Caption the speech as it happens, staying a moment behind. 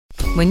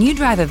When you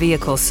drive a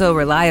vehicle so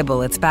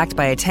reliable it's backed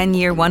by a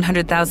 10-year,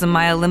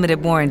 100,000-mile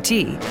limited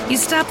warranty, you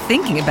stop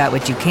thinking about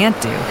what you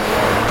can't do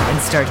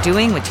and start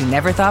doing what you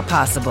never thought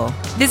possible.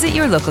 Visit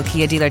your local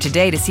Kia dealer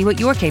today to see what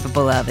you're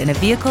capable of in a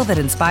vehicle that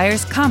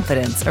inspires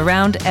confidence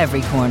around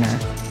every corner.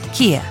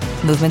 Kia,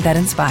 movement that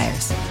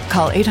inspires.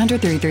 Call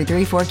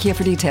 800-333-4KIA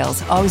for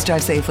details. Always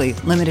drive safely.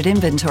 Limited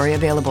inventory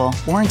available.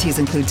 Warranties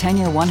include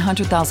 10-year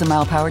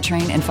 100,000-mile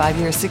powertrain and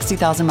 5-year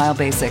 60,000-mile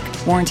basic.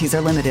 Warranties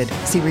are limited.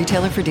 See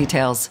retailer for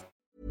details.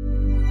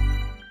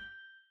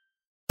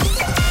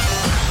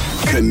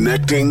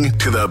 Connecting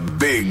to the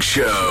big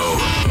show.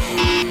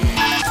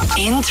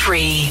 In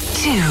 3,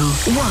 2,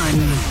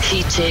 1.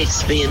 He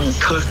takes me in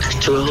Cork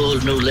to a whole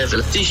new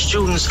level. These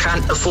students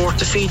can't afford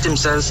to feed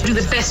themselves. Do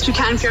the best you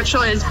can for your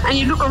child, and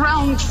you look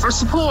around for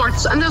support,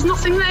 and there's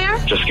nothing there.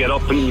 Just get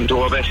up and do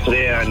our best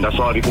today, and that's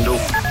all you can do.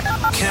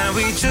 Can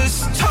we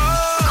just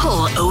talk?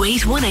 Call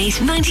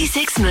 0818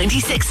 96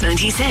 96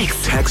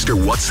 96. Text or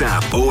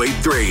WhatsApp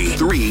 083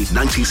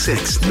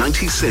 396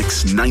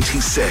 96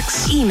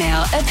 96.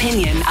 Email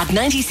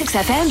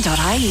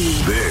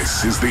opinion@96fm.ie.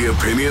 This is the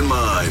Opinion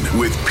Line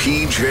with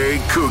PJ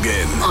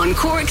Coogan On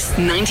Cork's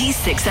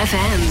 96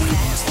 FM.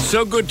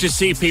 So good to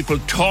see people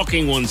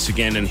talking once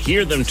again and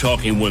hear them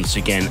talking once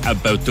again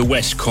about the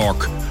West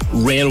Cork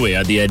Railway,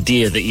 or the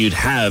idea that you'd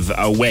have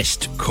a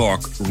West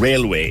Cork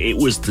Railway. It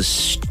was the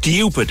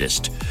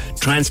stupidest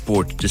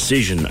transport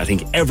decision I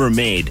think ever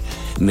made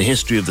in the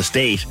history of the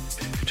state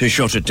to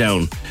shut it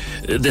down.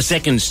 The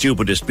second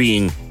stupidest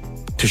being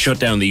to shut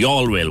down the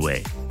Youghal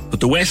Railway. But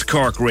the West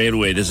Cork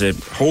Railway, there's a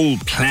whole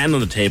plan on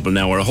the table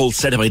now, or a whole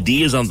set of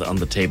ideas on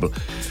the table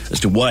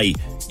as to why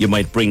you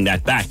might bring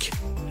that back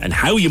and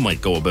how you might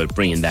go about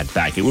bringing that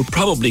back. It would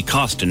probably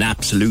cost an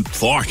absolute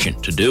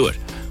fortune to do it.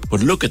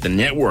 But look at the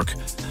network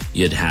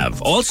you'd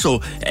have.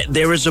 Also,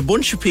 there is a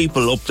bunch of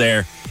people up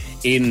there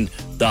in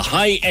the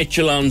high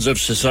echelons of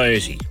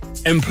society,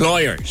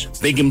 employers,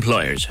 big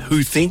employers,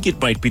 who think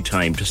it might be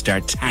time to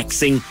start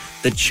taxing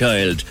the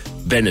child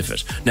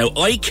benefit. Now,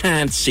 I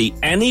can't see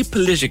any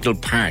political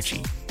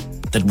party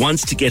that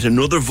wants to get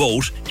another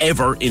vote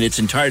ever in its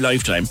entire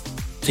lifetime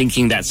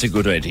thinking that's a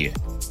good idea.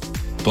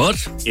 But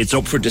it's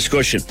up for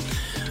discussion,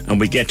 and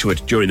we get to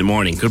it during the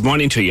morning. Good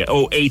morning to you.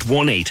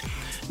 0818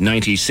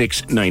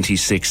 96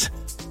 96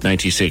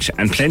 96,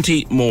 and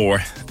plenty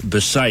more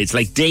besides,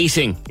 like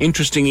dating.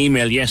 Interesting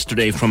email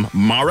yesterday from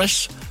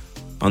Morris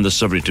on the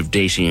subject of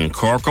dating in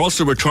Cork.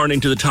 Also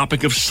returning to the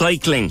topic of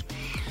cycling.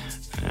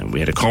 We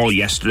had a call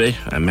yesterday.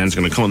 A man's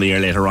going to come on the air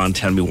later on,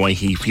 tell me why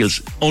he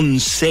feels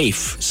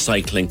unsafe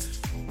cycling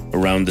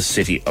around the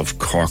city of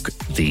Cork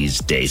these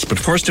days. But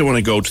first I want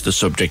to go to the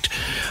subject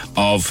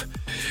of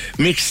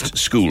mixed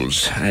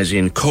schools, as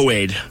in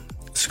co-ed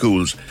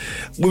schools.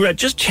 We were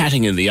just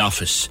chatting in the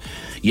office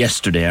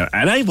yesterday,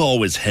 and I've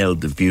always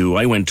held the view.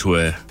 I went to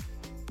a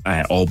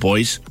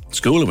all-boys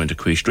school. I went to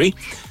Queestry,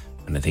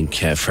 and I think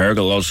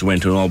Fergal also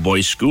went to an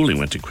all-boys school. He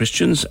went to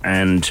Christians,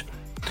 and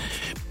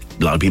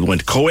a lot of people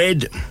went to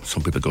co-ed.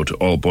 Some people go to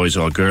all-boys,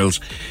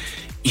 all-girls.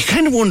 You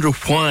kind of wonder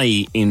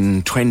why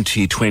in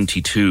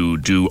 2022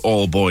 do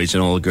all-boys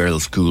and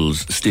all-girls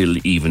schools still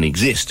even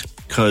exist?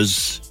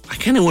 Because I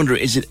kind of wonder,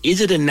 is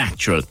it a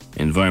natural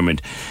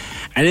environment?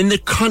 And in the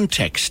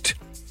context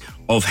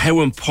of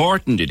how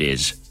important it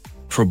is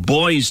for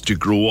boys to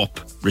grow up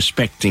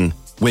respecting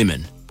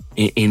women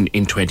in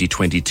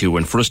 2022,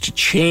 and for us to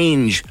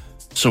change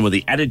some of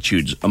the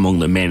attitudes among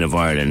the men of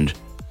Ireland,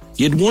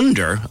 you'd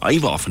wonder,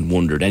 I've often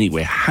wondered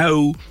anyway,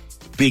 how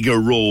big a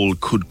role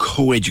could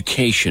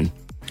co-education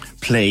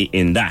play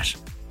in that?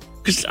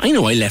 Because I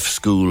know I left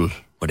school,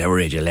 whatever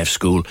age I left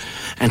school,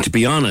 and to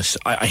be honest,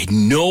 I had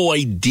no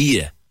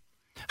idea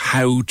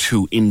how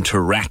to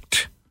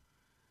interact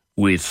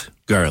with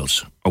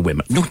girls or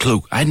women. No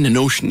clue. I hadn't a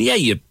notion. Yeah,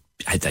 you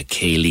had that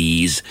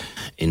Kaylee's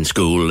in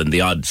school and the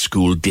odd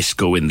school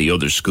disco in the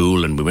other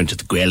school, and we went to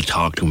the Gael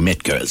Talk to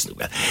met girls.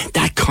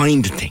 That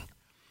kind of thing.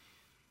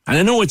 And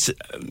I know it's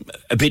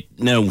a bit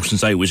now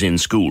since I was in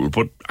school,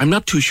 but I'm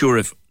not too sure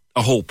if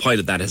a whole pile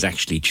of that has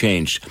actually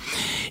changed.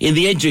 In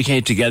the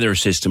Educate Together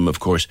system, of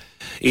course,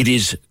 it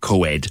is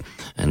co-ed.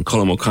 And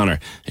Colm O'Connor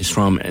is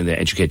from the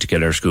Educate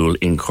Together school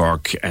in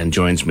Cork and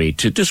joins me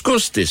to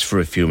discuss this for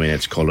a few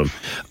minutes, Colm.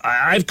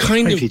 I've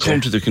kind of come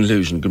to the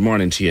conclusion, good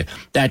morning to you,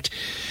 that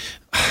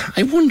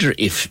I wonder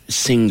if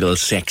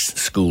single-sex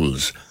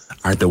schools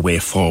are the way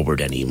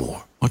forward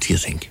anymore. What do you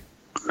think?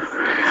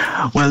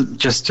 Well,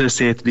 just to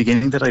say at the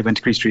beginning that I went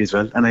to Queestry as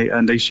well,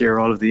 and I share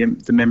all of the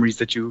memories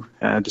that you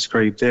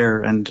described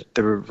there, and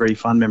they were very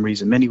fond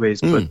memories in many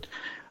ways. But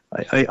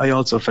I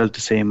also felt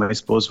the same, I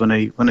suppose, when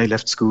I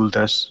left school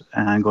that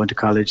and going to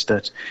college,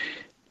 that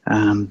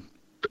I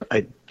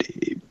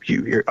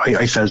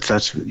felt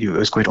that I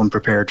was quite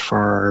unprepared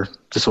for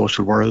the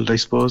social world, I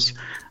suppose,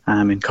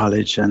 in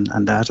college and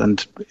that,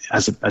 and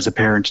as a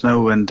parent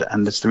now, and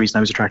that's the reason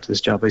I was attracted to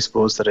this job, I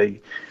suppose, that I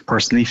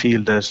personally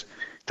feel that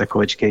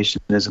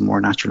co-education is a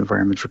more natural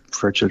environment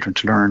for children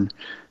to learn.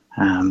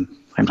 I'm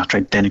not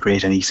trying to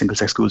denigrate any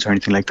single-sex schools or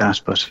anything like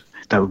that, but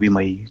that would be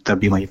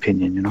my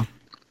opinion, you know.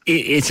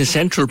 It's a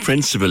central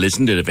principle,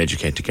 isn't it, of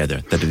Educate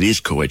Together, that it is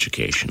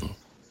co-educational?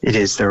 It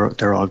is.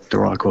 They're all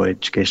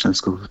co-educational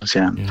schools.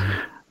 Yeah.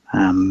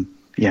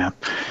 Yeah.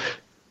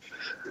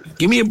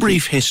 Give me a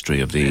brief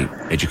history of the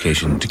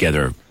Education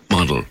Together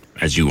model,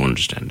 as you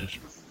understand it.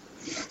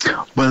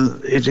 Well,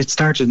 it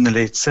started in the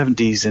late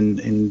 70s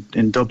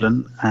in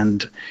Dublin,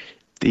 and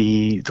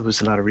there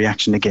was a lot of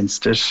reaction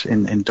against it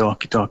in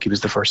Dalkey. Dalkey was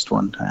the first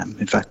one.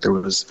 In fact, there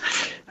was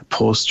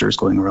posters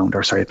going around,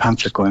 a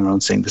pamphlet going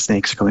around saying the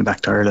snakes are coming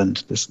back to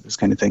Ireland, this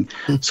kind of thing.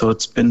 So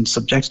it's been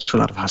subjected to a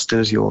lot of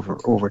hostility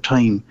over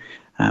time.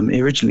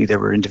 Originally, there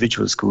were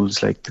individual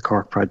schools like the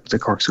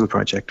Cork School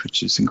Project,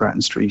 which is in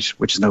Grattan Street,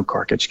 which is now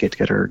Cork Educate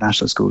Together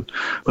National School.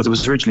 But there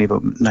was originally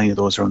about 9 of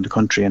those around the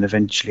country, and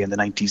eventually in the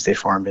 90s they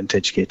formed into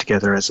Educate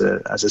Together as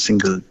a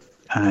single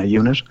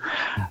unit.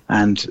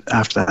 And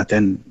after that,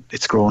 then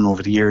it's grown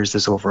over the years.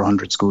 There's over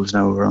 100 schools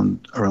now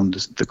around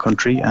the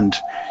country, and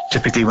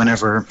typically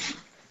whenever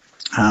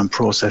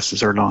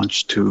processes are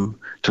launched to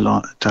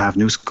have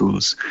new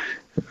schools,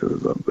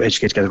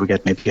 Educate Together will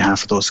get maybe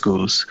half of those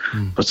schools,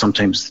 but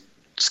sometimes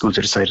schools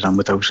are decided on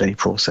without any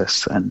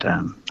process, and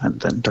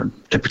then they're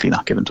typically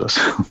not given to us.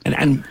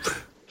 And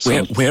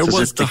where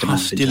was the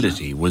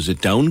hostility? Was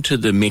it down to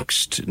the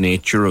mixed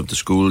nature of the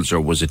schools,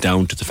 or was it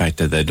down to the fact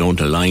that they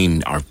don't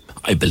align, or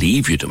I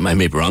believe you, I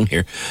may be wrong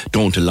here,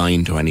 don't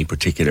align to any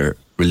particular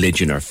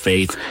religion or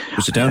faith?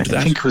 Was it down to that?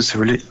 I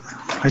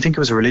think it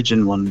was a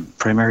religion one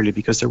primarily,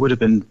 because there would have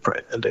been,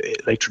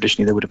 like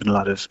traditionally, there would have been a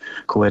lot of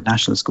co-ed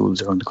national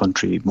schools around the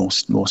country.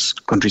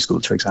 Most country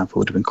schools, for example,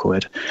 would have been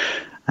co-ed,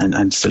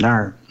 and still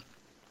are.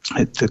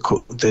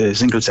 The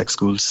single-sex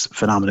schools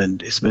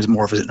phenomenon is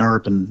more of an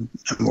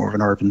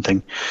urban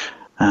thing.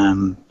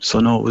 So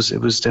no, it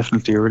was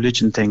definitely a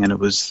religion thing, and it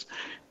was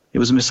a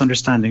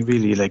misunderstanding,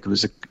 really. Like,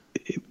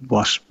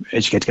 what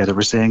Educate Together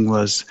were saying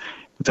was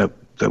that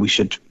we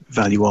should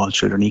value all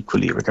children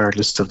equally,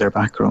 regardless of their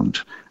background.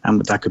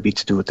 And that could be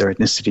to do with their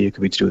ethnicity, it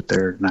could be to do with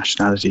their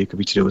nationality, it could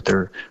be to do with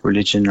their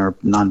religion or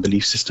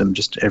non-belief system,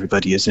 just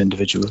everybody is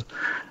individual.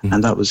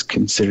 And that was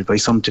considered by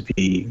some to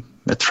be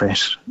a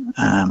threat,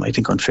 I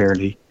think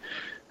unfairly.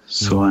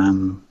 So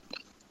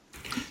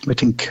I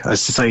think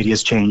as society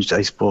has changed,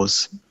 I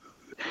suppose,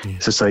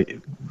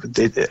 society,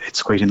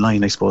 it's quite in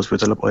line, I suppose,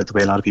 with the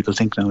way a lot of people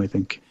think now, I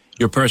think.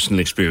 Your personal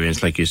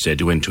experience, like you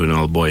said, you went to an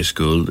all-boys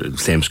school,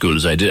 same school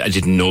as I did. I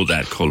didn't know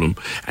that, Colm.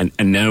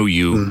 And now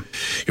you're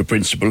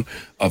principal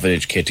of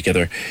Educate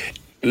Together.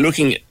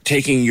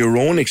 Taking your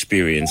own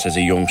experience as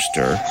a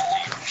youngster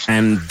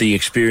and the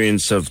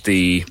experience of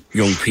the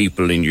young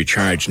people in your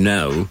charge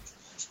now,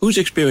 whose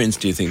experience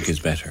do you think is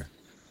better?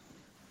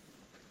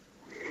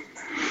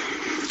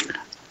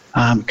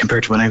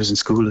 Compared to when I was in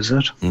school, is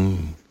it?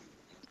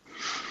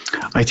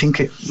 I think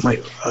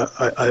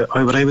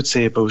what I would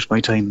say about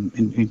my time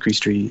in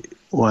Creastery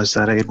was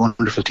that I had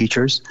wonderful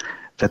teachers,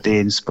 that they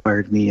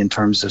inspired me in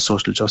terms of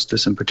social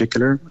justice in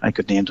particular. I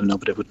could name them now,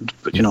 but I wouldn't.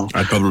 But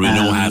I probably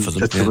know half of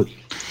them.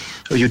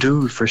 Oh, you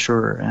do, for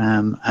sure.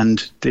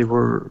 And they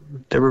were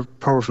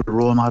powerful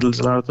role models,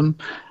 a lot of them.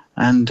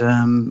 And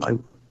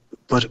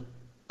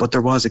but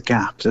there was a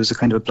gap. There was a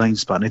kind of a blind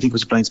spot, and I think it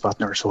was a blind spot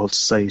in our whole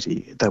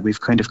society that we've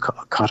kind of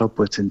caught up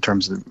with in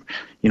terms of,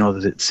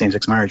 the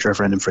same-sex marriage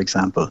referendum, for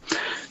example.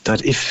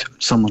 That if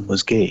someone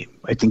was gay,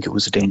 I think it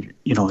was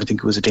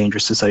a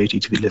dangerous society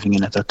to be living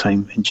in at that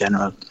time in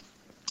general.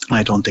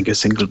 I don't think a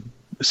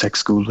single-sex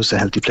school was a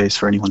healthy place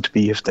for anyone to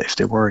be if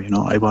they were.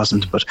 I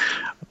wasn't, but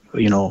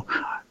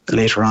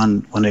later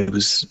on, when I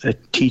was a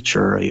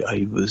teacher,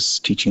 I was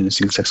teaching in a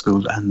single-sex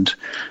school, and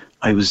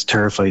I was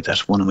terrified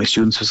that one of my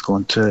students was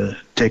going to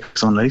take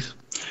his own life.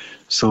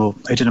 So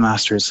I did a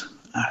master's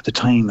at the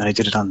time, and I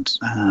did it on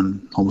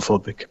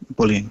homophobic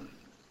bullying.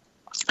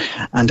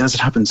 And as it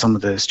happened, some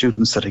of the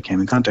students that I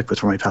came in contact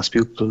with were my past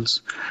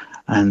pupils,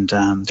 and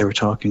they were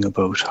talking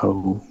about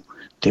how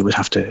they would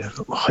have to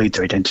hide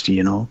their identity,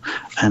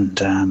 and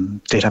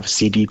they'd have a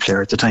CD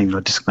player at the time,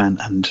 Discman,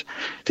 and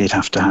they'd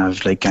have to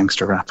have like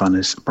gangster rap on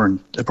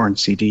a burnt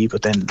CD,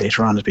 but then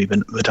later on it'd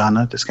be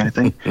Madonna, this kind of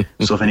thing.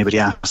 So if anybody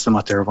asked them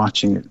what they were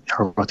watching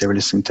or what they were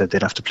listening to,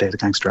 they'd have to play the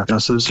gangster rap.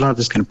 So there's a lot of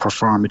this kind of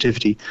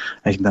performativity.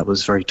 I think that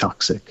was very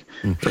toxic,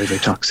 very, very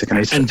toxic.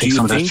 And do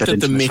you think that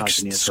the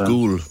mixed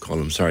school,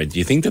 Colm, do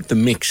you think that the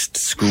mixed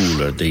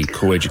school or the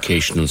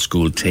co-educational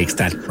school takes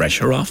that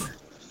pressure off?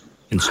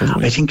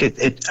 I think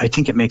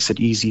it makes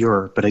it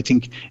easier, but I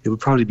think it would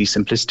probably be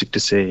simplistic to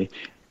say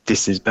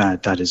this is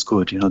bad, that is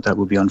good. That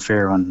would be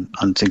unfair on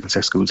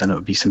single-sex schools, and it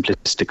would be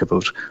simplistic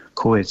about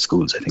co-ed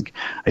schools.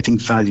 I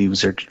think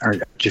values are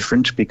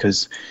different,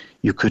 because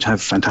you could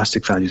have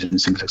fantastic values in a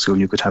single-sex school,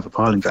 you could have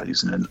appalling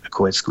values in a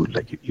co-ed school.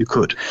 Like you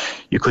could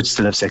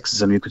still have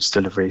sexism, you could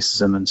still have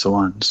racism, and so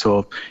on.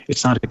 So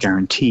it's not a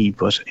guarantee,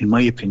 but in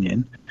my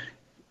opinion,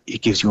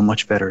 it gives you a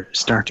much better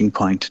starting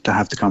point to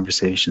have the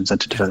conversations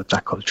and to develop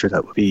that culture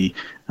that would be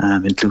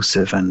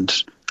inclusive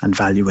and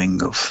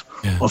valuing of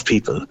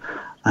people.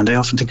 And I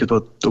often think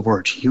about the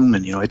word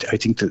human. I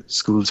think that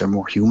schools are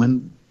more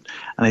human,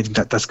 and I think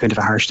that's kind of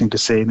a harsh thing to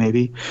say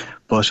maybe,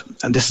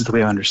 and this is the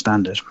way I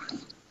understand it.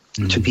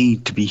 To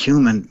be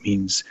human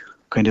means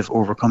kind of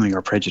overcoming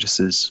our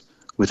prejudices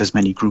with as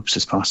many groups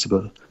as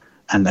possible,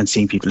 and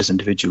seeing people as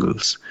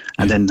individuals,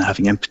 and then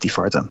having empathy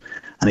for them.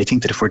 And I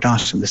think that if we're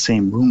not in the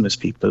same room as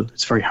people,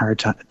 it's very hard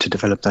to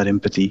develop that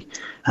empathy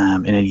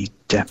in any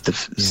depth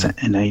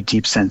in any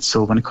deep sense.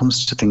 So when it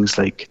comes to things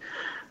like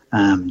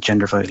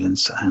gender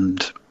violence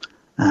and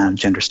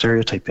gender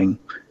stereotyping,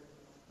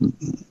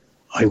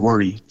 I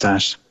worry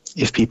that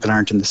if people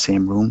aren't in the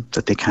same room,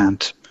 that they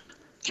can't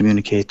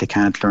communicate, they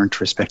can't learn to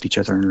respect each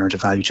other and learn to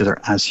value each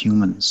other as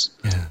humans.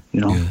 I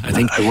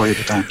worry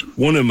about that.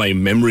 One of my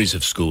memories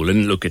of school,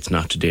 and look, it's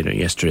not today nor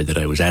yesterday that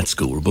I was at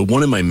school, but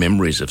one of my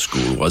memories of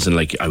school wasn't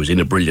like I was in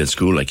a brilliant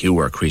school like you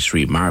were, Chris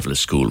Reid, marvellous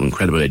school,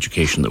 incredible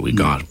education that we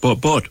got.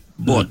 But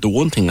the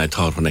one thing I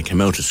thought when I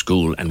came out of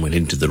school and went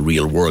into the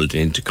real world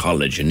and into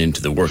college and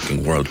into the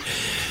working world,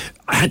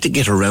 I had to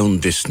get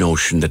around this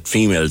notion that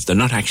females, they're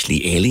not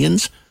actually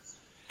aliens.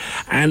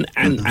 And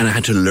I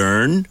had to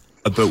learn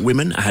about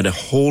women. I had a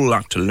whole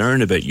lot to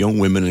learn about young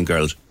women and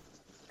girls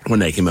when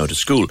they came out of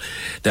school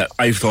that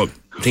I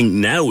think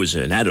now as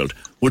an adult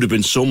would have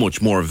been so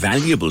much more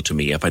valuable to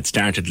me if I'd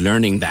started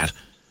learning that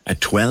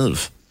at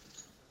 12.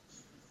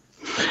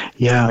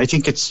 Yeah, I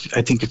think it's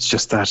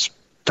just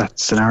that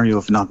scenario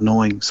of not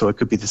knowing. So it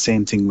could be the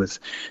same thing with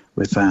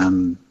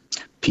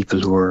people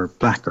who are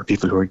black or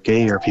people who are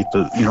gay or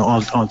people,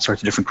 all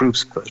sorts of different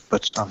groups.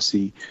 But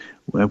obviously,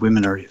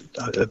 women are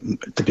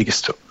the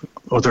biggest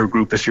other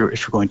group if you're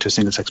going to a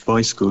single-sex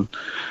boys' school.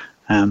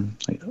 I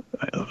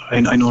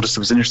noticed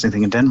there was an interesting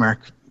thing in Denmark,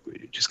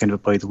 just kind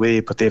of by the way,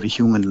 but they have a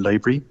human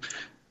library.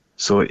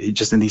 So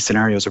just in these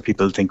scenarios where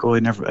people think, I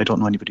don't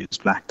know anybody who's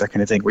black, that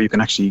kind of thing, where you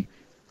can actually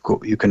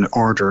you can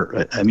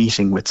order a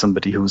meeting with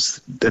somebody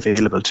who's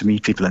available to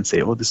meet people and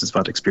say, this is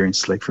what experience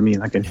is like for me,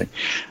 and that kind of thing.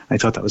 I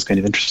thought that was kind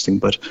of interesting,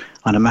 but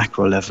on a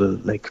macro level,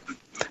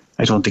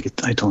 I don't think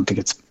it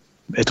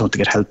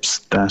helps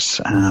that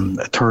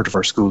a third of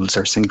our schools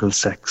are single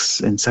sex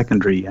in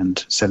secondary and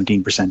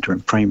 17% are in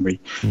primary.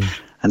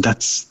 And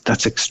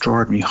that's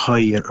extraordinarily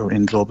high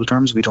in global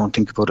terms. We don't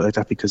think about it like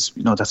that because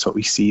that's what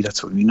we see,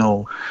 that's what we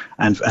know,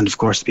 and of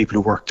course the people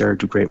who work there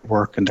do great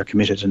work and they're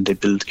committed and they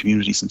build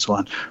communities and so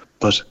on.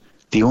 But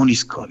the only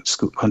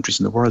countries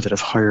in the world that have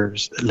higher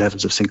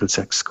levels of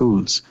single-sex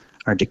schools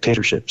are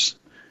dictatorships.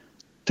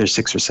 There's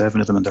 6 or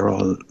 7 of them, and they're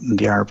all in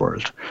the Arab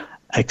world,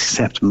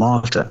 except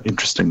Malta,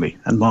 interestingly.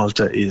 And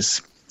Malta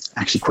is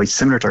actually quite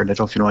similar to Ireland. I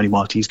don't know if you know any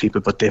Maltese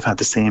people, but they've had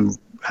the same.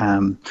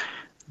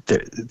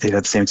 They've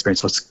had the same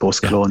experience. It's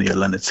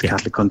post-colonial and it's a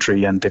Catholic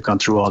country, and they've gone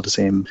through all the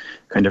same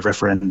kind of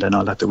referenda and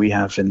all that we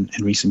have in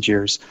recent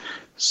years.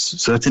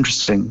 So that's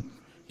interesting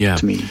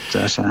to me.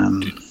 That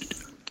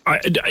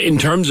in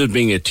terms of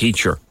being a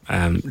teacher,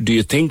 do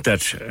you think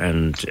that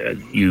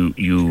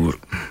you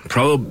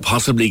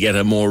possibly get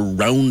a more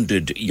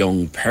rounded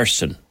young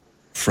person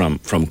from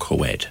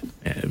co-ed,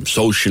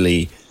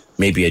 socially,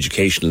 maybe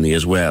educationally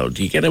as well?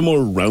 Do you get a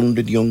more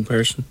rounded young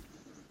person?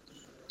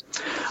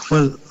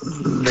 Well,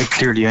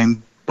 clearly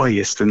I'm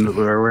biased in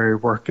where I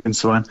work and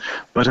so on,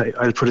 but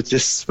I'll put it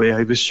this way.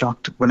 I was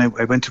shocked when I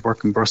went to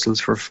work in Brussels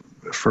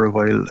for a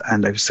while,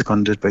 and I was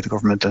seconded by the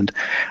government, and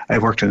I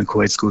worked in a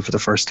co-ed school for the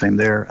first time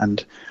there,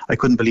 and I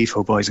couldn't believe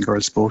how boys and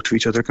girls spoke to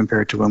each other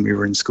compared to when we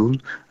were in school,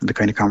 and the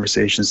kind of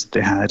conversations that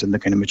they had and the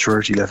kind of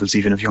maturity levels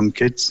even of young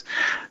kids.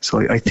 So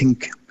I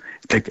think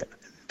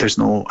there's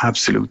no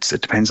absolutes.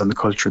 It depends on the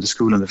culture of the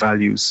school and the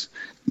values.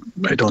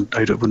 I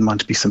wouldn't want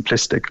to be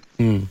simplistic,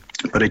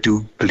 but I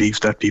do believe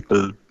that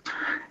people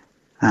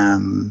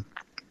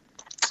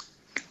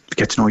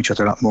get to know each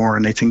other a lot more,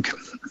 and I think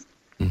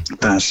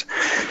that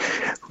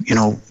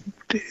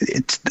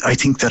I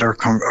think that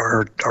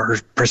our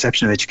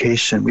perception of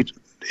education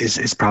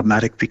is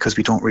problematic because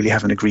we don't really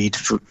have an agreed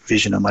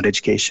vision on what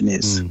education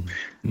is.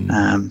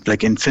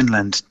 Like in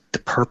Finland, the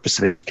purpose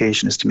of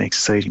education is to make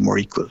society more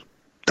equal.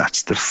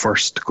 That's the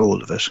first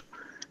goal of it.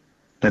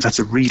 Now, that's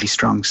a really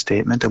strong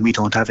statement, and we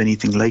don't have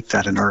anything like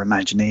that in our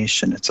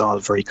imagination. It's all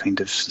very kind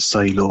of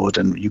siloed,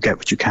 and you get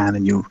what you can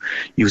and you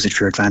use it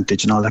for your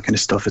advantage and all that kind of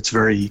stuff. It's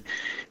very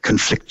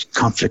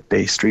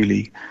conflict-based,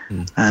 really.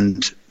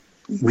 And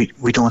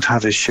we don't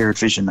have a shared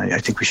vision. I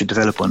think we should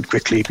develop one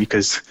quickly,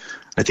 because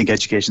I think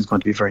education is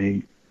going to be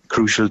very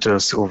crucial to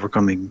us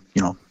overcoming,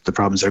 the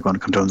problems that are going to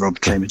come down the road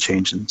with climate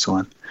change and so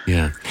on.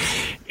 Yeah.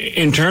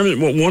 In terms of,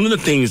 one of the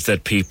things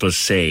that people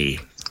say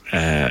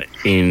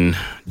in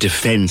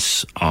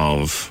defence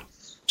of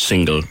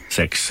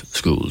single-sex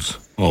schools,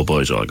 all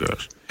boys, all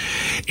girls,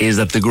 is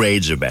that the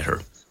grades are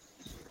better.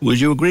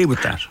 Would you agree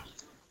with that?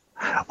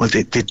 Well,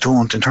 they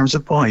don't. In terms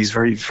of boys,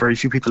 very, very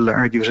few people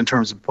argue it in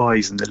terms of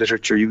boys in the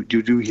literature. You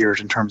do hear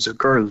it in terms of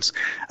girls.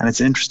 And it's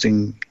an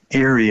interesting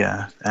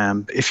area.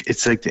 If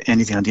it's like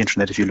anything on the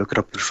internet, if you look it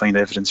up, you'll find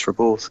evidence for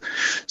both.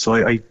 So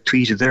I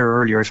tweeted there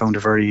earlier, I found a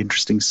very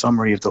interesting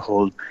summary of the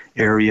whole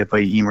area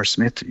by Emer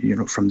Smith,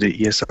 from the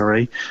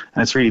ESRI.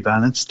 And it's really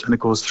balanced, and it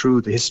goes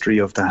through the history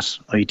of that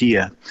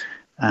idea.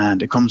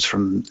 and it comes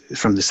from the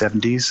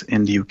 70s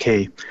in the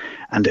UK.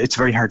 And it's a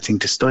very hard thing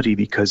to study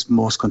because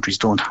most countries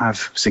don't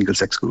have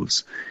single-sex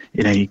schools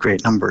in any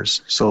great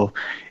numbers. So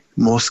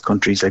most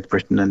countries like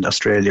Britain and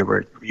Australia,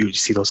 where you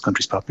see those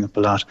countries popping up a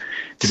lot,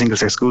 the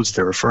single-sex schools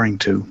they're referring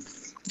to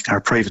are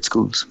private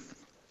schools.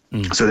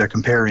 So they're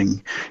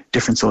comparing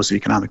different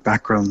socioeconomic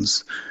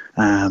backgrounds,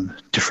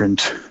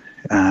 different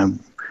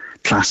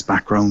class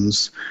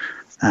backgrounds,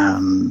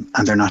 and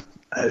they're not,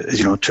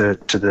 to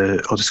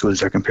the other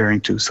schools they're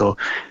comparing to. So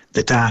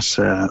the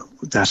data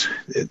that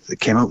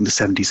came out in the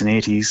 70s and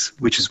 80s,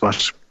 which is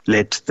what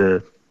led to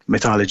the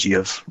mythology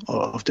of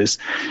this,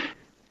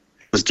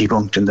 was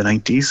debunked in the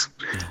 90s.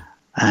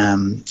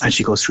 And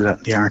she goes through that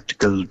in the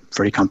article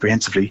very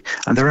comprehensively.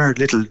 And there are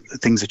little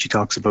things that she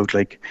talks about,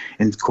 like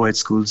in co-ed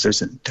schools,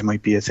 there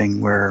might be a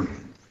thing where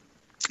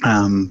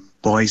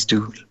boys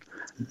do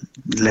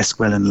less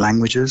well in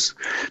languages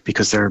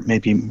because they're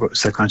maybe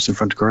self-conscious in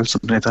front of girls,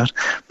 something like that.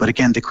 But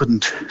again, they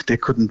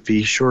couldn't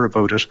be sure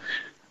about it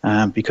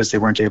because they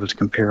weren't able to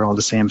compare all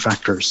the same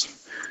factors.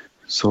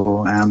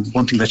 So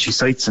one thing that she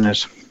cites in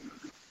it,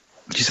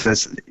 she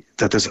says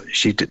that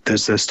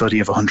there's a study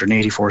of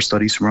 184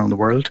 studies from around the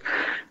world,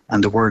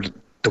 and the word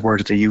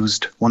that they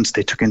used once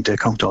they took into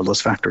account all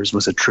those factors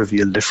was a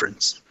trivial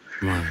difference.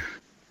 Wow.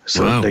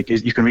 So like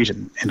you can read it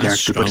in the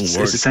article, but it's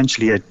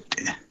essentially it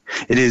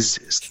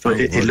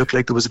looked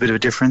like there was a bit of a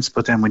difference,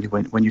 but then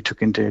when you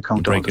took into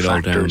account all the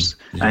factors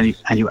and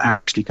you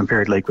actually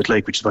compared like with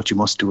like, which is what you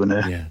must do in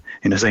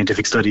a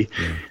scientific study,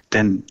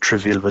 then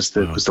trivial was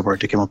the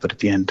word they came up with at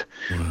the end.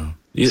 Wow.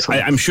 So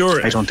I'm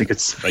sure. I don't think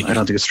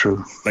it's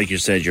true. Like you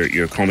said,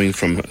 you're coming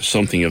from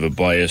something of a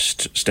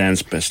biased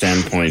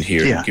standpoint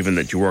here, given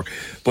that you work.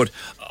 But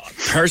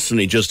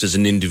personally, just as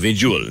an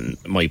individual,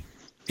 my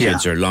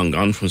kids are long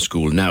gone from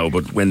school now.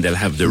 But when they'll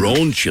have their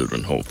own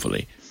children,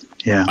 hopefully,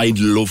 I'd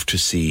love to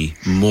see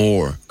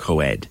more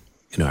co-ed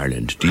in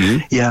Ireland. Do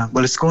you? Yeah,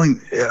 well, it's going.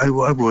 I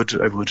would.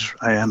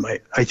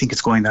 I think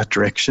it's going that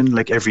direction.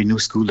 Like every new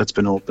school that's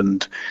been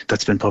opened,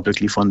 that's been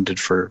publicly funded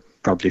for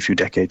probably a few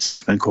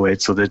decades, been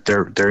co-ed, so that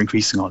they're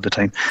increasing all the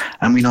time.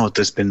 And we know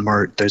there's been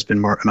more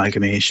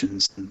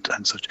amalgamations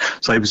and such.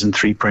 So I was in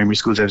 3 primary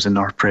schools. I was in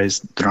North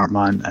Pres, the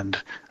Northman, and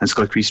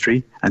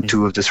Scully-Crease, and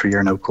 2 of the 3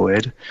 are now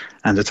co-ed,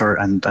 and the third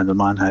and the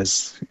man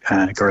has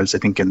girls, I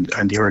think, in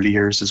the early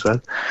years as well.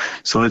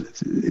 So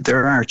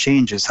there are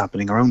changes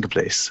happening around the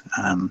place,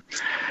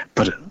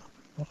 but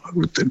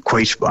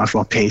quite at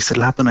what pace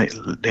it'll happen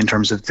in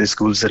terms of the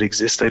schools that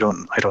exist, I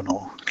don't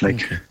know.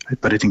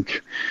 But I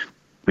think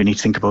we need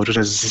to think about it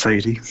as a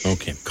society.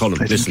 Okay, Colm,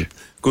 listen,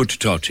 good to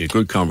talk to you,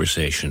 good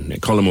conversation.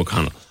 Colm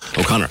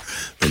O'Connor,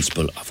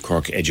 Principal of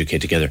Cork Educate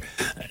Together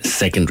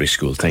Secondary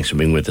School. Thanks for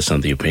being with us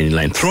on the Opinion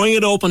Line. Throwing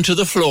it open to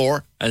the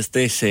floor, as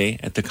they say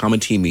at the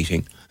committee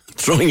meeting.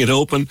 Throwing it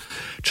open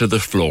to the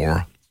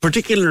floor,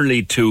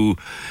 particularly to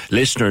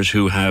listeners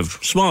who have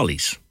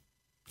smallies,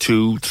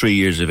 2-3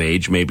 years of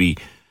age, maybe,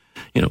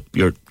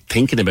 you're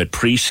thinking about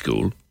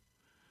preschool.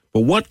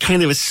 But what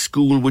kind of a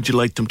school would you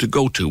like them to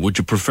go to? Would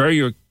you prefer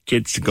your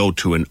kids to go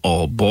to an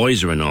all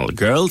boys or an all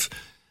girls?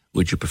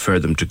 Would you prefer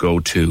them to go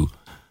to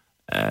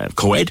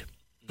co-ed?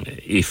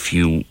 If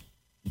you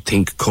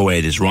think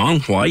co-ed is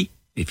wrong, why?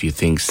 If you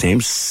think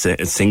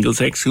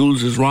single-sex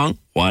schools is wrong,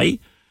 why?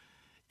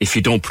 If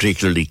you don't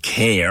particularly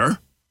care,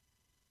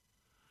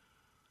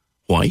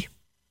 why?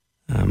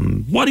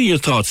 What are your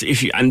thoughts?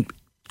 And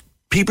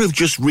people have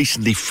just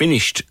recently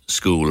finished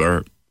school,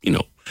 or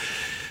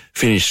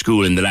finished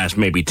school in the last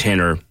maybe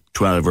 10 or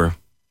 12 or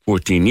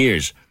 14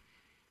 years,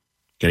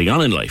 getting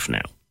on in life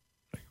now.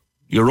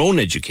 Your own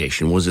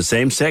education, was it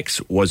same sex?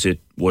 Was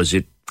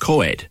it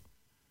co-ed?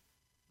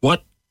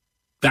 What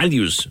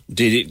values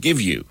did it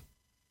give you?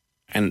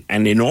 And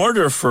in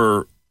order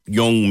for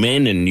young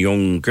men and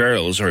young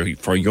girls, or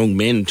for young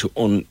men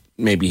to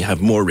maybe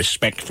have more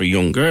respect for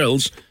young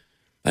girls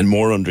and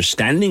more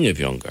understanding of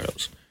young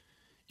girls,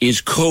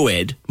 is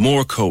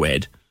more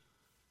co-ed,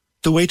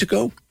 the way to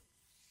go?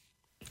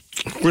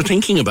 We're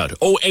thinking about it.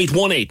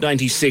 0818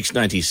 96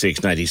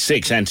 96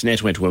 96.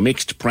 Antoinette went to a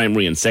mixed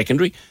primary and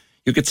secondary.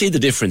 You could see the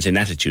difference in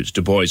attitudes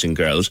to boys and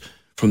girls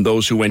from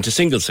those who went to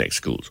single-sex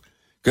schools.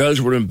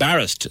 Girls were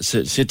embarrassed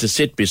to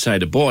sit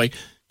beside a boy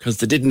because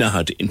they didn't know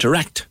how to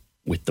interact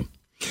with them.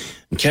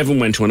 And Kevin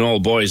went to an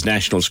all-boys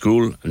national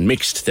school and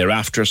mixed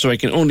thereafter, so I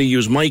can only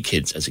use my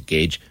kids as a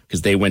gauge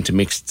because they went to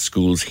mixed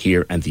schools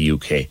here and the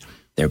UK.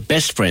 They're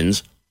best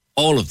friends,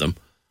 all of them,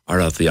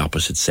 are of the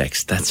opposite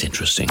sex. That's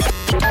interesting.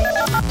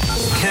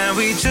 Can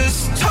we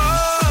just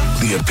talk?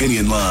 The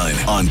Opinion Line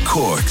on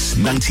Cork's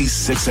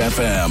 96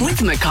 FM.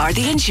 With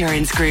McCarthy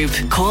Insurance Group.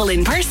 Call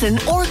in person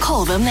or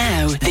call them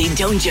now. They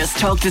don't just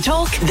talk the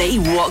talk, they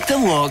walk the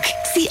walk.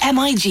 See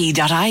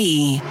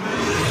mig.ie.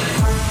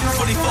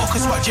 Fully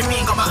focused, what do you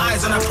mean? Got my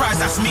eyes on a prize,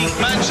 that's me.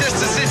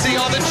 Manchester City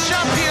are the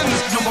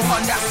champions. Number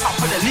 1, that's top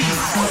of the league.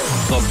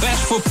 The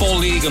best football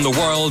league in the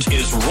world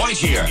is right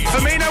here.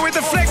 Firmino with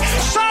the flick.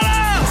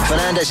 Salah!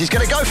 Fernandes, he's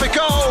going to go for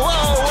goal.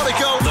 Oh, what a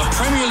goal. The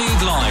Premier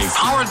League Live,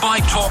 powered by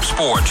Talk top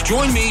sport.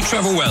 Join me,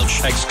 Trevor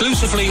Welch,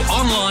 exclusively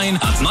online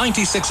at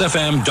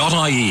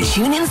 96fm.ie.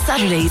 Tune in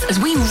Saturdays as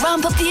we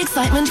ramp up the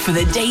excitement for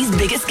the day's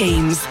biggest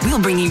games.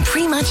 We'll bring you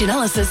pre-match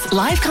analysis,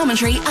 live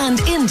commentary and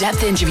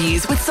in-depth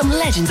interviews with some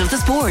legends of the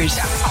sport.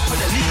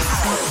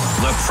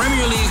 The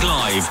Premier League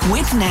Live.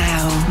 With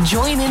Now.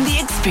 Join in the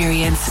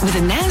experience with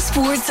a Now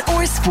Sports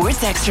or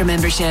Sports Extra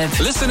membership.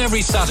 Listen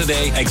every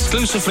Saturday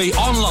exclusively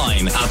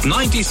online at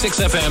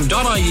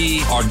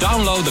 96fm.ie or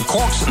download the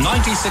Cork's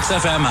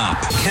 96FM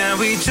app. Can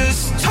we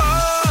just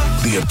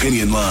talk? The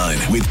Opinion Line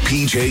with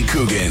PJ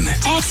Coogan.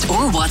 Text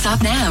or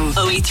WhatsApp now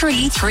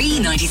 083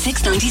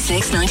 396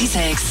 96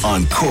 96.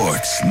 On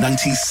Cork's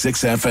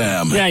 96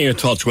 FM. Yeah, your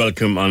thoughts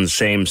welcome on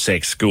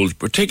same-sex schools,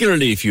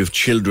 particularly if you have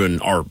children,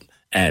 or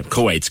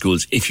co-ed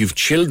schools. If you have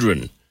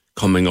children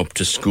coming up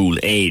to school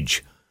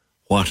age,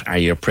 what are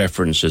your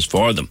preferences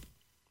for them?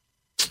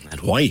 And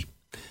why?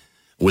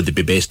 Would they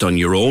be based on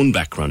your own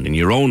background, in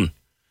your own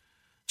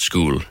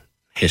school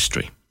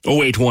history?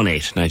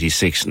 0818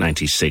 96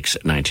 96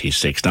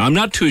 96. Now, I'm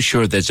not too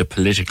sure there's a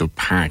political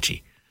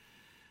party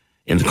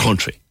in the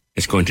country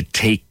that's going to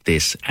take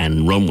this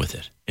and run with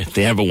it if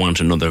they ever want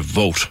another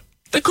vote.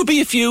 There could be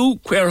a few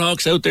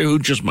queerhawks out there who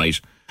just might.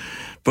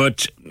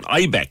 But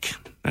IBEC,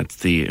 that's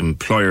the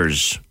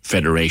Employers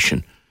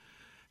Federation,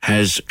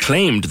 has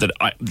claimed that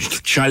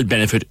child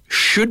benefit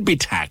should be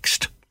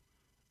taxed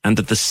and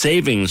that the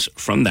savings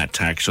from that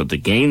tax, or the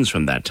gains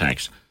from that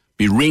tax,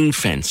 be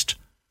ring-fenced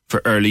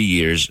for early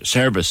years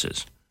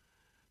services.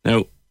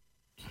 Now,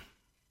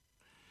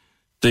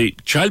 the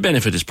child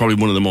benefit is probably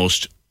one of the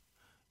most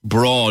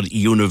broad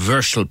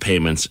universal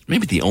payments,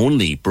 maybe the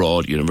only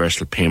broad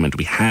universal payment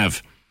we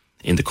have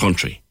in the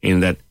country, in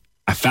that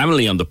a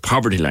family on the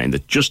poverty line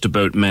that just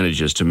about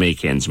manages to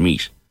make ends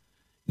meet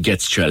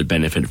gets child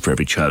benefit for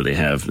every child they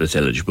have that's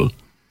eligible.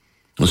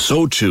 And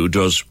so too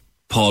does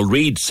Paul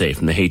Reid, say,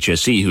 from the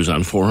HSE, who's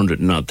on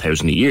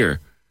 400,000 a year.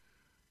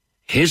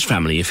 His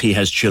family, if he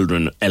has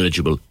children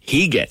eligible,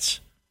 he gets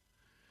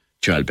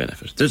child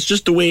benefit. That's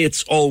just the way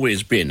it's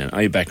always been. And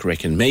I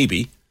reckon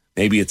maybe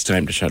it's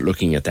time to start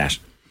looking at that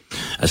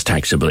as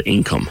taxable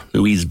income.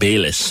 Louise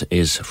Bayliss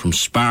is from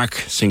Spark,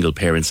 Single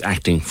Parents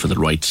Acting for the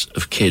Rights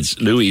of Kids.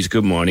 Louise,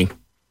 good morning.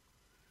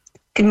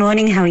 Good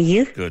morning, how are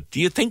you? Good. Do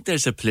you think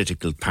there's a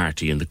political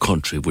party in the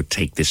country would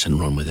take this and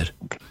run with it?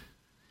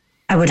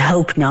 I would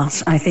hope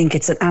not. I think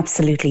it's an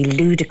absolutely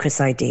ludicrous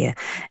idea.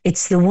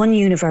 It's the one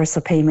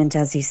universal payment,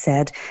 as you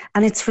said,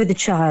 and it's for the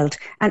child,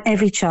 and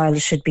every child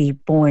should be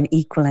born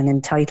equal and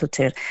entitled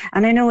to it.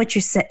 And I know what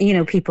you're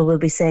saying, people will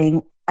be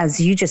saying, as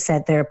you just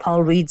said there,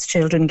 Paul Reid's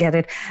children get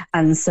it,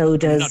 and so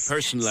does not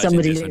personalising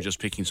somebody. This, I'm just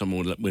picking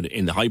someone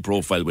in the high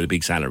profile with a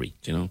big salary,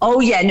 Oh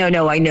yeah,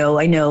 no, I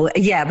know.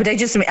 Yeah, but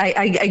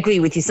I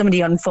agree with you.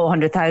 Somebody on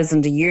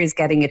 400,000 a year is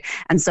getting it,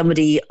 and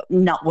somebody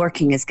not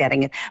working is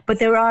getting it. But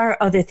there are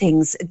other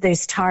things.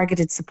 There's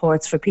targeted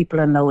supports for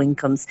people on low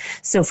incomes.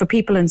 So for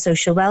people in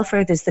social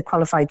welfare, there's the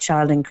qualified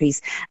child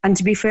increase. And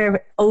to be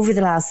fair, over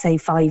the last, say,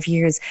 5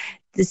 years,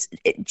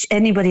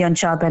 anybody on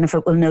child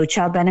benefit will know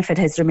child benefit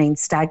has remained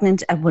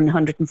stagnant at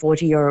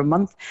 €140 a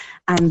month,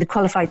 and the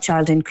qualified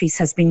child increase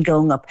has been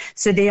going up.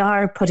 So they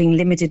are putting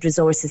limited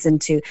resources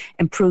into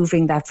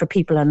improving that for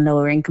people on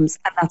lower incomes,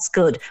 and that's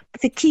good.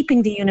 But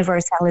keeping the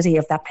universality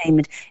of that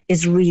payment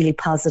is really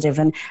positive,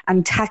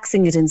 and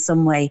taxing it in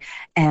some way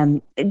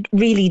it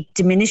really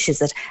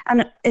diminishes it.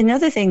 And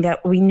another thing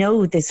that we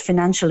know, this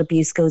financial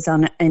abuse goes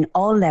on in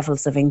all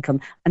levels of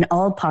income and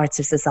all parts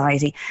of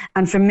society,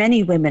 and for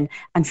many women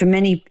and for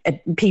many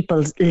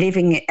people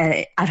living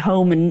at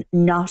home and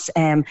not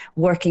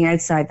working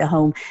outside the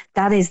home,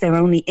 that is their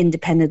only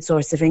independent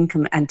source of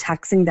income, and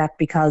taxing that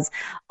because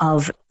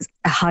of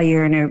a high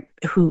earner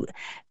who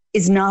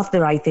is not the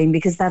right thing,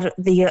 because that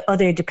the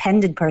other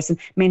dependent person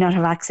may not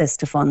have access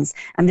to funds.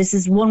 And this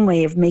is one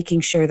way of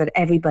making sure that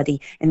everybody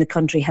in the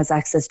country has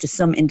access to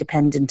some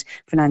independent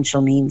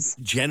financial means.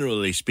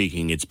 Generally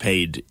speaking, it's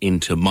paid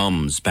into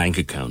mom's bank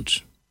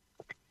account.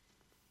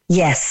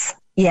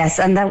 Yes,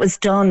 and that was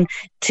done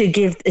to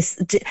give this.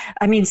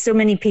 So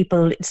many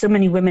people, so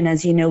many women,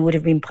 as you know, would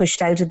have been pushed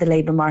out of the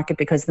labour market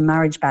because of the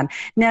marriage ban.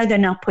 Now they're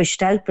not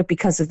pushed out, but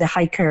because of the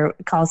high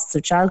costs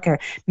of childcare,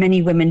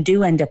 many women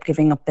do end up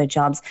giving up their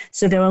jobs.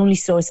 So their only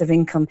source of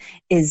income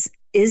is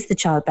the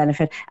child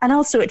benefit. And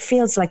also it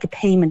feels like a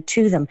payment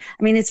to them.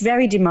 I mean, it's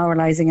very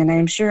demoralising, and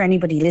I'm sure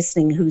anybody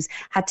listening who's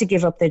had to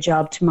give up their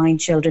job to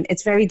mind children,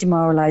 it's very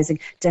demoralising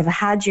to have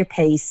had your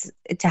pay,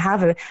 to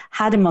have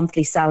had a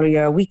monthly salary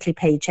or a weekly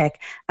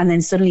paycheck, and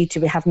then suddenly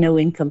to have no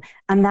income.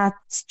 And that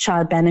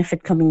child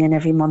benefit coming in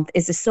every month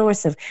is a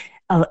source of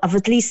of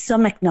at least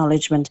some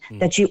acknowledgement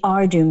that you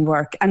are doing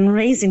work, and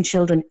raising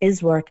children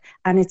is work,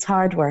 and it's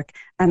hard work.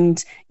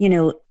 And, you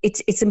know,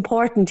 it's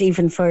important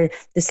even for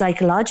the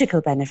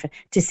psychological benefit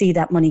to see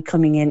that money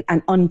coming in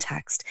and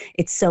untaxed.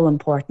 It's so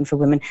important for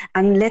women.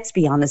 And let's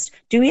be honest,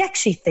 do we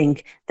actually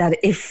think that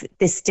if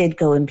this did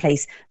go in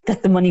place,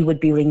 that the money would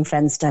be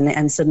ring-fenced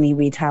and suddenly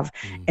we'd have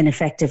an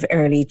effective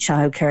early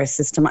childcare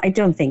system? I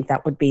don't think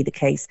that would be the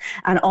case.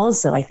 And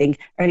also, I think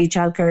early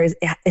childcare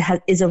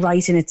is a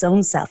right in its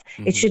own self.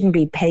 It shouldn't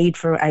be paid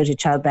for out of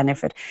child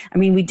benefit. I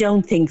mean, we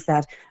don't think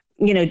that,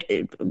 you know,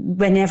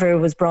 whenever it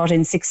was brought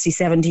in 60,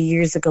 70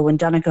 years ago, when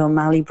Donegal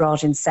O'Malley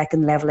brought in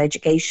second level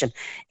education,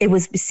 it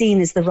was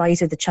seen as the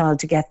right of the child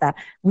to get that.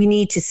 We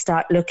need to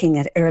start looking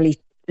at early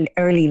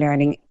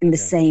learning in the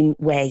same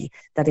way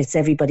that it's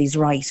everybody's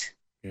right.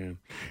 Yeah.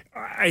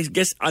 I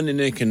guess on an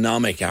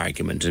economic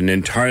argument, an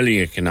entirely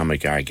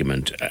economic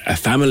argument, a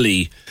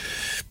family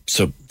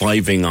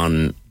surviving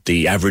on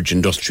the average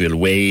industrial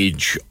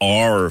wage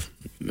or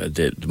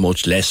the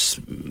much less,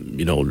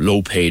 you know,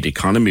 low-paid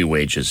economy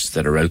wages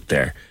that are out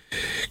there,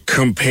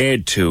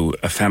 compared to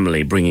a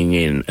family bringing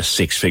in a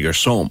six-figure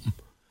sum,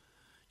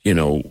 you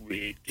know,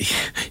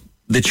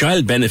 the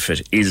child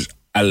benefit is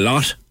a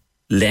lot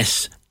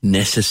less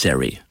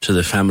necessary to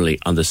the family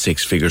on the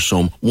six-figure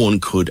sum, one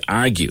could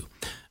argue.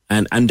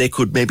 And they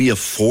could maybe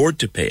afford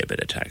to pay a bit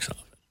of tax off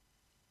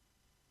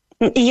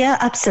it. Yeah,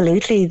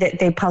 absolutely.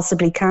 They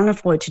possibly can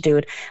afford to do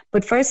it.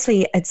 But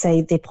firstly, I'd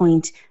say the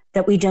point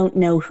that we don't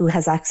know who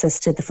has access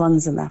to the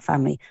funds in that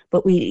family.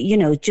 But we, you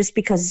know, just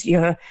because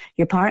your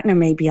partner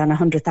may be on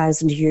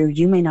 100,000 a year,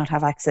 you may not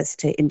have access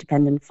to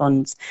independent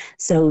funds.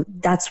 So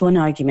that's one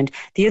argument.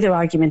 The other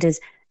argument is,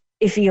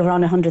 if you're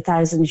on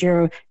 100,000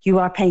 euro, you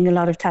are paying a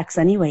lot of tax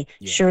anyway.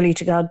 Yeah. Surely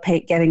to God,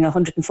 getting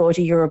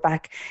 140 euro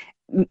back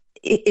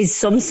is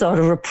some sort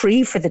of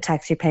reprieve for the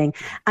tax you're paying.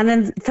 And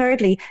then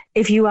thirdly,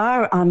 if you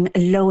are on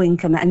a low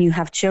income and you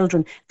have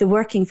children, the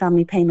working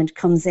family payment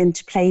comes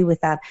into play with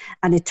that,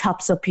 and it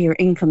tops up your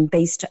income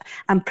based.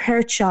 And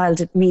per child,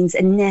 it means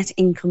a net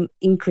income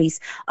increase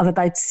of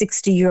about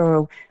 60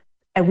 euro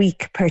a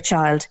week per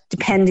child,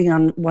 depending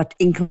on what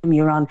income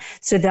you're on.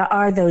 So there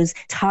are those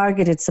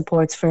targeted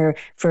supports for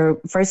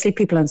firstly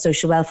people on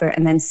social welfare,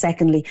 and then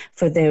secondly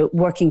for the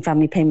working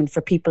family payment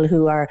for people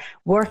who are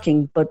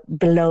working but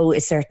below a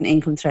certain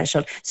income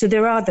threshold. So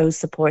there are those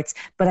supports.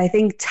 But I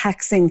think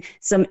taxing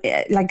some,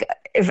 like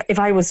if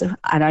I was,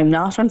 and I'm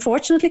not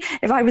unfortunately,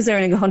 if I was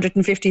earning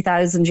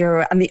 150,000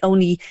 euro and the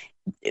only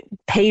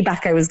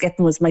payback I was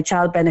getting was my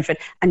child benefit,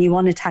 and you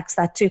want to tax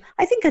that too,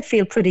 I think I'd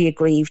feel pretty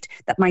aggrieved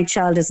that my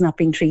child is not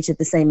being treated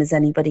the same as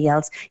anybody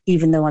else,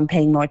 even though I'm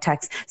paying more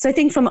tax. So I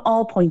think from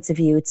all points of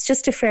view, it's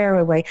just a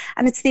fairer way.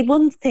 And it's the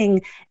one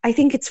thing, I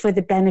think it's for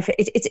the benefit.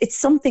 It's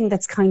something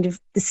that's kind of,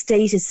 the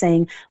state is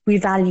saying, we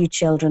value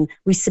children,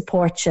 we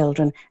support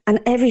children, and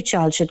every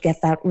child should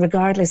get that,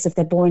 regardless if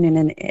they're born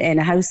in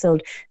a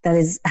household that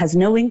has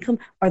no income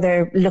or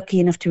they're lucky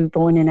enough to be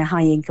born in a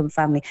high income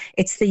family.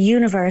 It's the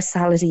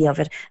universality of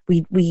it.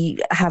 We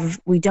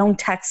don't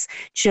tax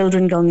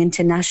children going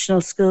into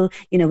national school.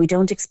 You know, we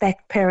don't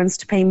expect parents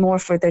to pay more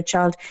for their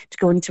child to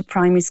go into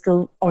primary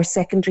school or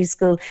secondary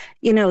school.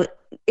 You know,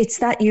 it's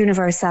that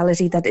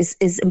universality that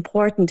is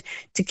important,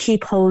 to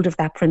keep hold of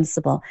that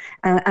principle.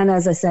 And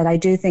as I said, I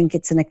do think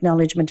it's an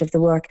acknowledgement of the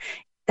work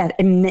that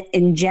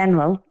in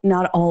general,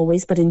 not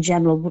always, but in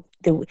general,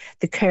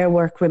 the care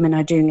work women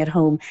are doing at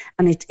home.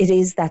 And it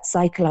is that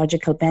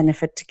psychological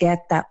benefit to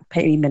get that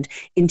payment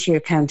into your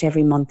account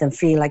every month and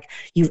feel like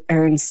you've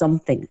earned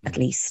something at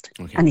least.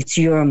 Okay. And it's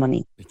your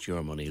money. It's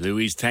your money.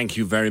 Louise, thank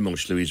you very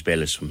much. Louise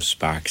Bayliss from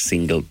Spark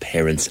Single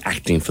Parents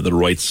Acting for the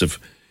Rights of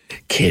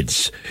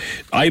Kids.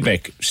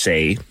 IBEC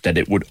say that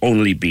it would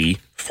only be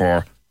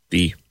for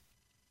the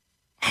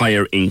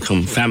higher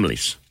income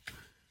families,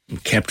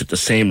 kept at the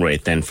same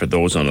rate then for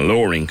those on a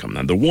lower income.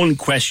 Now, the one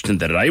question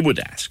that I would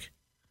ask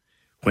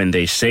when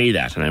they say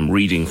that, and I'm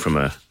reading from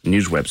a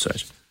news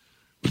website,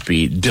 would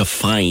be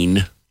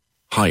define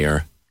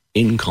higher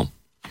income.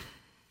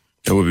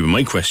 That would be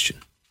my question.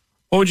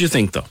 What would you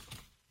think, though?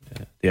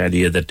 The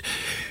idea that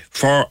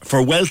for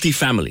wealthy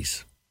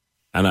families,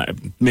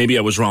 and maybe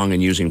I was wrong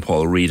in using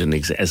Paul Reid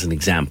as an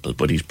example,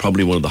 but he's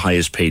probably one of the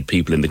highest paid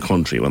people in the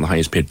country, one of the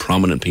highest paid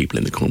prominent people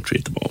in the country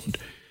at the moment.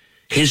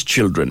 His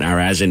children are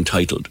as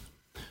entitled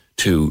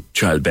to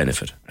child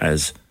benefit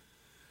as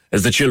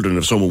the children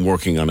of someone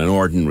working on an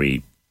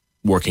ordinary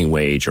working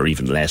wage, or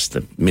even less,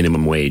 the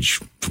minimum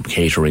wage from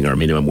catering or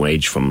minimum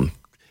wage from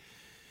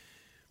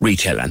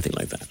retail, anything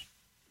like that.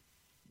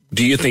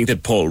 Do you think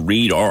that Paul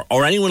Reid or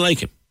anyone like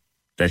him,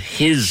 that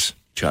his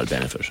child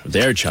benefit,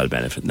 their child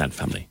benefit in that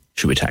family,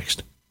 should be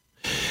taxed?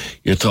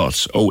 Your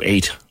thoughts,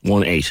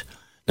 0818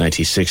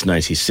 96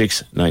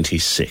 96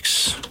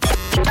 96.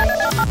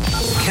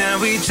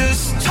 Can we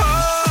just talk?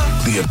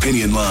 The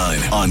Opinion Line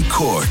on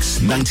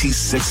Cork's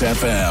 96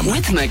 FM.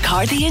 With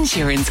McCarthy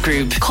Insurance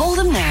Group. Call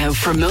them now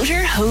for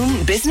motor,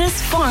 home,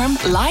 business, farm,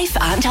 life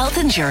and health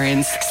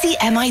insurance. See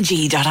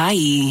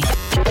mig.ie.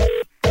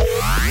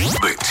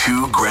 The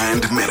 2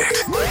 Grand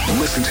Minute.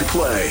 Listen to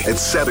play at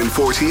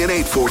 7:40 and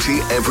 8:40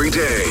 every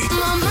day.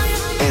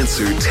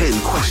 Answer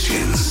 10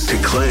 questions to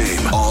claim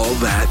all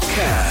that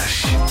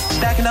cash.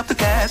 Stacking up the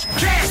cash.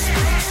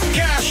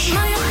 Cash.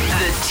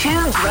 The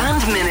 2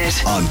 Grand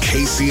Minute. On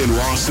Casey and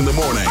Ross in the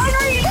morning.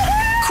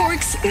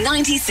 Cork's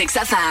 96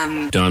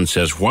 FM. Don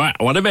says, what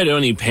about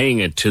only paying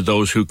it to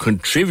those who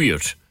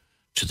contribute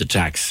to the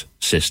tax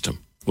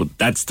system? Well,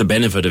 that's the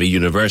benefit of a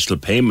universal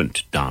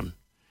payment, Don.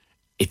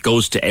 It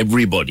goes to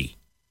everybody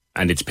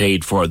and it's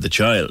paid for the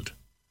child.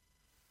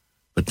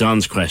 But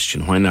Don's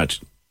question, why not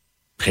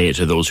pay it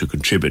to those who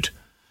contribute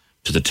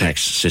to the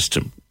tax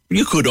system?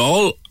 You could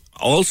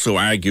also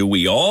argue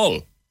we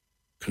all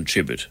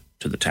contribute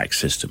to the tax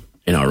system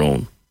in our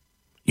own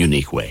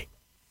unique way.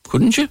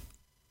 Couldn't you?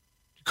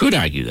 You could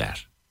argue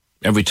that.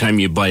 Every time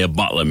you buy a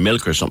bottle of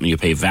milk or something, you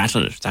pay VAT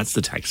on it. That's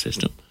the tax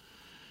system.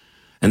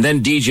 And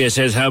then DJ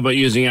says, how about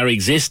using our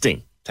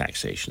existing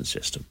taxation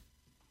system?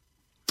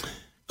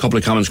 A couple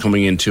of comments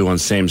coming in too on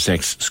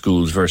same-sex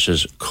schools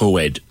versus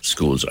co-ed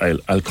schools.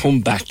 I'll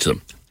come back to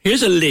them.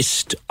 Here's a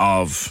list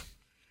of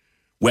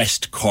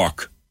West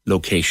Cork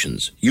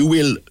locations. You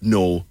will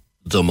know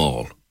them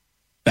all.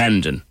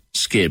 Bandon,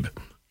 Skib,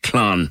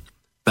 Clon,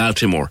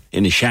 Baltimore,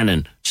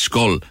 Inishannon,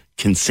 Scull,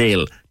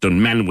 Kinsale,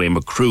 Dunmanway,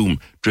 Macroom,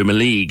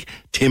 Drimoleague,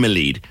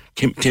 Timoleague,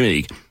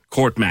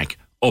 Courtmac,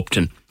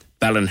 Upton,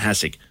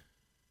 Ballinhassig.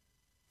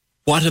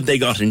 What have they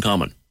got in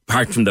common,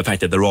 apart from the fact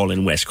that they're all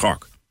in West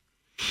Cork?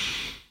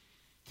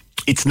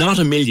 It's not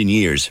a million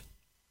years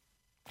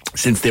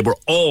since they were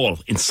all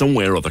in some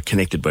way or other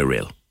connected by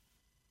rail.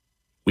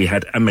 We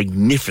had a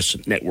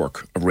magnificent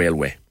network of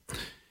railway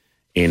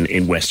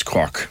in West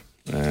Cork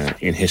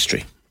in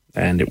history,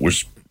 and it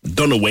was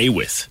done away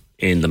with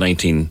in the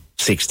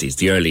 1960s,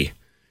 the early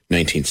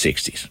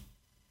 1960s,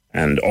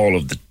 and all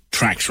of the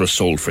tracks were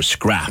sold for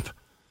scrap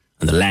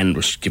and the land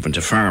was given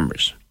to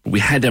farmers.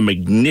 We had a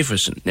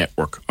magnificent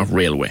network of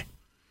railway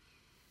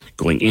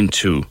going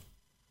into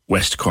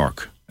West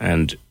Cork,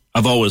 and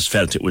I've always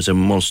felt it was a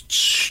most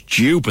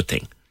stupid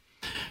thing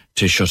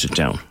to shut it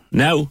down.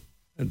 Now,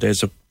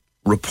 there's a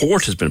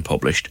report has been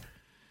published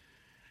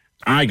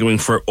arguing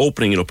for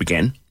opening it up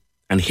again,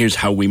 and here's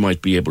how we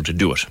might be able to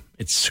do it.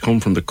 It's come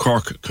from the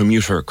Cork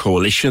Commuter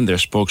Coalition. Their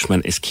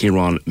spokesman is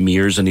Kieran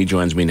Mears, and he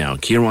joins me now.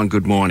 Kieran,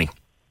 good morning.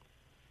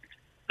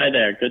 Hi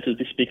there, good to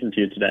be speaking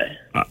to you today.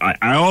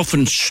 I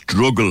often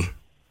struggle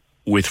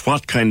with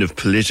what kind of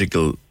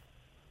political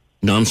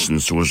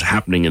nonsense was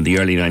happening in the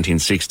early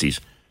 1960s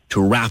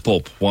to wrap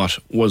up what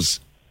was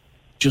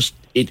just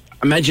it.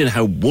 Imagine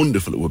how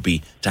wonderful it would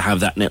be to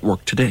have that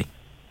network today.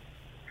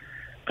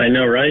 I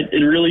know, right? It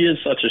really is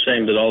such a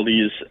shame that all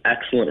these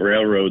excellent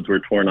railroads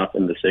were torn up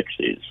in the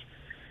 60s.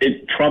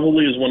 It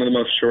probably is one of the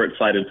most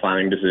short-sighted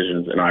planning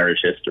decisions in Irish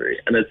history,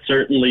 and it's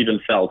certainly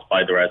been felt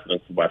by the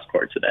residents of West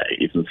Cork today,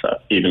 even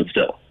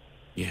still.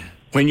 Yeah.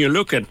 When you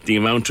look at the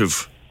amount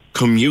of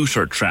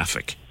commuter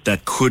traffic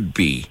that could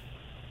be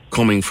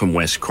coming from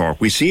West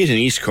Cork, we see it in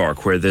East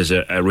Cork, where there's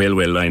a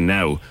railway line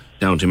now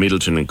down to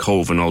Middleton and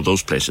Cove and all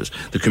those places.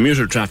 The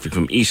commuter traffic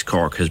from East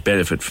Cork has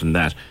benefited from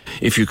that.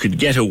 If you could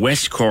get a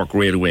West Cork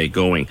railway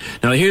going.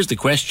 Now, here's the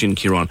question,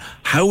 Kieran.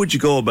 How would you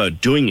go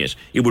about doing it?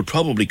 It would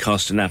probably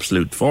cost an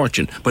absolute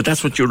fortune, but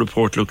that's what your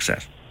report looks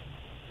at.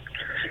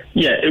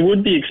 Yeah, it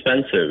would be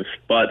expensive,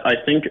 but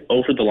I think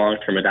over the long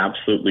term, it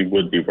absolutely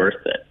would be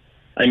worth it.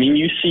 I mean,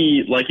 you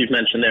see, like you've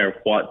mentioned there,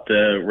 what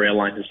the rail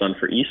line has done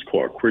for East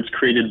Cork, where it's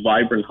created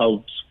vibrant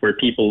hubs where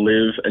people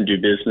live and do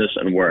business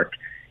and work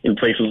in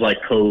places like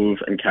Cove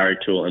and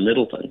Carrigtwohill and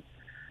Middleton.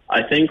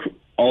 I think,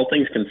 all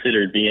things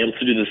considered, being able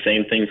to do the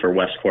same thing for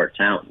West Cork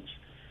towns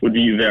would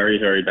be very,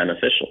 very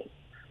beneficial.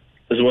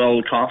 As well,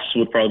 the costs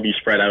would probably be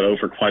spread out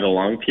over quite a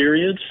long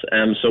period,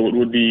 so it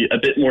would be a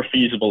bit more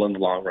feasible in the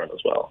long run as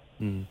well.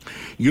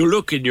 You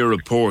look in your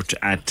report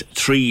at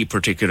 3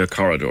 particular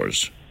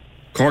corridors: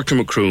 Cork to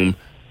Macroom,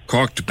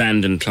 Cork to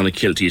Bandon,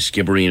 Clonakilty,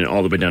 Skibbereen, and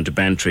all the way down to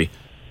Bantry,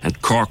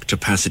 and Cork to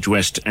Passage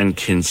West and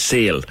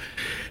Kinsale.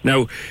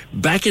 Now,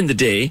 back in the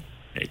day,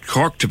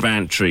 Cork to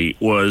Bantry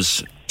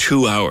was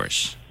 2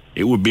 hours.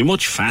 It would be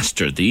much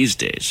faster these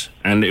days,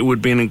 and it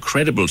would be an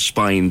incredible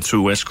spine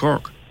through West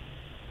Cork.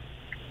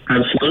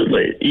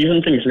 Absolutely.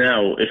 Even things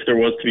now, if there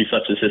was to be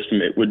such a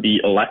system, it would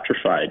be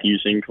electrified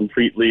using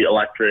completely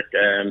electric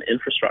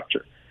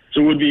infrastructure.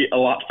 So it would be a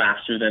lot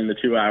faster than the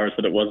 2 hours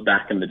that it was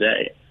back in the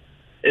day.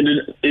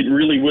 It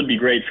really would be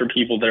great for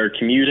people that are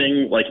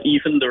commuting. Like,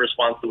 even the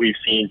response that we've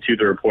seen to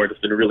the report has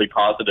been really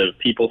positive.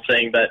 People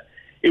saying that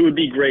it would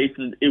be great,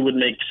 that it would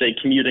make, say,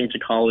 commuting to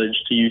college,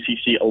 to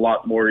UCC, a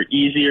lot more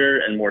easier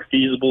and more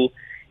feasible.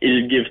 It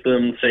would give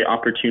them, say,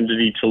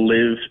 opportunity to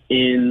live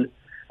in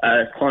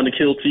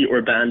Clonakilty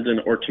or Bandon,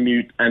 or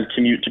commute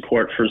to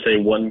Cork for, say,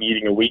 one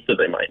meeting a week that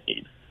they might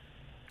need.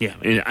 Yeah,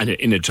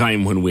 in a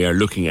time when we are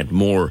looking at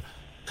more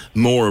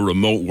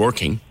remote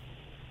working,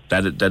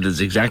 that is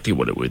exactly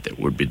what it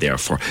would be there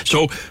for.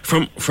 So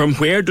from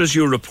where does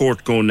your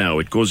report go now?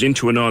 It goes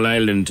into an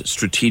All-Ireland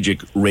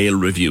Strategic Rail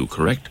Review,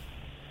 correct?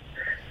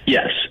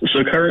 Yes.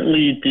 So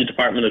currently, the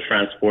Department of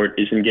Transport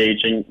is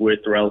engaging with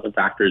the relevant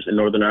actors in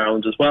Northern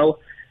Ireland as well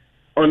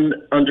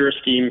under a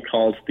scheme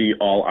called the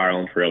All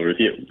Ireland Rail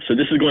Review. So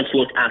this is going to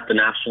look at the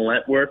national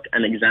network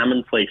and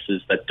examine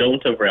places that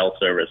don't have rail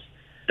service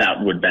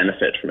that would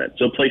benefit from it.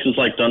 So places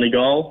like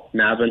Donegal,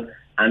 Navan,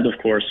 and of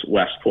course,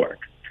 West Cork.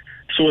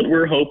 So what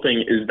we're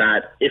hoping is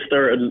that if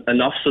there are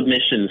enough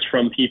submissions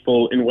from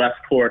people in West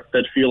Cork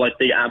that feel like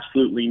they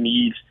absolutely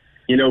need,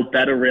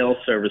 better rail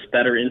service,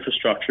 better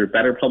infrastructure,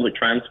 better public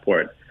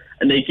transport,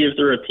 and they give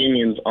their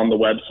opinions on the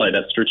website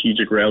at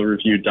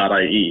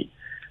strategicrailreview.ie,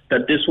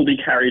 that this will be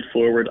carried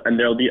forward and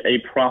there'll be a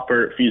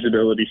proper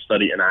feasibility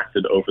study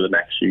enacted over the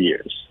next few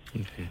years.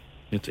 Okay.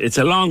 It's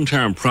a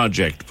long-term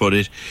project, but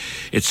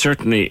it's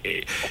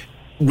certainly,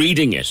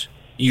 reading it,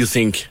 you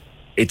think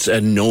it's a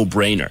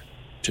no-brainer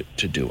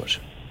to do it.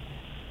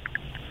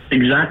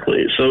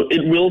 Exactly. So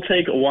it will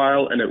take a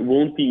while and it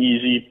won't be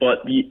easy,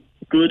 but the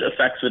good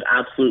effects of it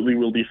absolutely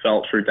will be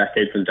felt for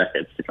decades and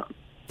decades to come.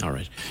 All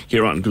right.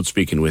 Ciarán, good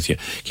speaking with you.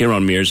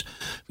 Ciarán Mears,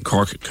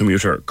 Cork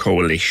Commuter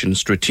Coalition.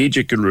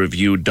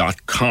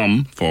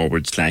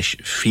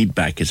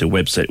 strategicalreview.com/feedback is a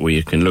website where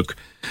you can look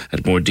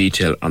at more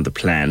detail on the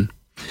plan.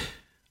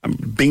 I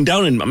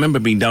remember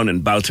being down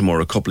in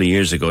Baltimore a couple of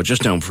years ago,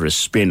 just down for a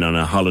spin on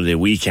a holiday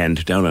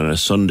weekend, down on a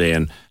Sunday,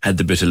 and had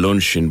the bit of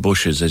lunch in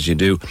Bushes, as you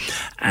do,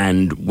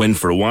 and went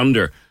for a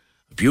wander.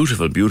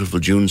 Beautiful, beautiful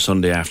June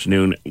Sunday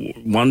afternoon,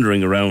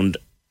 wandering around,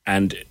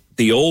 and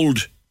the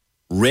old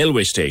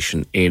railway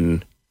station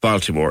in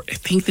Baltimore, I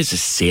think there's a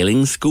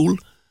sailing school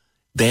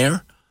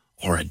there,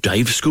 or a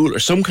dive school, or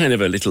some kind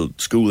of a little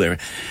school there.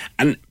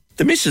 And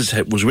the missus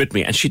was with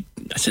me, and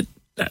I said,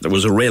 there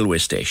was a railway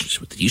station. She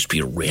said, there used to be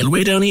a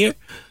railway down here?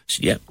 I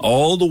said, yeah,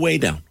 all the way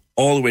down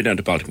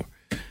to Baltimore.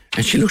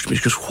 And she looked at me,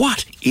 she goes,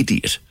 what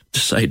idiot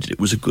decided it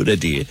was a good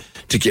idea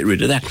to get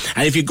rid of that?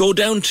 And if you go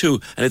down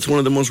to, and it's one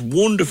of the most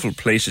wonderful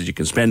places you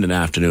can spend an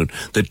afternoon,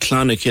 the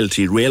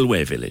Clonakilty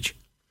Railway Village,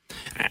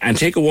 and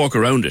take a walk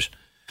around it,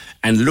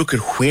 and look at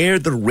where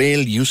the rail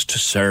used to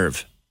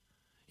serve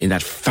in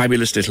that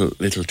fabulous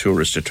little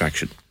tourist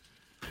attraction.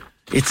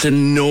 It's a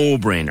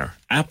no-brainer,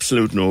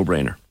 absolute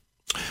no-brainer.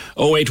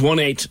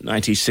 0818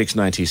 96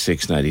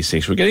 96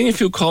 96. We're getting a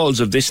few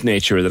calls of this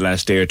nature the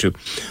last day or two.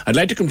 I'd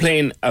like to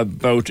complain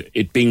about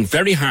it being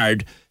very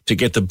hard to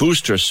get the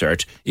booster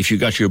cert if you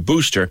got your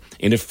booster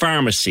in a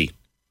pharmacy.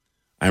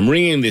 I'm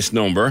ringing this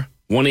number,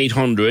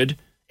 1-800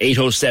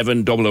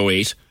 807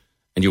 008,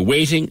 and you're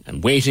waiting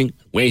and waiting,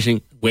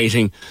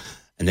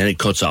 and then it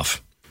cuts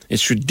off.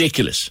 It's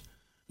ridiculous.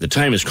 The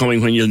time is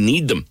coming when you'll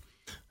need them,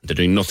 and they're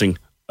doing nothing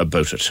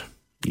about it.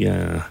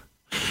 Yeah.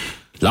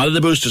 A lot of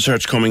the booster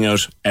certs coming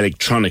out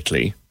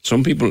electronically.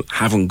 Some people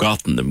haven't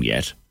gotten them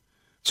yet.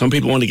 Some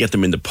people want to get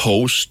them in the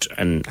post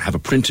and have a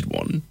printed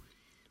one.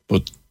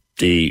 But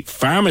the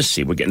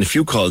pharmacy, we're getting a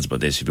few calls about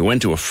this. If you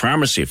went to a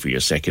pharmacy for your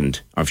second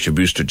or for your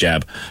booster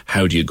jab,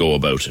 how do you go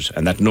about it?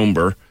 And that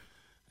number,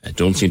 I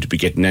don't seem to be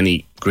getting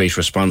any great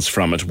response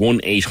from it.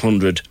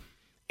 1-800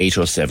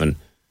 807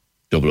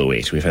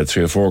 008. We've had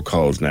 3 or 4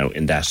 calls now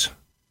in that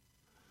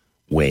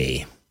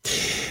way.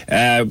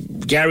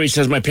 Gary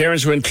says, my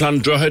parents were in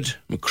Clondruhid,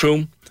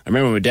 Macroom. I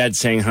remember my dad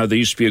saying how there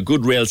used to be a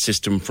good rail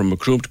system from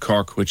Macroom to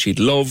Cork, which he'd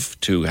love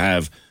to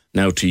have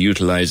now to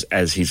utilise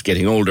as he's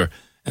getting older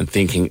and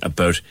thinking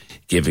about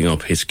giving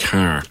up his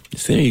car.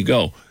 So there you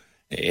go.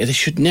 It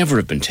should never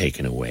have been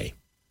taken away.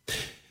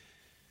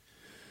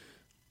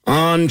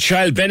 On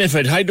child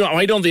benefit,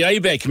 why don't the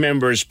IBEC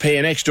members pay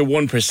an extra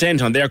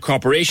 1% on their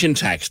corporation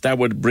tax? That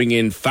would bring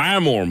in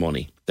far more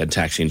money than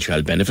taxing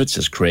child benefits,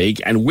 says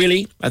Craig. And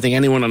Willie, I think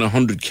anyone on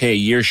 100k a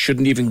year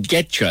shouldn't even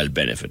get child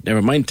benefit,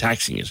 never mind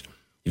taxing it.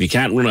 If you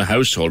can't run a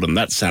household on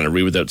that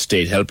salary without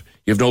state help,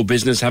 you have no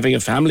business having a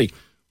family.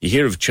 You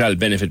hear of child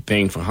benefit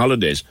paying for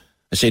holidays.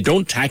 I say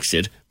don't tax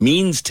it,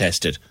 means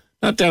test it,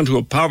 not down to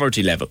a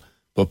poverty level,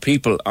 but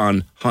people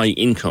on high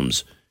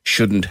incomes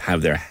shouldn't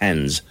have their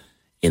hands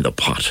in the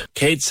pot.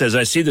 Kate says,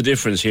 I see the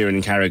difference here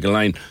in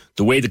Carrigaline,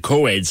 the way the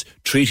co-eds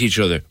treat each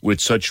other with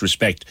such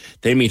respect.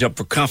 They meet up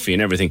for coffee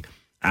and everything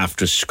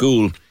after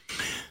school.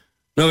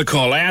 Another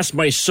call. I asked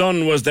my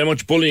son, was there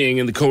much bullying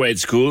in the co-ed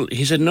school?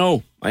 He said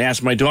no. I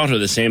asked my daughter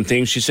the same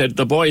thing. She said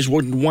the boys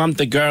wouldn't want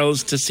the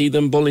girls to see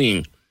them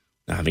bullying.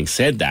 Now, having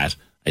said that,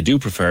 I do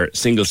prefer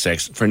single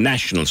sex for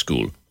national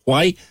school.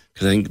 Why?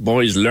 Because I think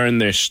boys learn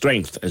their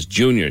strength as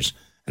juniors,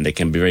 and they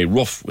can be very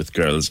rough with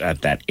girls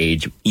at that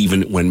age,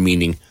 even when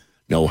meaning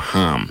no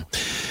harm.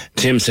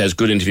 Tim says,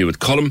 good interview with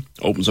Cullum,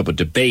 opens up a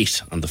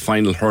debate on the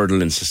final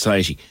hurdle in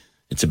society.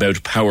 It's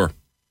about power. It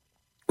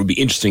would be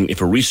interesting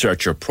if a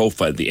researcher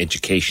profiled the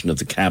education of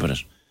the cabinet,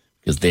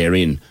 because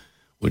therein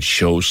would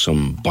show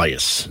some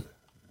bias,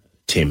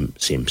 Tim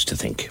seems to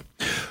think.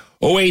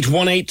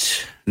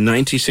 0818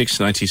 96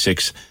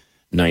 96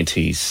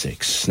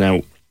 96.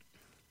 Now,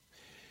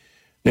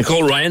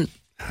 Nicole Ryan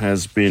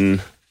has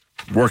been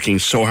working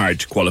so hard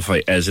to qualify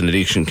as an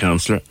addiction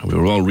counsellor, and we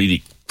were all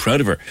really proud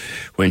of her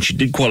when she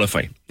did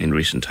qualify in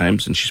recent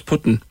times, and she's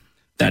putting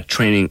that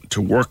training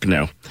to work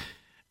now.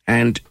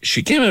 And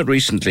she came out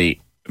recently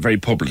very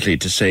publicly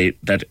to say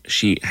that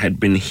she had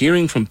been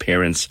hearing from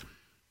parents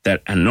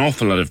that an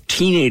awful lot of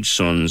teenage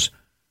sons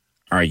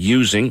are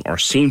using or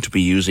seem to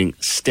be using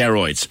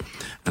steroids,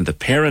 and the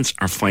parents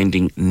are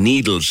finding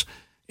needles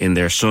in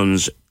their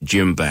sons'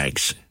 gym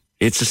bags.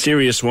 It's a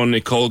serious one.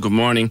 Nicole, good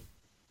morning.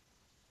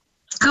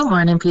 Good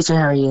morning, Peter.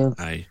 How are you?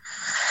 Hi.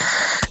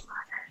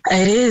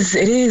 It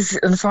is.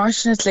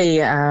 Unfortunately,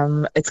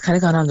 it's kind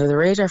of gone under the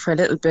radar for a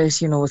little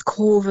bit, with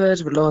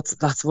COVID, with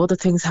lots of other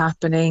things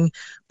happening.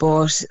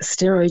 But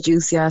steroid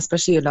use,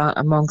 especially a lot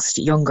amongst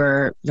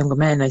younger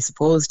men, I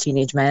suppose,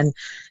 teenage men,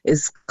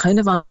 is kind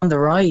of on the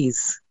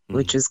rise,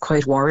 which is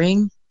quite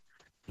worrying.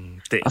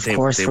 Of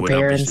course, for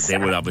parents. They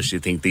would obviously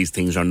think these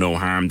things are no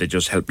harm, they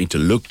just help me to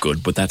look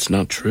good, but that's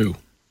not true.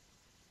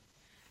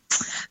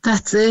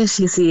 That's it,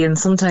 you see, and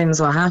sometimes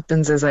what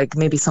happens is like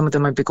maybe some of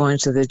them might be going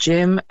to the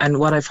gym, and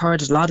what I've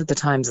heard a lot of the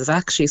times is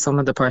actually some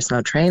of the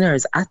personal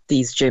trainers at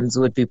these gyms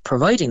would be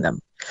providing them.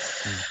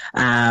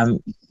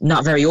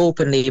 Not very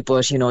openly,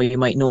 but you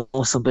might know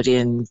somebody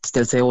and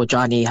they'll say, oh,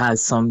 Johnny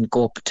has some,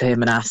 go up to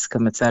him and ask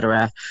him,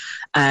 etc.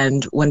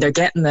 And when they're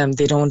getting them,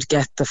 they don't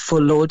get the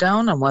full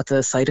lowdown on what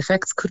the side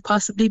effects could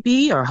possibly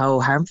be or how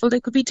harmful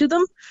they could be to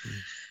them.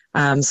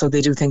 So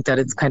they do think that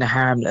it's kind of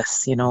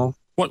harmless,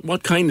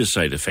 What kind of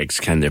side effects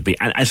can there be?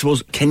 And I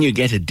suppose, can you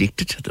get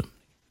addicted to them?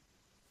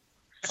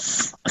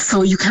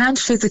 So you can't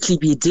physically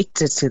be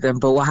addicted to them,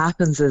 but what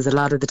happens is a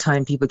lot of the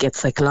time people get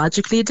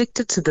psychologically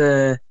addicted to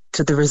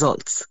the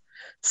results.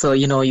 So,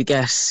 you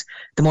get,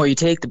 the more you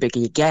take, the bigger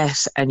you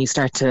get, and you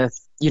start to,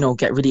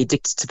 get really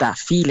addicted to that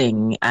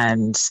feeling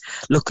and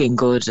looking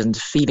good and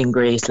feeling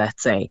great,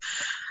 let's say.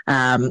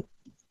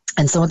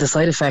 And some of the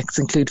side effects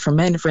include, for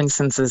men, for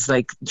instance, is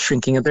like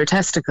shrinking of their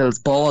testicles.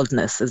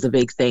 Baldness is a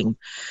big thing.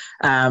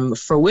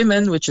 For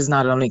women, which is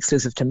not only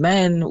exclusive to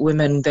men,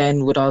 women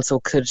then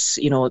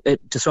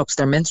it disrupts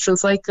their menstrual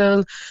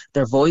cycle,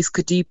 their voice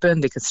could deepen,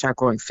 they could start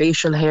growing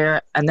facial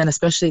hair. And then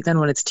especially then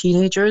when it's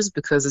teenagers,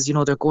 because as you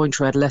know, they're going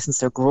through adolescence,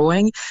 they're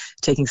growing,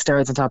 taking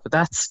steroids on top of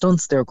that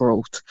stunts their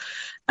growth.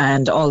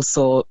 And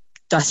also,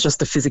 that's just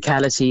the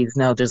physicalities.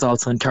 Now, there's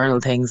also internal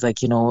things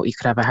like, you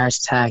could have a heart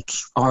attack,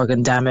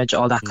 organ damage,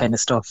 all that kind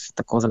of stuff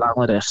that goes along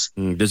with it.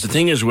 There's the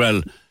thing as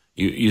well,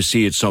 you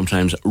see it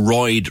sometimes,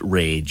 roid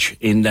rage,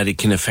 in that it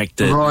can affect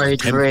the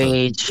roid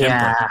rage,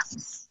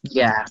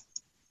 yeah.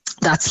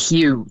 That's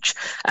huge.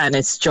 And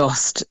it's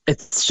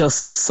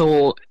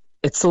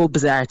so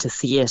bizarre to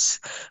see it,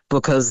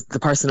 because the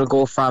person will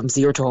go from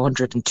 0 to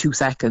 100 in 2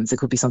 seconds. It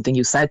could be something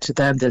you said to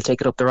them, they'll take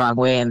it up the wrong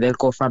way, and they'll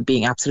go from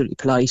being absolutely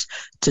polite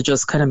to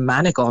just kind of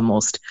manic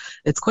almost.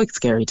 It's quite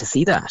scary to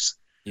see that.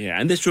 Yeah,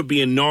 and this would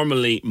be in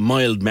normally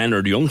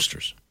mild-mannered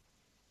youngsters.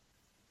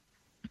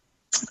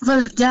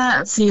 Well,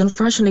 yeah, see,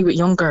 unfortunately with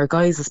younger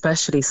guys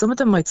especially, some of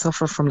them might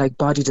suffer from like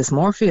body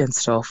dysmorphia and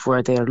stuff,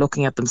 where they're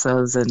looking at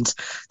themselves and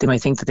they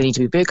might think that they need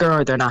to be bigger,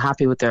 or they're not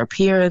happy with their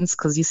appearance,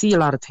 because you see a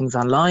lot of things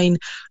online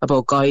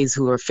about guys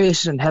who are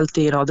fit and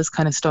healthy and all this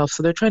kind of stuff,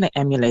 so they're trying to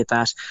emulate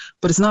that.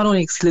 But it's not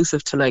only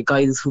exclusive to like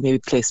guys who maybe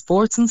play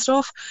sports and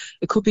stuff.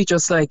 It could be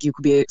just like you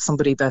could be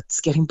somebody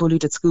that's getting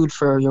bullied at school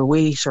for your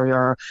weight or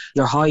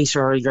your height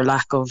or your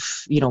lack of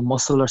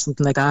muscle or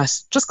something like that,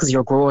 just because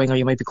you're growing, or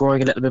you might be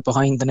growing a little bit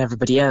behind than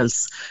everybody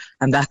else,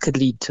 and that could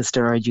lead to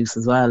steroid use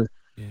as well.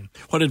 Yeah.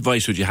 What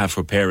advice would you have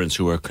for parents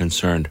who are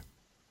concerned?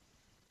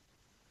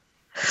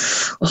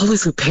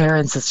 Always with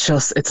parents,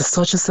 it's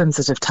such a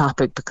sensitive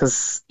topic,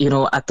 because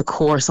at the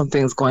core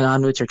something's going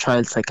on with your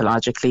child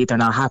psychologically. They're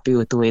not happy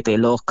with the way they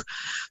look,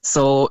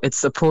 so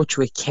it's approach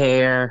with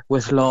care,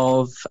 with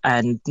love,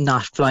 and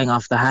not flying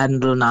off the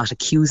handle, not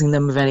accusing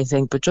them of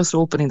anything, but just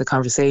opening the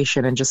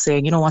conversation and just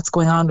saying, what's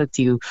going on with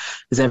you?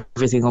 Is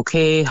everything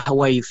okay?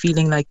 Why are you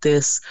feeling like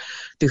this?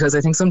 Because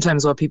I think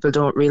sometimes what people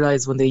don't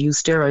realize when they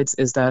use steroids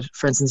is that,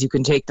 for instance, you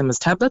can take them as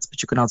tablets,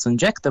 but you can also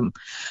inject them.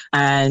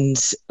 And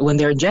when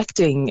they're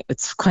injecting,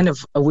 it's kind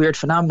of a weird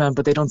phenomenon,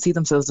 but they don't see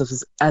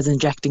themselves as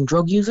injecting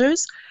drug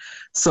users.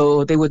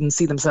 So they wouldn't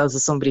see themselves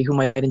as somebody who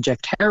might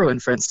inject heroin,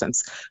 for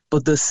instance.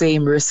 But the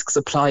same risks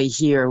apply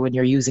here when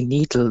you're using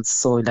needles.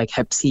 So like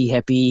Hep C,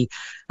 Hep E,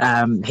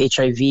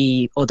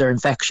 HIV, other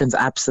infections,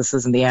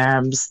 abscesses in the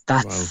arms,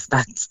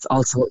 that's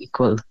also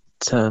equal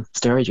to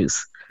steroid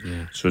use.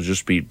 Yeah, so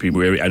just be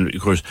wary. And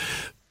of course,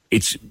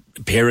 it's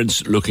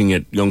parents looking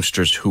at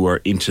youngsters who are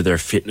into their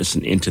fitness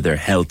and into their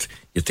health.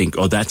 You think,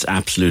 oh, that's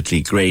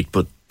absolutely great,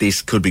 but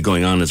this could be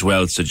going on as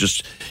well. So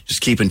just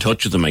keep in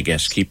touch with them, I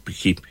guess. Keep.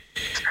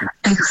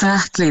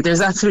 Exactly.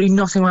 There's absolutely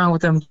nothing wrong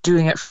with them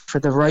doing it for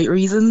the right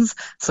reasons.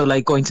 So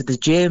like going to the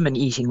gym and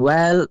eating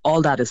well,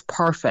 all that is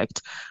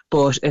perfect.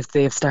 But if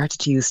they've started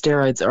to use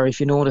steroids, or if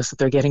you notice that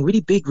they're getting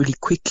really big really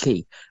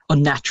quickly,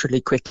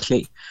 unnaturally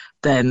quickly,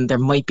 then there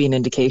might be an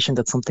indication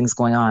that something's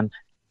going on.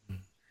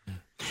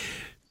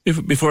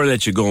 Before I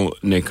let you go,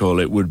 Nicole,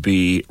 it would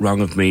be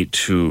wrong of me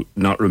to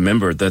not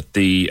remember that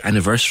the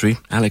anniversary,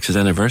 Alex's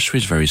anniversary,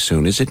 is very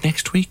soon. Is it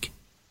next week?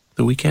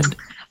 The weekend?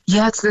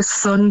 Yeah, it's this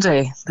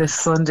Sunday. This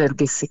Sunday it'll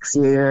be 6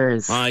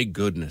 years. My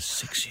goodness,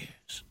 6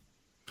 years.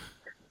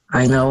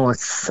 I know,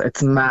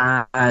 it's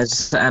mad,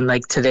 and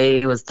like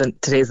today's the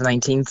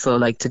 19th, so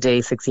like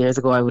today 6 years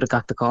ago I would have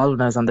got the call when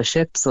I was on the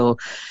ship, so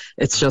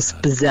it's just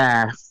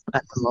bizarre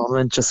at the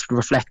moment, just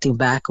reflecting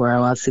back where I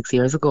was 6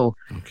 years ago.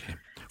 Okay.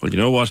 Well, you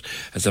know what,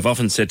 as I've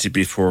often said to you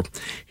before,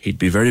 he'd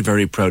be very,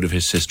 very proud of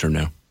his sister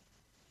now.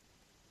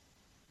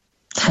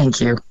 Thank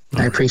you.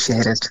 I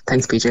appreciate it.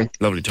 Thanks, PJ.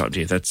 Lovely talking to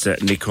you. That's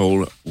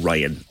Nicole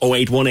Ryan.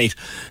 0818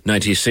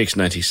 96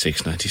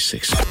 96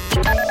 96.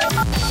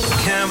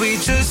 Can we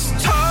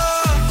just talk?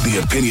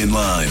 The Opinion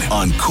Line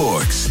on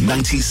Cork's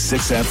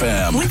 96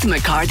 FM. With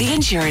McCarthy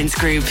Insurance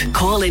Group.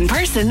 Call in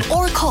person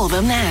or call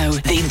them now.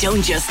 They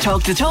don't just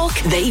talk the talk,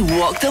 they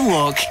walk the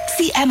walk.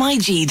 See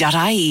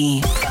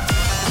mig.ie.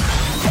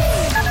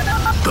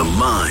 The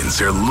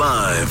lines are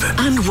live.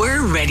 And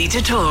we're ready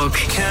to talk.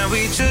 Can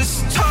we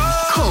just talk?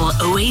 Call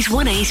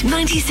 0818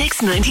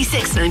 96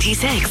 96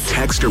 96.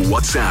 Text or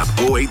WhatsApp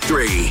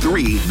 083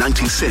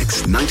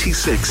 396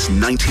 96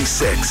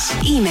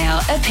 96. Email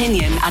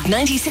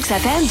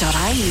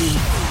opinion@96fm.ie.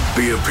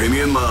 The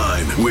Opinion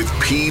Line with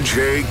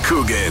PJ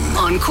Coogan.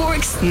 On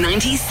Cork's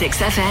 96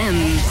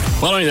 FM.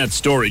 Following that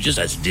story, just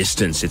as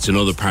distance, it's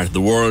another part of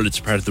the world. It's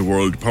a part of the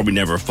world you probably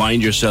never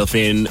find yourself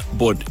in,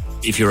 but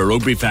if you're a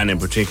rugby fan in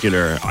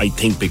particular, I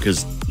think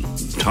because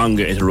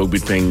Tonga is a rugby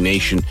playing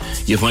nation,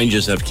 you find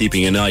yourself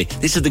keeping an eye.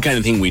 This is the kind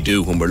of thing we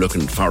do when we're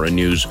looking at foreign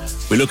news.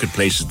 We look at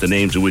places, the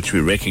names of which we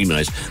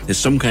recognise. There's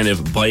some kind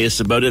of bias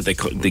about it. They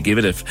give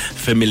it a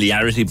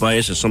familiarity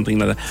bias or something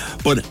like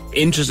that. But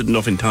interested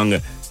enough in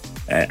Tonga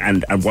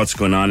and what's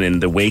going on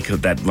in the wake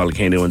of that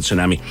volcano and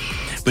tsunami.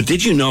 But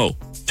did you know,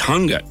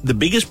 Tonga, the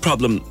biggest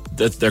problem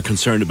that they're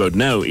concerned about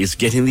now is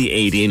getting the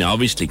aid in.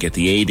 Obviously, get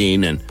the aid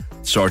in and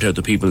sort out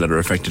the people that are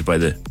affected by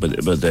the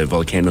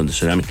volcano and the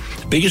tsunami.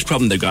 The biggest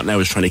problem they've got now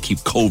is trying to keep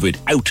COVID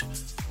out,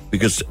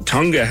 because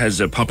Tonga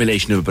has a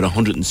population of about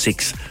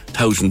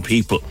 106,000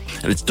 people,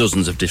 and it's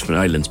dozens of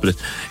different islands, but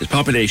its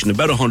population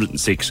about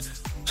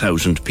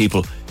 106,000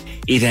 people.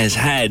 It has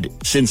had,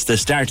 since the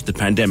start of the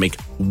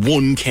pandemic,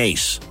 one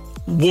case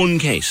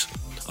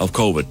of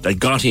COVID that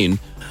got in,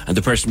 and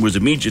the person was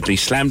immediately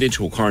slammed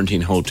into a quarantine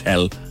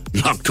hotel,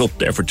 locked up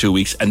there for 2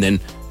 weeks, and then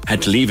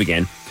had to leave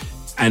again.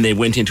 And they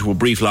went into a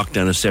brief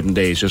lockdown of 7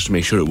 days just to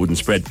make sure it wouldn't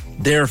spread.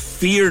 Their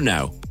fear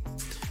now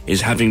is,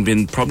 having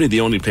been probably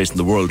the only place in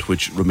the world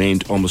which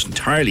remained almost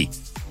entirely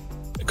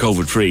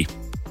COVID-free,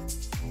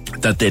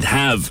 that they'd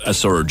have a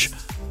surge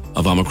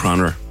of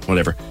Omicron or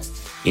whatever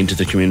into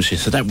the community.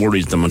 So that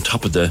worries them on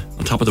top of the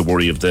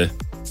worry of the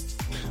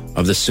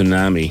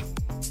tsunami.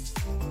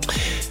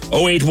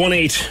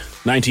 0818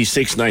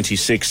 96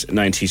 96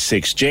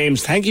 96.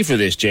 James, thank you for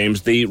this,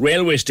 James. The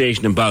railway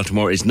station in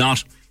Baltimore is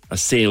not a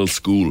sales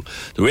school.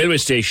 The railway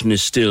station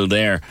is still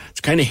there.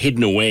 It's kind of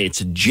hidden away. It's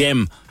a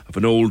gem of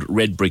an old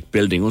red brick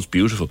building. Oh, it's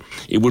beautiful.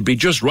 It would be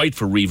just right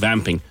for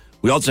revamping.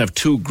 We also have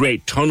 2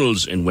 great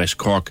tunnels in West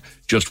Cork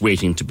just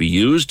waiting to be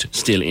used,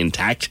 still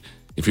intact.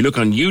 If you look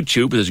on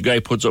YouTube, there's a guy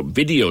who puts up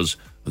videos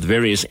of the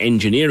various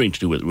engineering to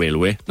do with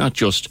railway, not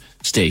just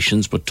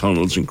stations, but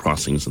tunnels and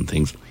crossings and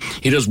things.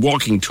 He does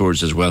walking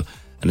tours as well,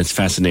 and it's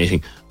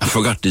fascinating. I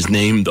forgot his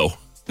name, though.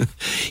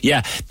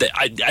 Yeah,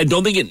 I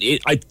don't think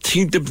I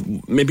think that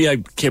maybe I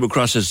came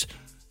across as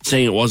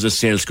saying it was a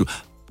sales school.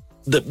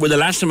 The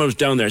last time I was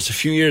down there, it's a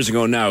few years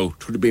ago now,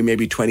 it would have been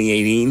maybe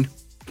 2018,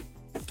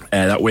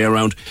 that way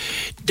around.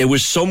 There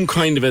was some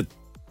kind of a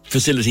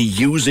facility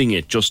using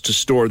it just to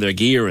store their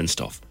gear and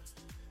stuff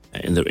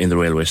in the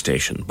railway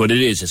station. But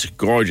it's a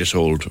gorgeous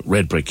old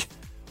red brick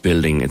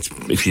building.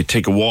 If you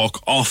take a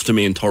walk off the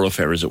main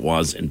thoroughfare as it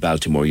was in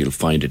Baltimore, you'll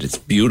find it. It's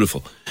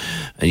beautiful.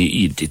 And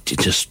it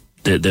just...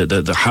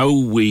 The how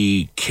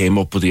we came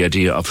up with the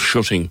idea of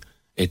shutting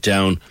it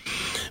down.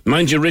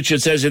 Mind you,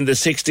 Richard says in the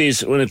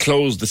 60s, when it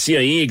closed, the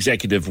CIE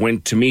executive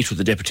went to meet with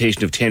a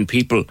deputation of 10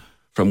 people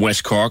from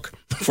West Cork.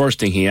 The first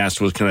thing he asked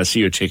was, "Can I see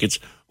your tickets?"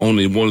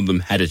 Only one of them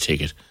had a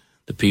ticket.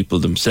 The people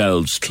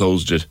themselves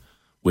closed it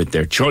with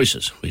their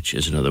choices, which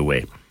is another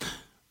way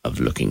of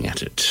looking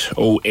at it.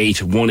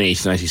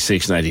 0818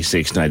 96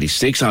 96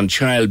 96 on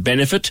child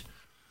benefit.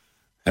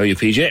 How are you,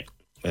 PJ?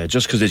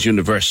 Just because it's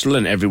universal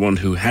and everyone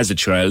who has a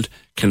child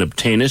can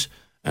obtain it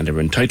and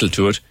are entitled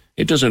to it,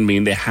 it doesn't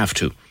mean they have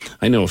to.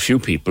 I know a few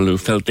people who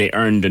felt they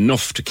earned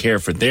enough to care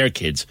for their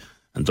kids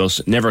and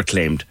thus never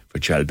claimed for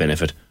child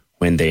benefit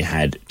when they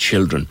had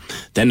children.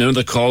 Then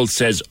another call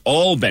says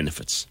all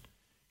benefits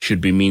should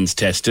be means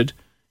tested.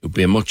 It would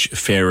be a much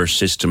fairer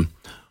system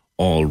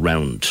all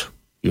round.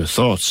 Your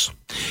thoughts?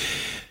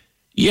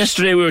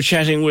 Yesterday we were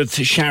chatting with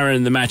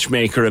Sharon, the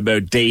matchmaker,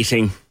 about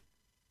dating,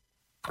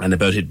 and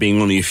about it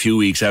being only a few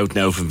weeks out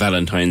now from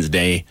Valentine's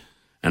Day,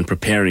 and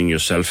preparing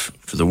yourself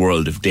for the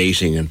world of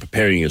dating and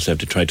preparing yourself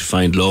to try to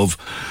find love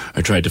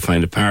or try to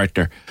find a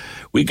partner.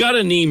 We got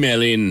an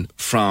email in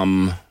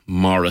from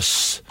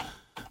Morris,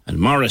 and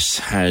Morris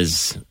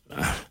has...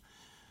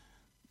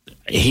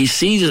 he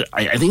sees...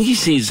 I think he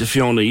sees,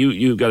 Fiona,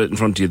 you got it in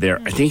front of you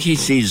there. I think he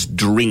sees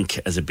drink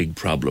as a big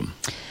problem.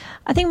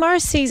 I think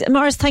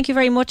Morris, thank you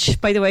very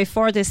much, by the way,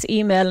 for this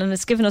email, and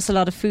it's given us a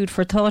lot of food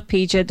for thought,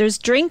 PJ. There's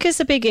drink is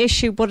a big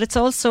issue, but it's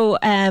also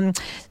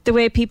the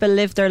way people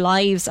live their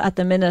lives at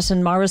the minute,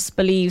 and Morris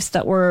believes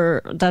that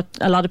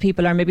a lot of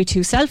people are maybe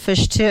too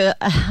selfish to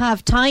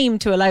have time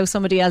to allow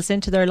somebody else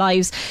into their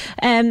lives.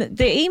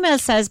 The email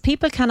says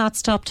people cannot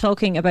stop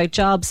talking about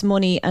jobs,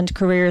 money and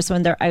careers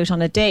when they're out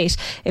on a date.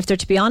 If they're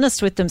to be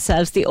honest with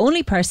themselves, the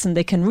only person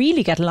they can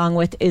really get along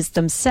with is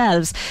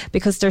themselves,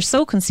 because they're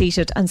so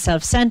conceited and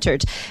self-centred.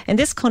 In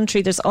this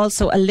country, there's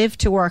also a live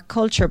to work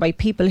culture by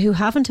people who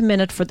haven't a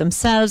minute for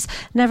themselves,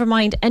 never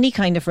mind any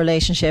kind of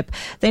relationship.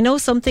 They know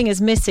something is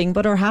missing,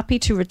 but are happy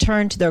to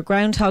return to their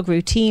groundhog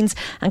routines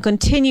and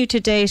continue to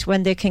date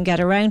when they can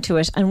get around to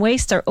it and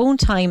waste their own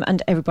time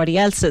and everybody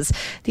else's.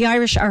 The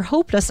Irish are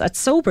hopeless at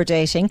sober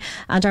dating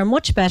and are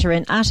much better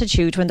in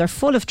attitude when they're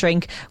full of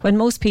drink, when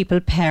most people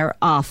pair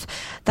off.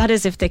 That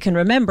is if they can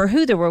remember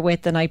who they were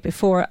with the night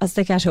before as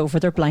they get over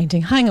their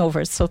blinding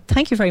hangovers. So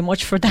thank you very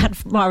much for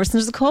that, Morris.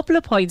 There's a couple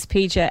of points,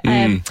 PJ.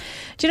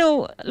 Do you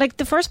know, like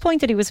the first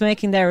point that he was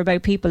making there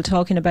about people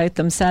talking about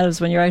themselves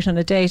when you're out on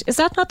a date, is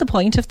that not the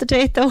point of the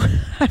date, though?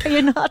 Are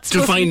you not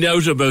to find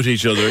out about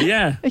each other?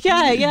 Yeah.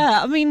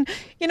 I mean,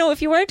 you know,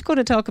 if you weren't going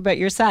to talk about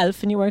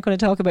yourself and you weren't going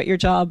to talk about your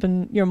job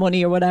and your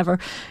money or whatever,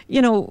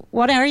 you know,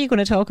 what are you going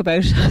to talk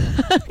about?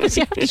 Because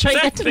you have to try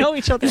and get to know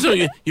each other. So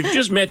you've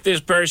just met this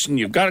person,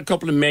 you've got a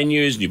couple of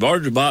menus, and you've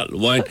ordered a bottle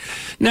of wine.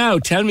 Now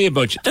tell me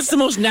about you. That's the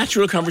most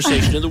natural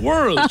conversation in the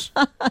world.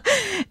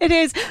 It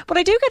is. But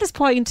I do get his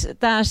point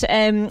that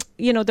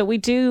you know, that we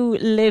do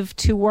live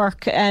to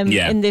work in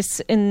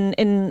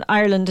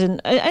Ireland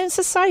and in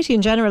society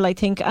in general, I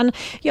think. And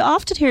you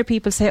often hear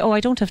people say, oh,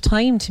 I don't have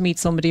time to meet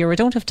somebody, or I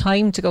don't have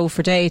time to go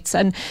for dates.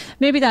 And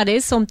maybe that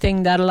is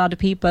something that a lot of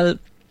people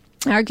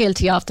are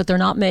guilty of, that they're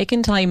not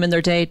making time in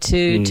their day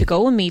to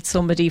go and meet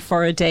somebody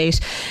for a date.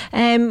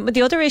 But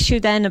the other issue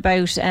then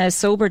about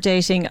sober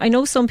dating, I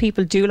know some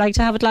people do like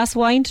to have a glass of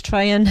wine to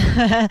try and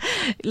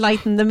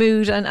lighten the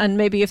mood and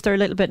maybe if they're a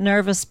little bit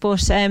nervous,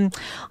 but I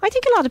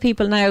think a lot of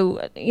people now,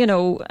 you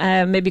know,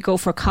 maybe go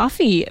for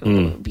coffee,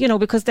 you know,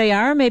 because they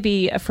are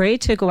maybe afraid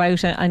to go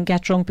out and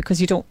get drunk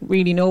because you don't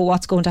really know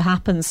what's going to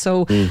happen.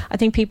 So I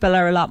think people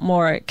are a lot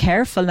more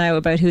careful now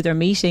about who they're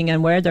meeting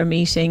and where they're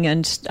meeting,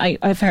 and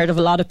I've heard of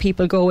a lot of people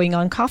going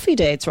on coffee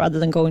dates rather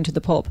than going to the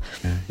pub.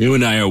 You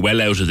and I are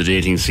well out of the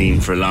dating scene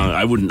for long.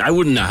 I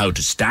wouldn't know how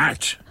to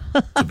start,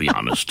 to be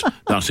honest.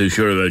 Not too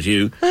sure about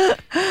you.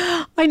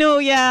 I know,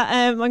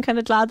 yeah. I'm kind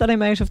of glad that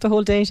I'm out of the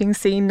whole dating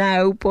scene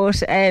now.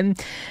 But,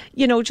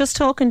 you know, just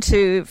talking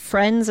to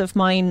friends of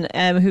mine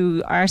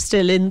who are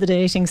still in the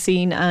dating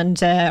scene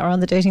and are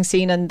on the dating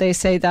scene, and they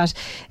say that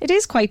it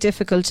is quite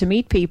difficult to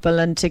meet people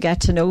and to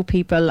get to know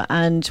people,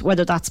 and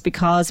whether that's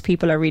because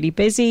people are really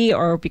busy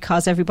or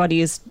because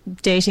everybody is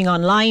dating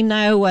online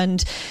now,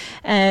 and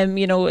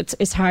you know,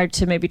 it's hard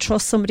to maybe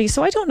trust somebody.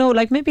 So I don't know,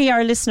 like maybe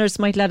our listeners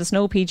might let us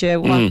know,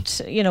 PJ,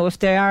 what you know, if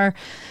they are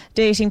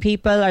dating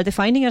people, are they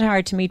finding it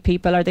hard to meet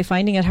people? Are they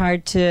finding it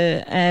hard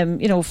to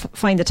you know,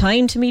 find the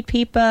time to meet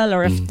people?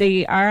 Or if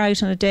they are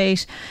out on a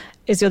date,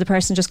 is the other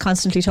person just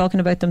constantly talking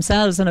about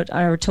themselves and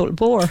are a total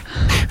bore?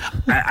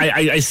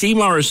 I see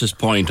Morris's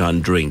point on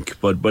drink,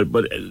 but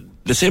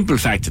the simple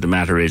fact of the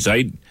matter is,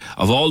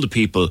 of all the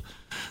people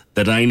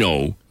that I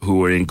know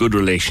who are in good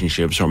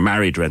relationships or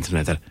married or anything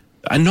like that,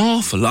 an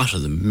awful lot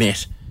of them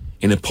met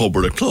in a pub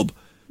or a club.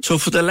 So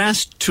for the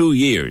last 2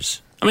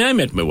 years, I mean, I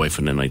met my wife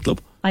in a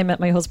nightclub. I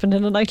met my husband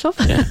in a nightclub.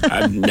 Yeah,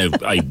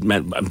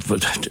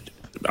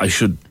 I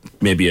should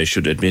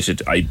admit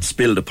it. I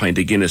spilled a pint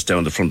of Guinness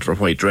down the front of her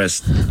white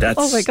dress. That's,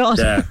 oh my God.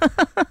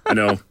 I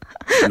know.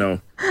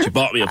 She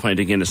bought me a pint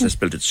of Guinness and I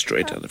spilled it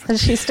straight down the front. And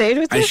she stayed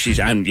with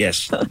you? And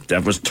yes,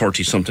 that was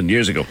 30 something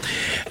years ago.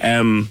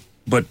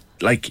 But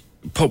like,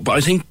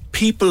 I think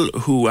people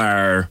who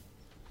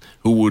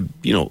would,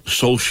 you know,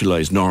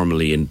 socialise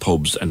normally in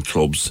pubs and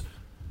clubs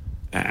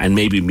and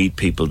maybe meet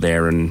people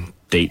there and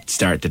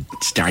start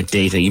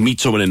dating. You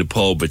meet someone in a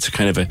pub, it's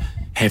kind of a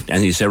heft,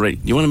 and you say, right,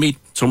 you want to meet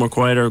somewhere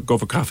quieter, go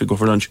for coffee, go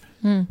for lunch.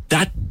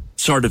 That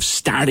sort of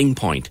starting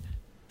point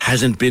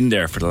hasn't been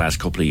there for the last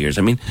couple of years.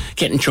 I mean,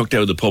 getting chucked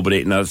out of the pub at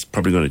 8, now that's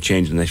probably going to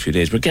change in the next few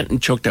days, but getting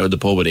chucked out of the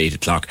pub at 8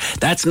 o'clock,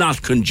 that's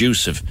not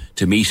conducive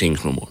to meeting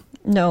someone.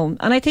 No,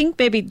 and I think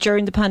maybe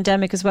during the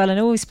pandemic as well, I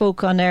know we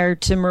spoke on air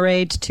to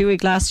Mairead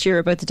Tuig last year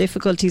about the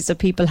difficulties that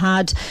people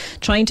had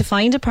trying to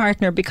find a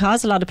partner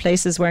because a lot of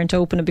places weren't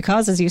open, and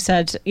because, as you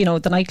said, you know,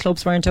 the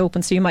nightclubs weren't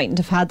open, so you mightn't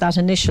have had that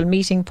initial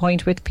meeting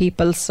point with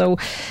people. So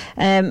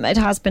it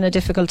has been a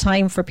difficult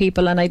time for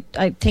people, and I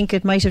think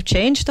it might have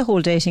changed the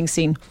whole dating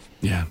scene.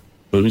 Yeah.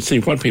 Well, we'll see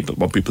what people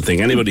think.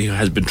 Anybody who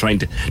has been trying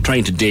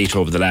to date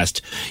over the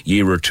last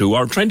year or two,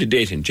 or trying to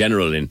date in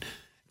general in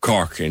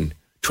Cork in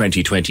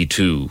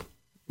 2022,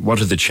 what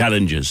are the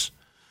challenges?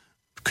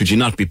 Could you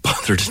not be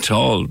bothered at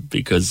all?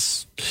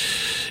 Because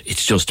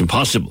it's just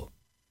impossible.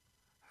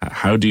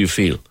 How do you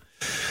feel?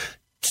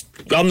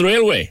 On the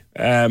railway,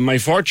 a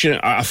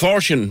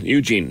fortune,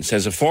 Eugene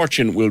says, a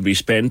fortune will be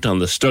spent on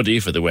the study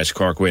for the West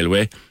Cork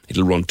Railway.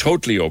 It'll run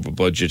totally over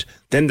budget.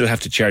 Then they'll have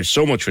to charge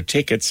so much for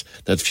tickets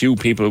that few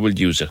people will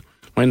use it.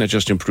 Why not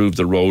just improve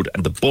the road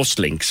and the bus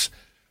links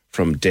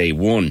from day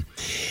one?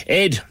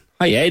 Ed,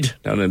 hi Ed,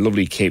 down in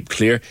lovely Cape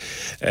Clear.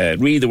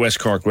 Read the West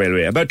Cork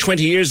Railway. About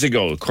 20 years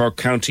ago, Cork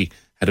County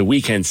had a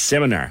weekend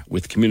seminar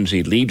with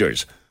community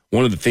leaders.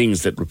 One of the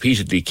things that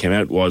repeatedly came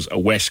out was a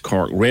West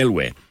Cork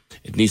Railway.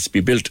 It needs to be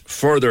built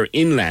further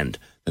inland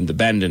than the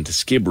Bandon to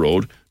Skib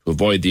Road to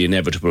avoid the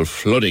inevitable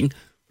flooding.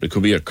 But it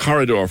could be a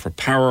corridor for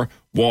power,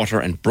 water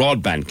and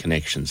broadband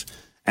connections.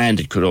 And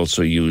it could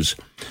also use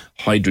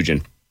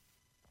hydrogen.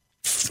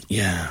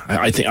 Yeah,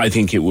 I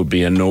think it would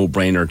be a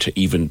no-brainer to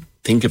even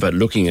think about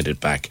looking at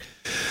it back.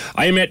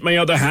 I met my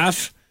other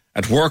half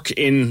at work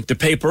in the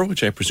paper,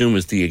 which I presume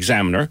is the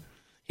Examiner.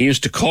 He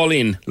used to call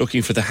in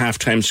looking for the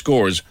half-time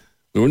scores.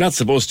 We were not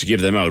supposed to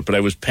give them out, but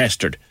I was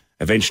pestered.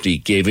 Eventually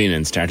gave in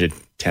and started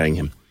telling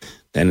him.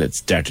 Then it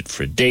started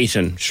for a date,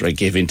 and sure, I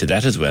gave in to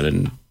that as well,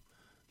 and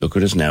look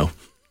at us now.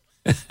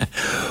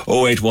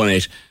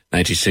 0818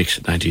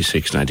 96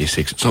 96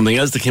 96. Something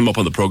else that came up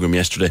on the programme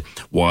yesterday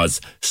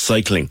was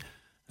cycling.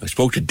 I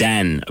spoke to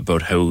Dan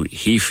about how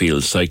he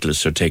feels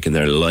cyclists are taking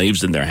their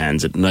lives in their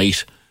hands at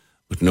night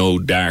with no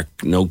dark,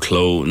 no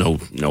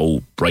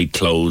bright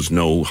clothes,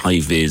 no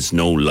high-vis,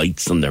 no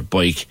lights on their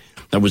bike.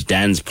 That was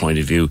Dan's point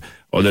of view.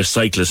 Other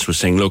cyclists were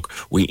saying, look,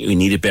 we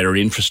need a better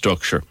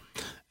infrastructure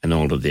and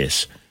all of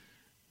this.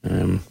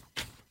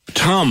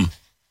 Tom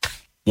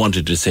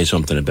wanted to say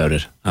something about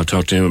it. I'll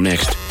talk to him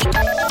next.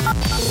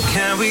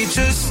 Can we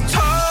just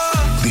talk?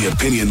 The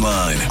Opinion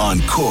Line on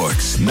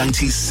Cork's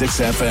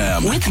 96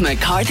 FM. With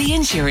McCarthy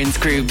Insurance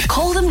Group.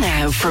 Call them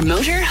now for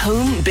motor,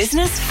 home,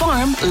 business,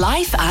 farm,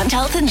 life and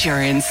health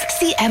insurance.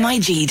 See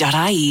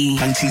MIG.ie.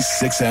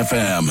 96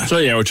 FM. So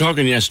yeah, we're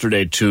talking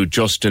yesterday to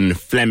Justin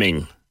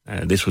Fleming.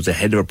 This was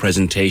ahead of a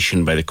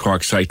presentation by the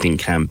Cork Cycling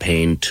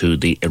Campaign to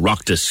the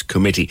Oireachtas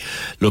Committee,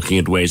 looking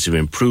at ways of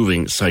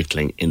improving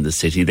cycling in the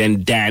city.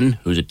 Then Dan,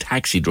 who's a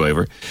taxi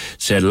driver,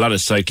 said a lot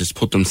of cyclists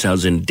put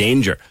themselves in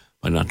danger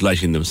by not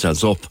lighting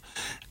themselves up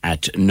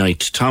at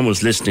night. Tom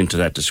was listening to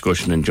that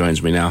discussion and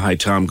joins me now. Hi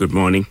Tom, good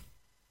morning.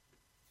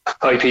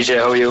 Hi PJ,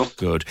 how are you?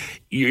 Good.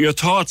 Your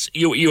thoughts,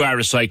 you are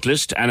a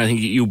cyclist and I think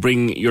you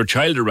bring your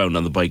child around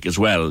on the bike as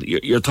well.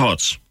 Your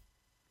thoughts?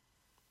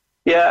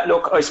 Yeah,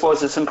 look, I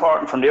suppose it's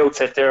important from the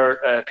outset there,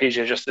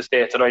 PJ, just to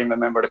state that I'm a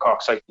member of the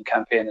Cork Cycling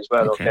Campaign as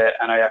well, okay?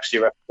 And I actually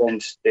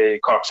represent the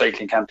Cork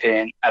Cycling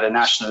Campaign at a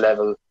national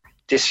level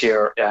this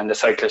year, and the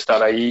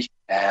Cyclist.ie,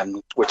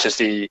 which is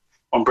the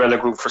umbrella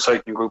group for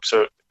cycling groups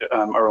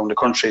around the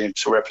country,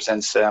 so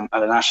represents at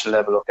a national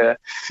level, okay?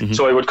 Mm-hmm.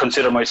 So I would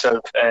consider myself,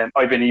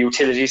 I've been a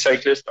utility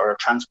cyclist, or a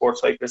transport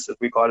cyclist as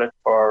we call it,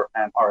 or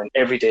an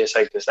everyday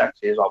cyclist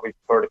actually is what we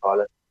prefer to call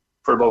it,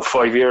 for about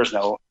 5 years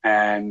now.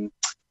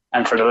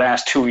 And for the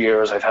last 2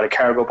 years, I've had a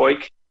cargo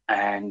bike,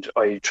 and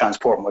I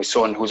transport my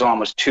son, who's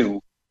almost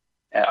 2.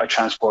 I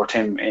transport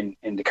him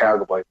in the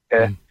cargo bike.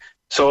 Okay?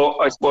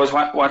 So I suppose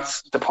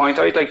what's the point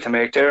I'd like to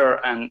make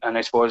there, and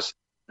I suppose,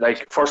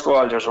 like, first of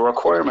all, there's a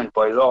requirement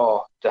by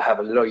law to have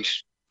a light,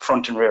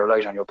 front and rear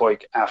light on your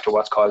bike after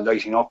what's called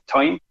lighting up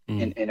time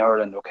in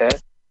Ireland. Okay,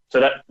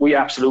 so that we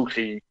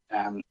absolutely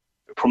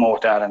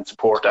promote that and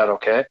support that.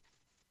 Okay.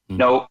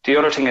 Now, the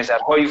other thing is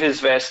that high-vis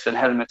vests and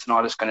helmets and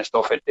all this kind of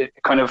stuff, it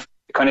kind of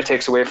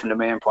takes away from the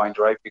main point,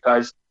 right?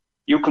 Because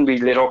you can be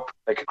lit up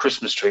like a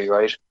Christmas tree,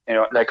 right? You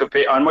know, like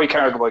on my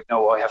cargo bike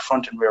now, I have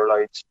front and rear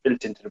lights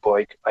built into the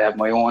bike. I have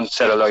my own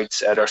set of lights.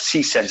 They're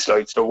C-Sense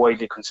lights. They're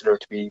widely considered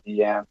to be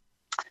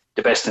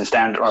the best in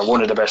standard, or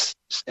one of the best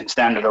in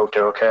standard out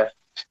there, okay?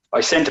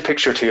 I sent a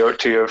picture to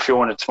your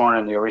Fiona this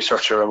morning, your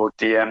researcher, about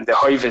the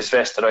high-vis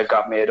vest that I've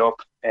got made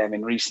up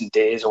in recent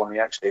days only,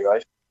 actually,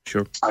 right?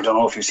 Sure. I don't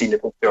know if you've seen the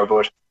picture,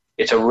 but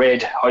it's a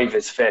red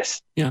high-vis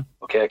vest. Yeah.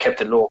 Okay, I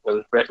kept it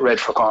local, red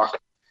for Cork,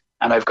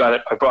 and I've got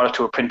it. I brought it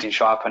to a printing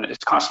shop, and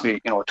it's cost me,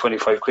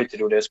 25 quid to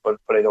do this, but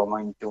I don't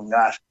mind doing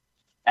that.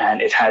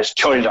 And it has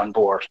child on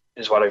board,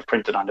 is what I've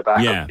printed on the back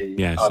of the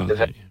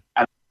vest.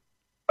 And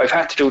I've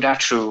had to do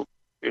that through.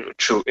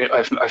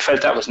 I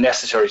felt that was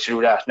necessary to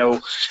do that. Now,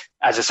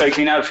 as a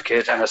cycling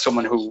advocate and as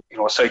someone who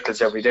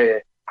cycles every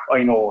day,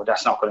 I know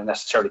that's not going to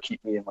necessarily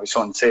keep me and my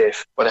son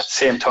safe. But at the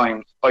same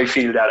time, I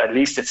feel that at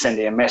least it's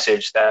sending a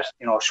message that,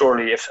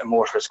 surely if a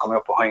motorist coming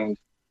up behind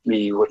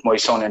me with my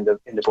son in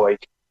the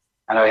bike,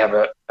 and I have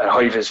a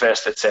high-vis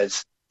vest that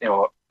says,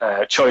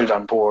 child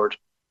on board,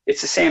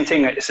 it's the same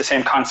thing. It's the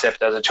same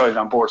concept as a child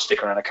on board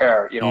sticker in a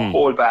car.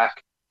 Hold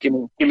back, give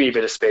me a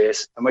bit of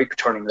space. I might be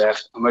turning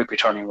left, I might be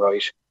turning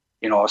right.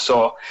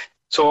 So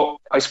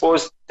I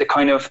suppose the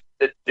kind of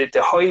the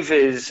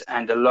high-vis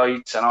and the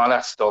lights and all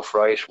that stuff,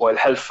 right, while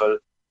helpful,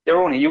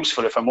 they're only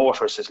useful if a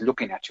motorist is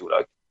looking at you,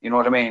 like, you know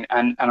what I mean?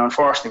 And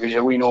unfortunately,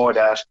 because we know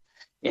that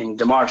in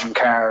the modern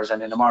cars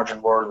and in the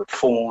modern world with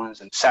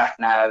phones and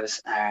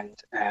sat-navs and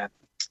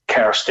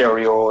car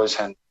stereos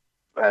and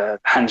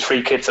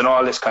hands-free kits and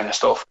all this kind of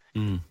stuff,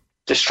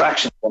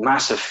 distraction is a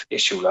massive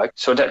issue. Like,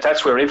 so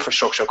that's where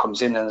infrastructure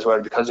comes in as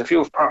well, because if you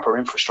have proper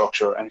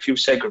infrastructure and if you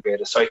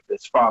segregate a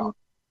cyclist from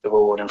the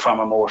road and from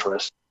a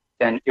motorist,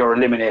 then you're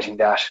eliminating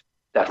that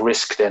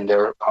risk then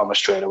there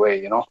almost straight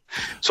away,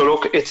 So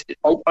look,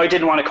 I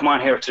didn't want to come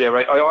on here today,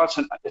 right?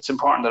 It's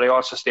important that I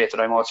also state that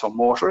I'm also a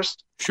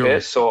motorist. Sure. Okay?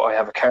 So I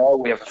have a car,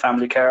 we have a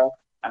family car,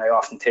 and I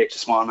often take the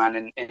small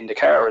man in the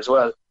car as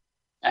well.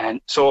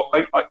 And so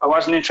I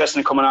wasn't interested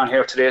in coming on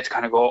here today to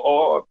kind of go,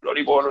 oh,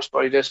 bloody motorist,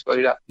 bloody this,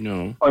 bloody that.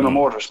 No. I'm a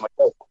motorist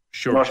myself.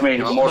 Sure. You know what I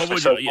mean? I'm a motorist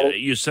myself.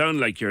 You sound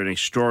like you're an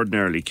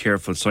extraordinarily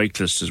careful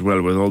cyclist as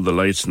well, with all the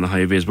lights and the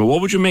high vis. But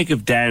what would you make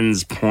of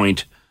Dan's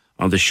point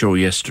on the show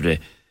yesterday?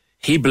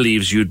 He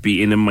believes you'd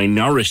be in a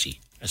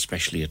minority,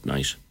 especially at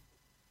night.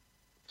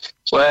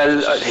 Well,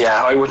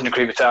 yeah, I wouldn't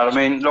agree with that. I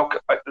mean,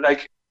 look,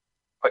 like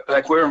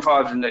we're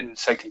involved in the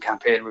cycling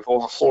campaign. We've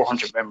over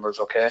 400 members.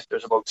 Okay,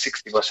 there's about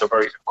 60 of us who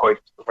are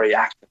very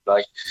active.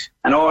 Like,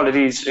 and all of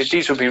these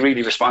would be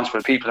really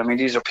responsible people. I mean,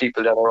 these are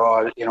people that are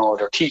all,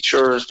 they're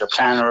teachers, they're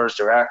planners,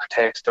 they're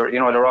architects,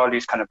 they're all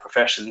these kind of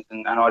professions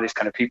and all these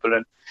kind of people.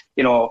 And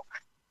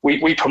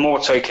we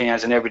promote cycling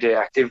as an everyday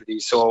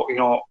activity. So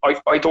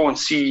I don't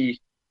see,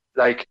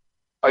 like,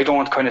 I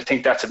don't kind of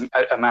think that's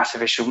a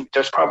massive issue.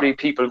 There's probably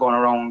people going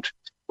around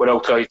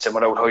without lights and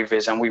without high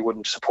vis, and we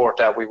wouldn't support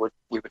that. We would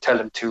tell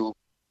them to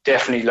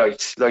definitely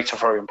lights. Lights are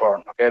very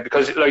important, okay?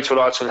 Because lights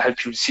will also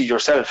help you see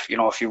yourself.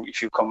 If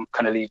you come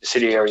kind of leave the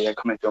city area and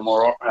come into a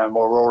more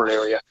rural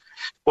area.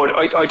 But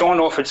I don't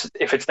know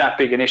if it's that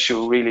big an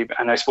issue really.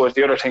 And I suppose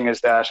the other thing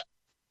is that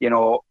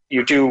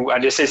you do,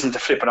 and this isn't to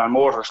flip it on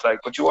motors,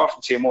 but you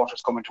often see a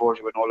motorist coming towards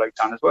you with no lights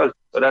on as well.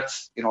 So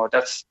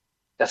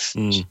that's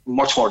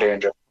much more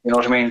dangerous. You know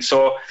what I mean?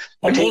 So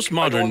most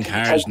modern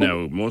cars,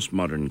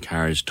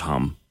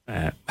 Tom,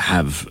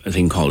 have a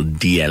thing called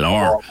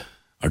DLR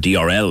or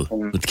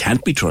DRL that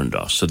can't be turned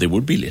off, so they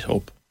would be lit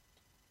up.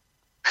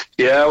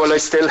 Yeah, well,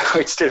 I'd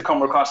still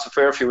come across a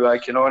fair few,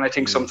 and I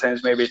think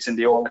sometimes maybe it's in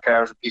the older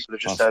cars that people are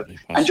just possibly.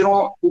 And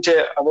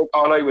PJ,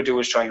 all I would do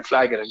is try and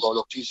flag it and go,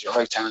 look, Jesus, your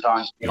lights aren't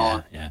on. Turn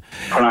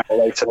on the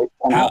lights.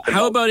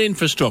 How about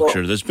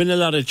infrastructure? There's been a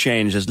lot of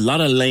change. There's a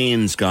lot of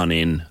lanes gone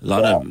in, a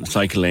lot of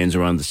cycle lanes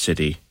around the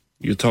city.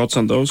 Your thoughts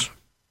on those?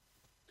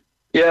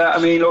 Yeah,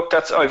 I mean, look,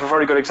 I have a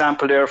very good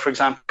example there. For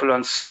example,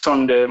 on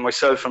Sunday,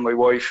 myself and my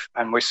wife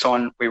and my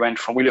son, we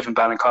live in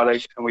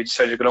Ballincollig, and we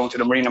decided to go down to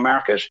the Marina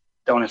Market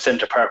down in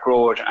Centre Park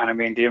Road. And I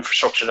mean, the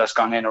infrastructure that's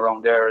gone in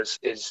around there is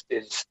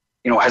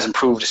has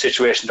improved the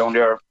situation down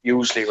there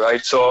hugely,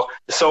 right? So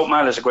the South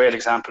Mall is a great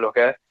example,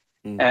 okay?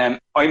 I'm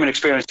an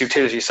experienced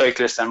utility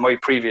cyclist, and my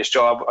previous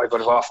job, I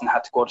would have often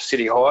had to go to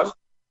City Hall.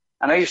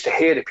 And I used to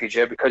hate it,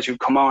 PJ, because you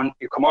come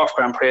off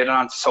Grand Parade and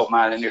onto South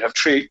Mall, and you'd have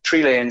three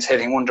lanes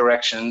heading one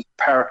direction,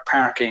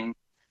 parking,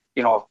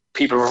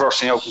 people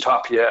reversing out on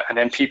top of you, and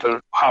then people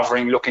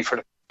hovering, looking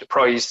for the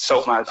prized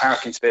South Mall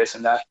parking space,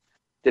 and that.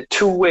 The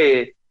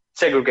two-way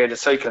segregated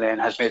cycle lane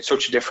has made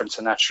such a difference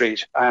in that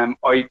street.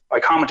 I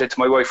commented to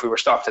my wife, we were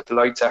stopped at the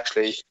lights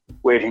actually,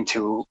 waiting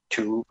to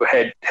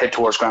head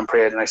towards Grand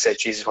Parade, and I said,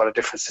 Jesus, what a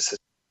difference this has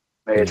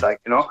made,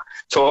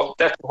 So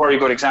that's a very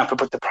good example.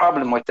 But the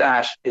problem with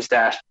that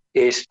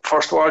is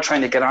first of all,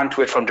 trying to get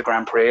onto it from the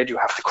Grand Parade, you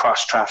have to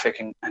cross traffic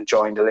and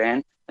join the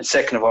lane. And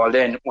second of all,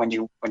 then when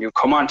you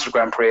come onto the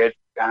Grand Parade,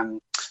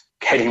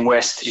 heading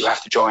west, you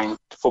have to join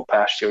the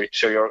footpath. So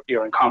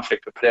you're in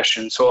conflict with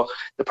pedestrians. So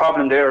the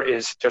problem there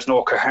is there's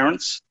no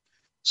coherence.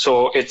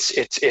 So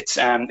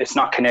it's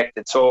not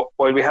connected. So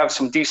while we have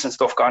some decent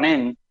stuff gone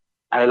in,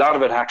 and a lot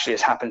of it actually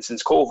has happened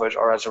since COVID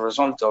or as a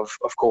result of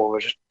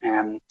COVID,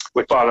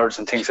 with bollards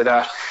and things like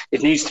that,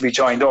 it needs to be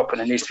joined up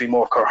and it needs to be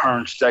more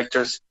coherent. Like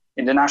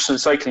in the National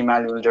Cycling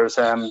Manual, there's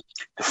the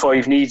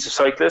 5 needs of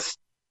cyclists,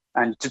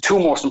 and the 2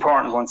 most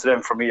important ones to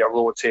them for me are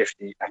road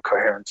safety and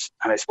coherence.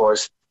 And I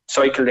suppose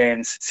cycle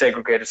lanes,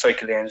 segregated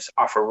cycle lanes,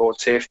 offer road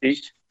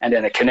safety, and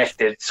then a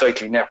connected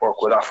cycling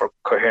network will offer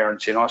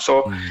coherence.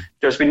 So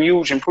there's been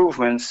huge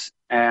improvements,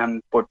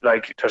 but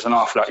there's an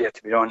awful lot yet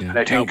to be done. Yeah. And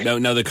I think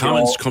now the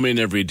comments come in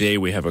every day.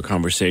 We have a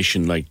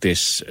conversation like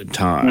this,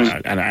 Tom,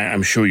 and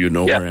I'm sure you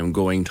know where I'm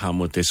going, Tom,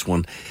 with this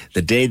one.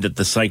 The day that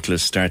the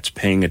cyclist starts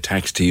paying a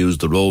tax to use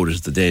the road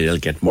is the day they'll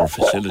get more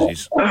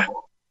facilities.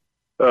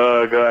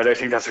 Oh God, I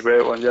think that's a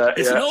great one. Yeah,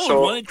 it's an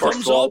old one. It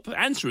comes up.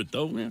 Answer it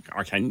though,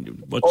 or can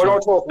you?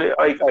 Totally.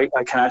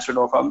 I can answer,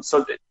 no problem.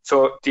 So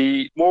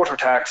the motor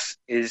tax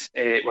was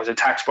a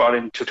tax brought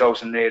in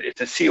 2008.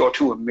 It's a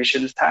CO2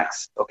 emissions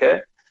tax.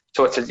 Okay,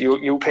 so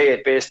you pay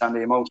it based on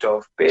the amount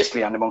of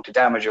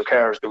damage your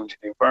car is doing to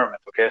the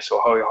environment. Okay, so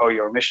how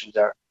your emissions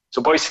are.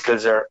 So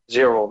bicycles are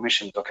zero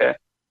emissions. Okay,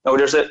 now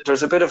there's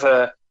a bit of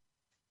a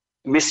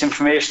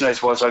misinformation, I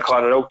suppose I'll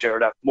call it, out there,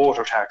 that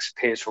motor tax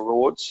pays for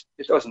roads.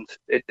 It doesn't.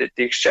 The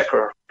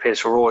Exchequer pays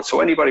for roads. So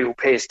anybody who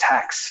pays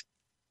tax,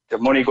 the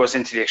money goes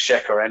into the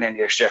Exchequer, and then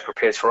the Exchequer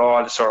pays for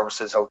all the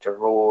services out there,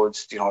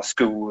 roads,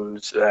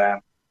 schools,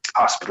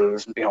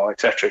 hospitals,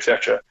 etc.,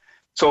 etc.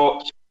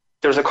 So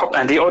there's a couple.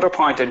 And the other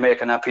point I'd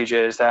make on that, PJ,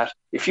 is that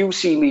if you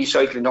see me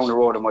cycling down the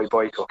road on my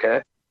bike,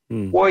 okay,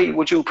 why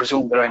would you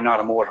presume that I'm not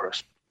a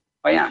motorist?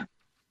 I am.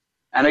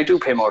 And I do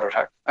pay motor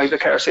tax. I have a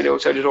car sitting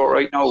outside the door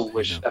right now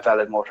with a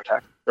valid motor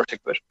tax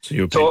certificate.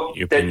 So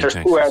there's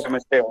two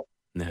arguments there.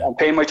 Yeah. I'm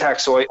paying my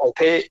tax, so I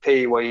pay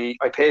PAYE,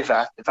 I pay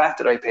VAT. The VAT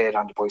that I paid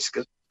on the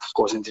bicycle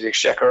goes into the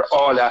exchequer.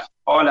 All that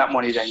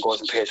money then goes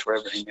and pays for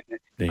everything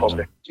in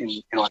public.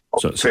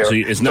 So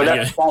it's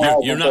not.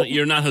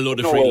 You're not a load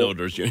of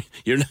freeloaders.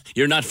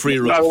 You're not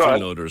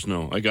freeloaders.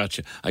 No, I got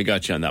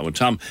you on that one,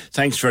 Tom.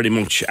 Thanks very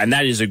much. And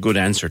that is a good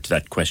answer to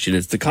that question.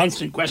 It's the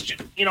constant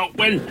question.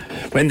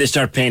 When they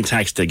start paying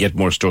tax, they get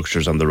more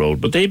structures on the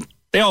road, but they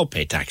all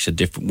pay tax in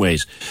different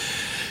ways.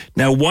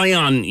 Now,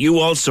 Wyon, you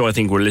also, I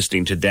think, were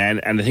listening to Dan,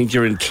 and I think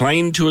you're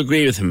inclined to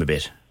agree with him a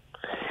bit.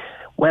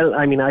 Well,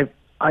 I mean, I've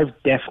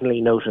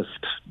definitely noticed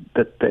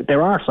that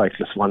there are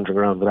cyclists wandering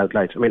around without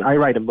lights. I mean, I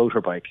ride a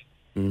motorbike.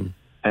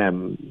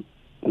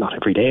 Not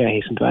every day, I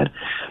hasten to add,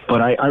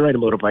 but I ride a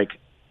motorbike,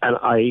 and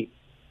I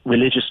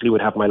religiously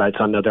would have my lights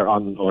on. Now, they're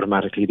on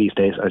automatically these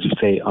days, as you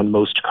say, on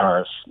most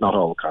cars, not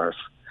all cars,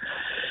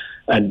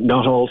 and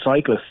not all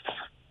cyclists.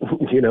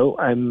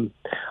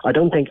 I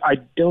don't think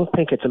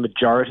it's a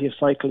majority of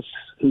cyclists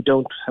who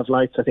don't have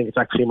lights. I think it's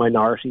actually a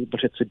minority,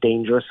 but it's a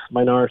dangerous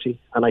minority.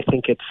 And I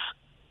think it's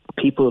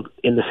people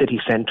in the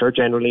city centre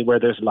generally where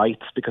there's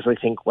lights, because I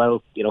think,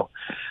 I'm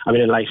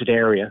in a lighted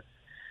area.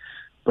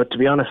 But to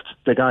be honest,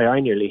 the guy I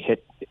nearly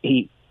hit,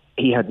 he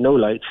had no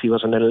lights. He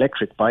was on an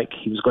electric bike.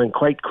 He was going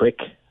quite quick,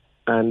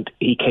 and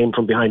he came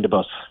from behind a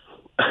bus.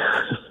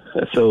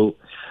 So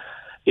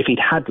if he'd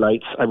had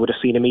lights, I would have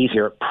seen him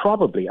easier.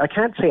 Probably. I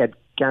can't say I'd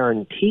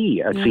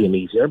guarantee I'd see him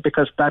easier,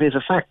 because that is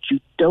a fact. You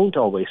don't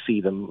always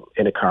see them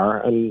in a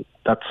car, and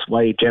that's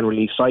why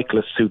generally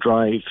cyclists who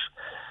drive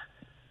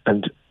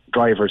and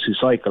drivers who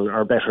cycle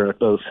are better at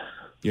both.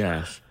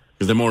 Yes,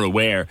 because they're more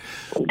aware.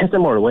 Because they're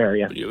more aware,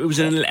 yeah. It was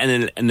an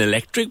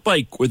electric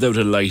bike without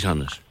a light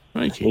on it,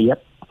 right?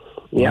 Yep.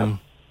 Yeah.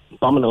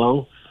 Bombing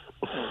along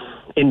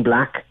in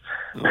black.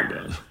 Oh,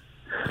 God.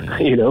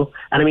 Yeah.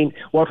 And I mean,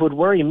 what would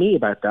worry me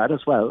about that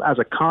as well, as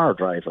a car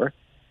driver,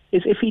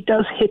 is if he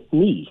does hit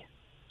me,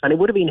 and it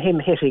would have been him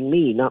hitting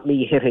me, not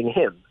me hitting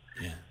him.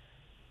 Yeah.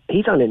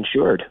 He's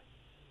uninsured.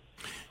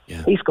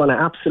 Yeah. He's going to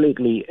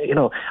absolutely,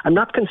 I'm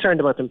not concerned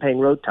about them paying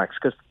road tax,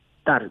 because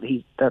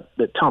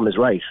that Tom is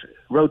right.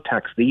 Road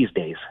tax these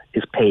days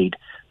is paid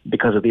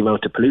because of the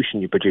amount of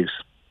pollution you produce.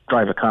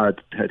 Drive a car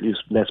that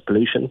uses less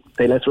pollution,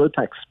 pay less road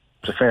tax.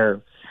 It's a fair,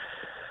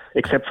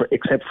 except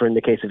for in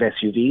the case of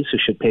SUVs, who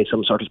should pay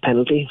some sort of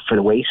penalty for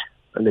the weight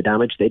and the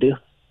damage they do.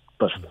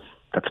 But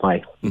that's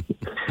my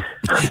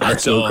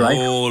that's a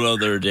whole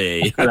other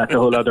day. That's a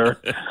whole other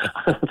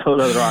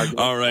argument.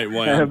 All right,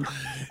 Wyon.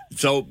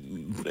 So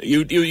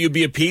you'd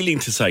be appealing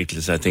to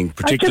cyclists, I think,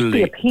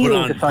 particularly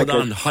put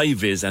on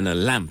high-vis and a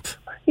lamp.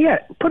 Yeah,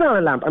 put on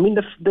a lamp. I mean,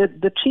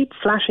 the cheap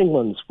flashing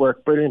ones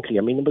work brilliantly.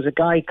 I mean, there was a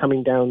guy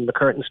coming down the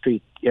Curtin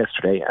Street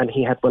yesterday, and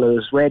he had one of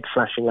those red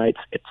flashing lights.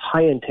 It's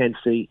high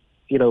intensity.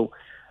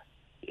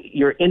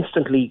 You're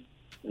instantly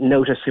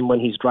notice him when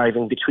he's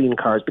driving between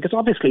cars, because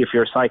obviously if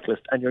you're a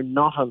cyclist and you're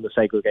not on the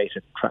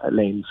segregated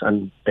lanes,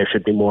 and there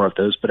should be more of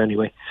those, but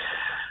anyway,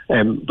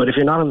 but if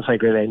you're not on the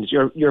segregated lanes,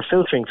 you're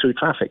filtering through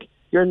traffic.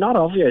 You're not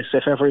obvious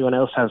if everyone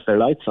else has their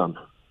lights on,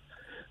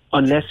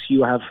 unless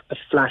you have a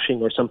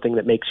flashing or something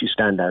that makes you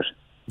stand out.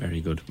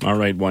 Very good. All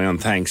right, Wyon,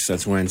 thanks.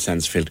 That's Wyon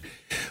Stansfield.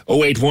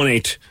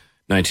 0818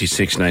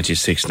 96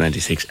 96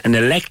 96. An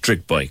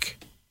electric bike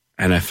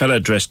and a fella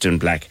dressed in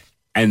black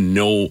and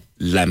no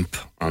lamp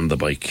on the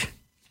bike.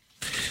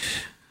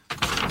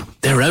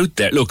 They're out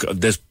there. Look,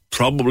 there's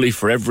probably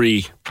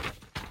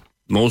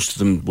most of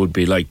them would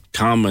be like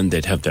Tom, and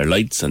they'd have their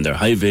lights and their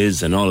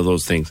high-vis and all of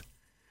those things.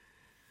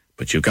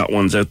 But you've got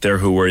ones out there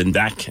who were in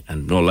black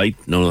and no light.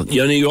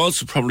 You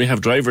also probably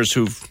have drivers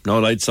who've no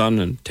lights on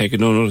and taken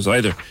no notice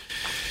either.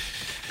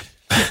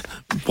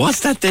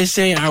 What's that they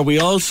say? Are we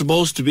all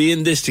supposed to be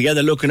in this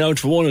together looking out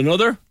for one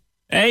another?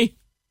 Eh?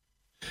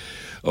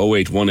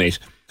 0818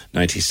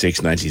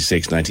 96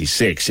 96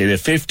 96. In a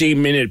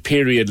 15-minute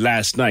period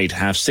last night,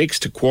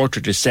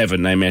 6:30 to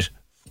 7:15, I met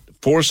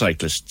 4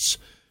 cyclists.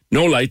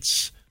 No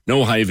lights,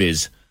 no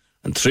high-vis,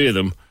 and 3 of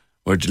them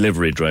were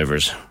delivery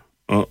drivers.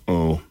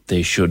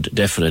 They should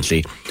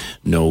definitely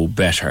know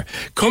better.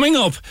 Coming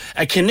up,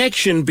 a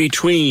connection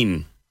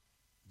between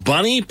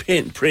Bonnie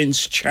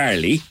Prince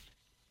Charlie,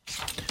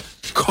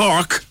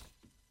 Cork,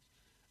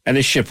 and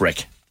a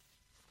shipwreck.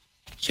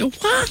 You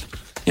what?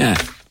 Yeah,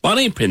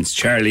 Bonnie Prince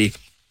Charlie,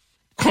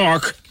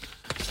 Cork,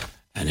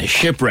 and a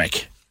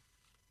shipwreck.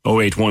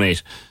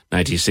 0818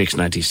 96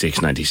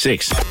 96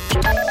 96.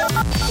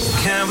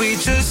 Can we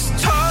just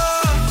talk?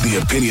 The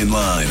Opinion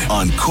Line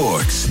on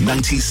Cork's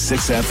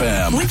 96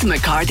 FM. With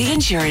McCarthy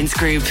Insurance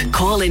Group.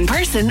 Call in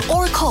person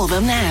or call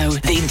them now.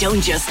 They don't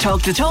just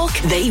talk the talk,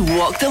 they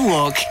walk the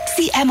walk.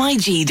 See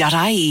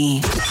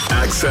MIG.ie.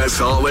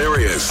 Access all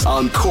areas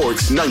on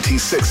Cork's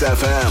 96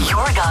 FM.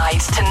 Your guide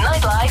to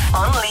nightlife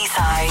on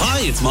Leeside.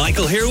 Hi, it's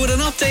Michael here with an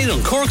update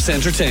on Cork's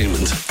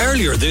entertainment.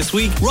 Earlier this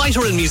week,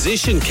 writer and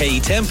musician Kay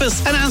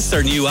Tempest announced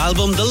their new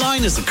album, The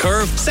Line is a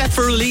Curve, set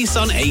for release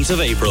on 8th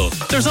of April.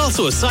 There's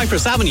also a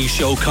Cypress Avenue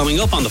show coming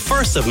up on the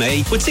 1st of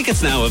May, with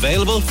tickets now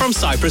available from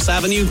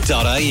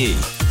cypressavenue.ie.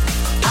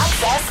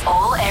 Access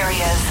all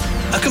areas.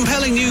 A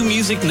compelling new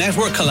music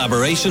network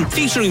collaboration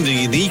featuring the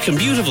unique and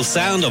beautiful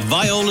sound of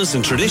violas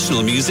and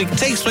traditional music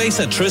takes place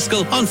at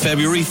Triskel on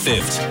February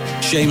 5th.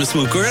 Seamus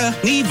Mugura,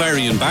 Niamh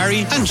Varian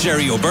Barry and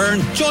Jerry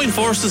O'Byrne join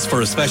forces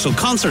for a special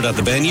concert at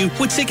the venue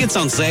with tickets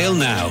on sale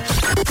now.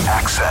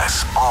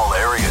 Access all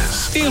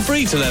areas. Feel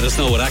free to let us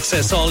know at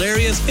Access All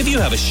Areas if you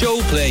have a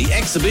show, play,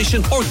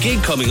 exhibition or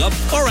gig coming up,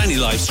 or any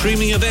live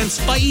streaming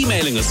events, by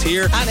emailing us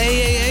here at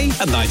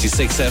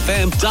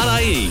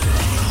aaa@96fm.ie.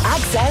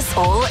 Access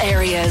all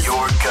areas.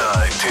 Your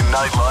guide to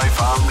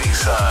nightlife on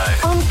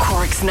Leeside. On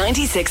Cork's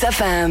 96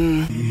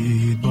 FM.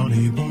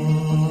 Bonnie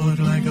boat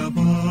like a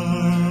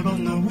bird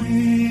on the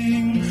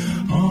wing,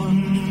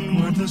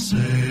 onward the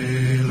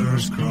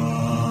sailors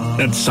cry.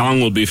 That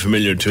song will be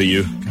familiar to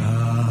you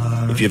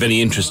if you have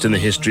any interest in the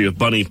history of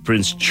Bonnie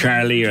Prince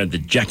Charlie or the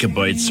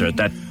Jacobites or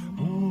that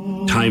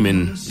time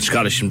in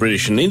Scottish and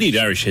British and indeed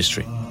Irish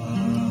history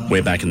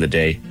way back in the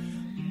day.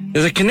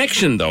 There's a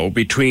connection, though,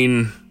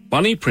 between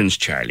Bonnie Prince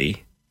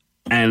Charlie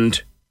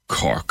and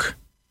Cork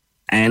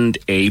and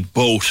a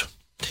boat.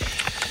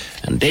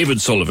 And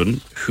David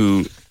Sullivan,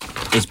 who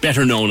is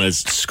better known as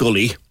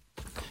Scully.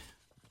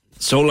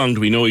 So long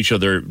do we know each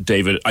other,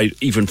 David, I've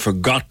even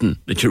forgotten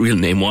that your real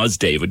name was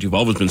David. You've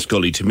always been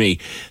Scully to me.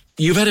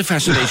 You've had a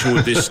fascination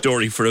with this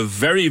story for a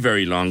very,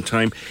 very long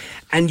time,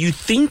 and you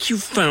think you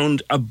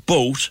found a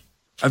boat,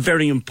 a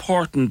very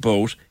important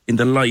boat, in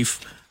the life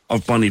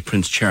of Bonnie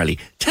Prince Charlie.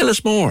 Tell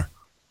us more.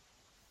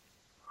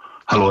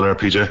 Hello there,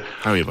 PJ.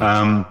 How are you,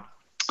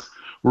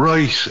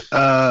 Right.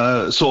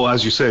 So,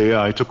 as you say,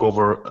 I took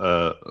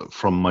over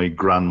from my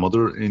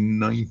grandmother in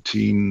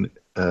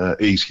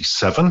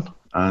 1987,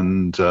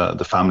 and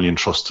the family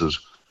entrusted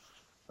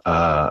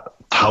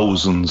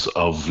thousands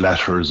of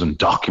letters and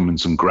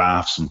documents and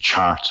graphs and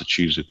charts that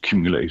she's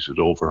accumulated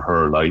over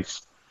her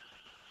life.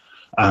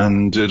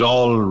 And it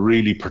all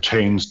really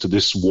pertains to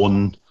this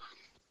one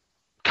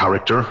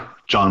character,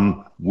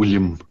 John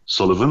William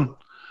Sullivan.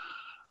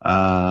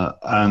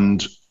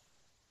 And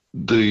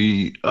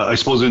I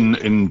suppose on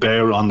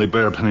the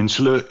Bear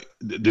Peninsula,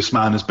 this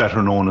man is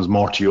better known as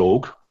Morty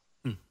Og.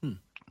 Mm-hmm.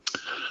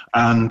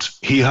 And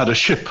he had a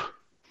ship.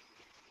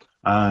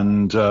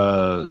 And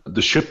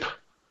the ship,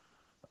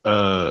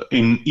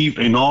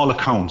 in all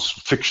accounts,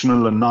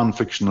 fictional and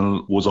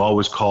non-fictional, was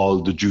always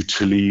called the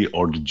Jutilly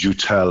or the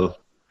Jutel.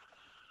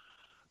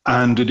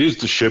 And it is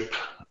the ship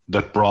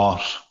that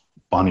brought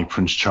Bonnie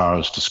Prince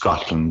Charles to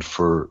Scotland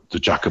for the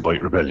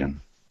Jacobite Rebellion.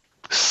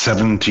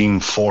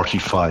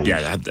 1745.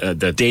 Yeah,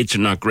 the dates are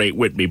not great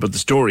with me, but the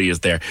story is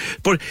there.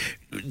 But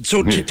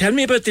so tell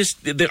me about this.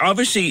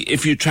 Obviously,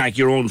 if you track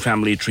your own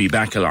family tree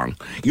back along,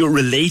 you're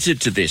related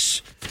to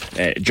this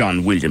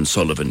John William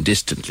Sullivan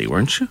distantly,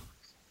 weren't you?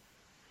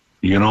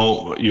 You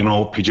know,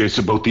 PJ, it's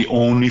about the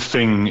only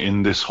thing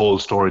in this whole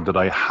story that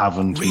I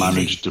haven't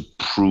managed to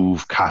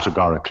prove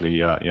categorically.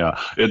 Yeah.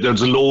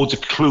 There's loads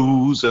of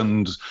clues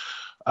and...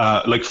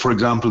 like, for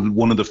example,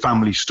 one of the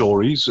family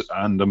stories,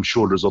 and I'm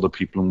sure there's other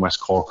people in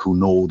West Cork who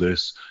know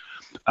this,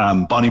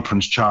 Bonnie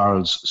Prince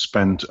Charles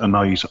spent a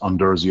night on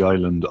Dursey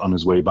Island on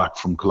his way back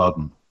from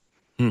Culloden.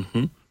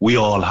 Mm-hmm. We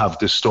all have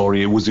this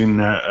story. It was in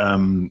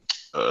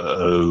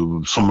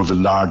some of the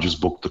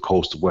largest book, The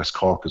Coast of West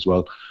Cork, as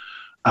well.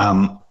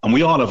 And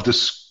we all have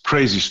this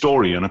crazy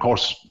story, and of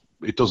course,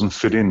 it doesn't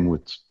fit in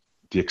with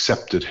the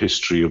accepted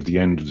history of the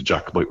end of the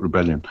Jacobite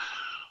Rebellion.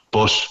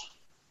 But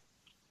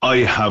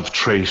I have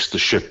traced the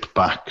ship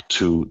back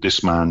to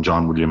this man,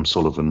 John William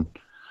Sullivan,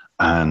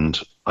 and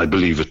I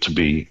believe it to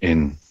be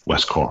in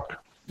West Cork.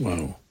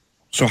 Wow.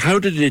 So how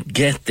did it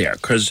get there?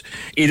 Because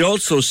it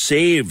also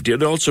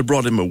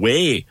brought him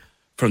away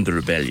from the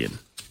rebellion.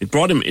 It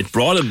brought him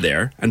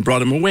there and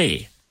brought him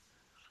away.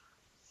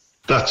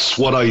 That's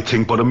what I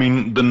think, but I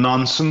mean, the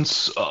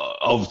nonsense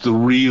of the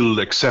real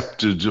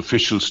accepted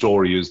official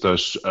story is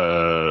that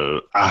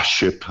a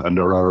ship, and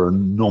there are a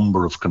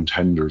number of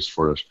contenders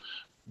for it,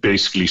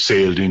 basically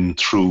sailed in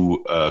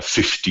through a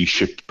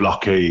 50-ship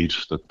blockade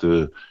that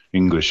the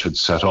English had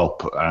set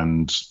up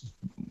and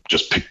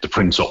just picked the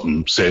prince up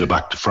and sailed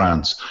back to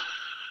France.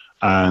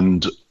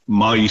 And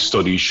my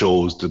study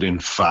shows that, in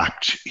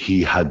fact,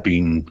 he had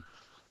been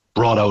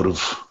brought out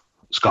of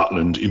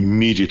Scotland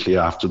immediately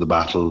after the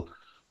battle,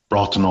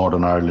 brought to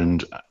Northern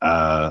Ireland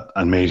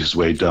and made his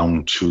way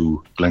down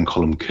to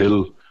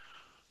Glencullen-Kill.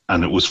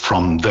 And it was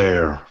from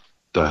there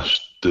that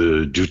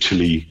the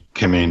Jutilly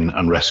came in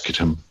and rescued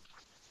him.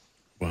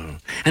 Wow.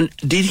 And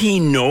did he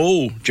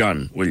know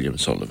John William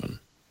Sullivan?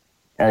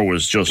 Or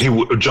was just...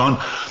 John,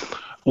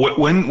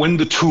 when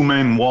the two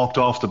men walked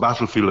off the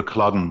battlefield at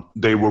Culloden,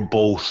 they were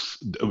both...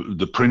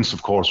 The prince,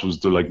 of course,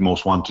 was the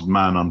most wanted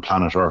man on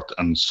planet Earth,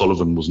 and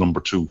Sullivan was number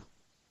 2.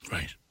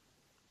 Right.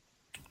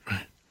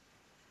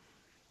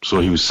 So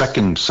he was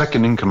second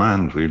in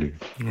command, really.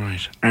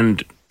 Right.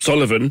 And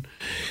Sullivan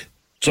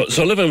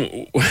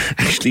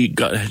actually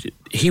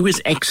he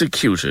was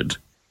executed.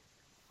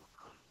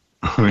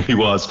 He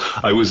was.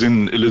 I was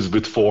in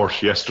Elizabeth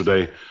Fort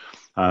yesterday,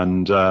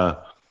 and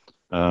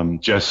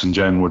Jess and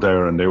Jen were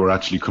there, and they were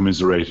actually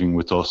commiserating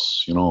with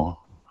us, you know,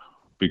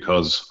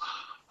 because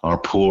our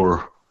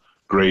poor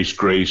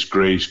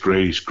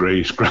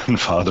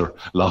great-great-great-great-great-grandfather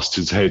lost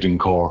his head in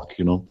Cork,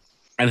 you know.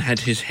 And had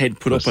his head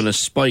put up on a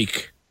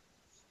spike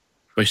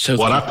by South.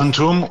 What happened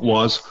to him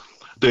was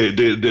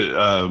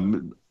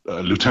Lieutenant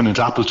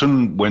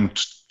Appleton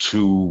went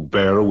to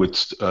Beara with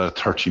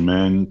 30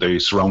 men. They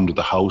surrounded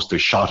the house. They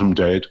shot him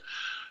dead.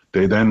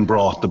 They then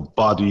brought the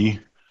body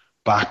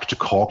back to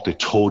Cork. They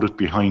towed it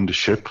behind the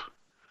ship,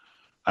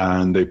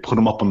 and they put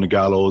him up on the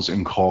gallows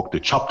in Cork. They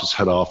chopped his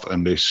head off,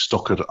 and they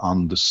stuck it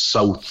on the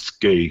south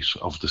gate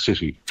of the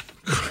city.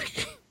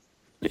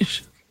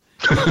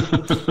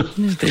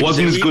 It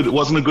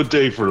wasn't a good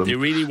day for them. They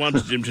really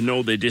wanted him to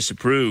know they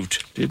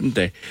disapproved, didn't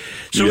they?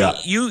 So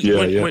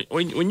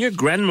when your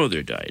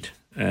grandmother died,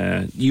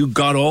 you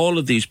got all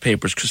of these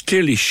papers, because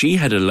clearly she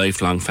had a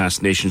lifelong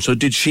fascination. So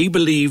did she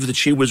believe that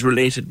she was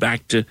related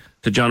back to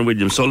John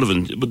William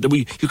Sullivan? But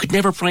you could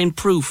never find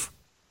proof.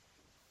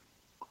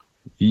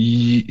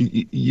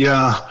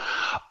 Yeah.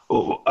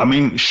 I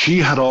mean, she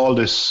had all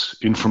this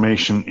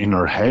information in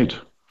her head.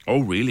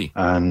 Oh, really?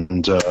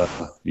 And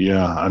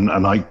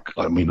I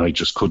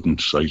just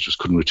couldn't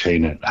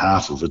retain it,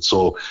 half of it.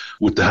 So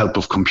with the help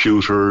of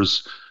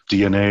computers,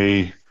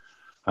 DNA,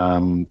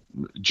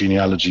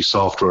 genealogy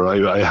software,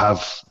 I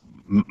have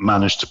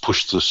managed to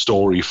push the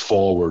story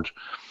forward.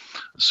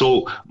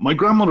 So my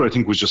grandmother, I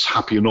think, was just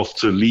happy enough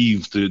to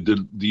leave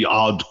the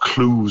odd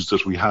clues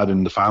that we had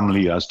in the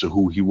family as to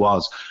who he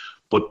was.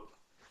 But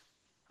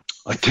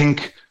I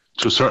think,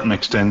 to a certain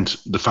extent,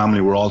 the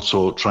family were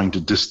also trying to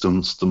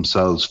distance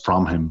themselves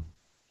from him.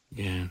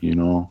 Yeah. You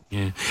know?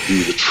 Yeah. He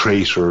was a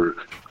traitor,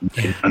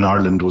 and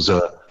Ireland was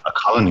a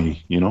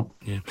colony, you know?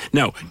 Yeah.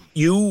 Now,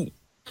 you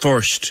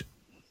first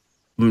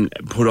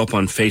put up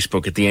on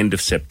Facebook at the end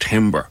of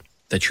September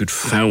that you'd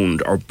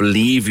found, or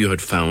believe you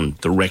had found,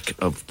 the wreck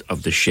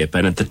of the ship.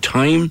 And at the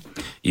time,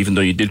 even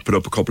though you did put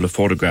up a couple of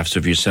photographs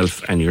of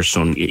yourself and your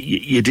son,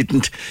 you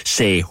didn't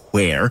say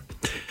where,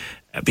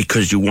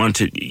 because you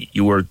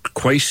were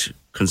quite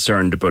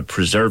concerned about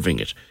preserving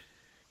it.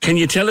 Can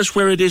you tell us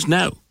where it is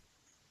now?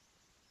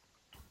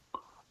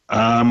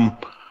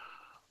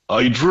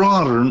 I'd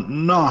rather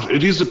not.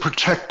 It is a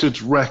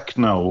protected wreck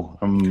now.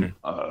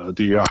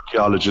 The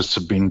archaeologists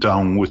have been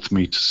down with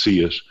me to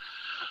see it.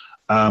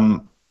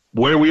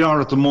 Where we are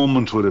at the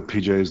moment with it,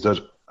 PJ, is that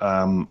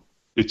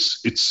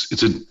it's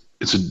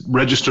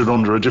registered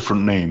under a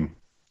different name,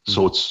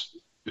 so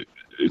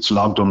it's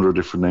logged under a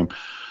different name.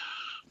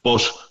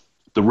 But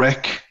the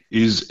wreck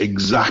is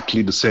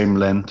exactly the same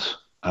length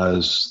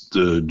as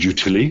the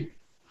Dutili,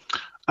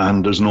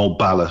 and there's no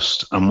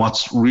ballast. And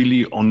what's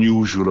really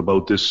unusual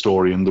about this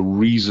story, and the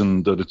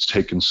reason that it's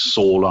taken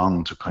so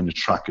long to kind of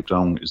track it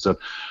down, is that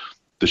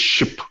the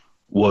ship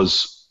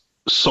was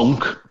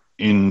sunk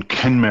in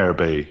Kenmare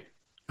Bay,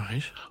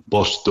 right,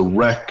 but the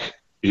wreck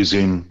is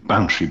in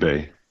Bantry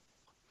Bay.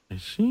 I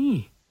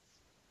see.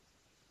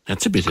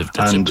 That's a bit of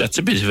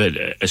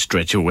a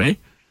stretch away.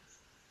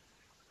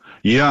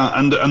 Yeah,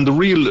 and the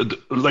real,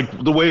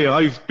 like, the way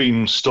I've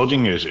been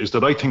studying it is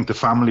that I think the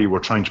family were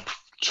trying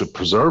to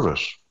preserve it.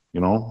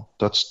 You know,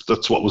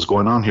 that's what was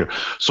going on here.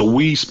 So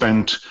we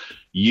spent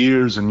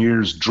years and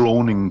years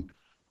droning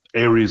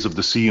areas of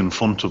the sea in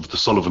front of the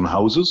Sullivan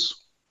houses,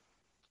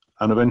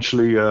 and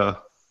eventually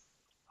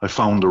I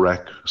found the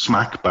wreck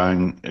smack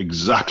bang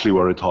exactly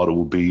where I thought it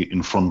would be,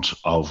 in front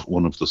of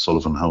one of the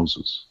Sullivan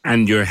houses.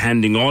 And you're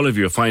handing all of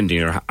your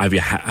finding, or have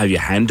you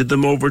handed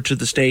them over to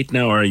the state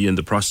now, or are you in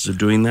the process of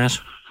doing that?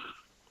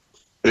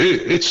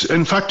 It's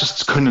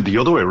kind of the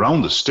other way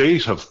around. The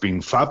state have been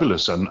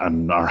fabulous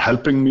and are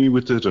helping me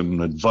with it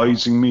and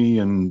advising me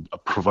and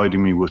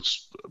providing me with,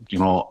 you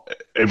know,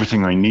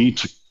 everything I need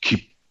to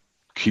keep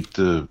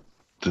the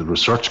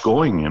research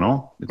going, you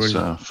know. It's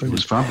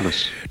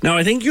fabulous. Now,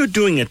 I think you're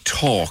doing a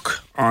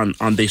talk on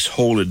this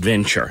whole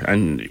adventure,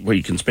 and where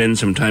you can spend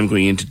some time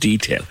going into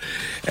detail.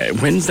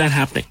 When's that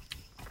happening?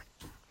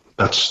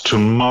 That's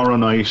tomorrow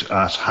night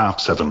at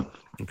 7:30.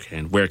 Okay,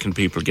 and where can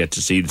people get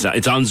to see it?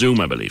 It's on Zoom,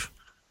 I believe.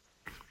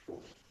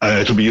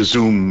 It'll be a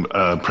Zoom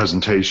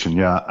presentation,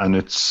 yeah, and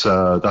it's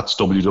that's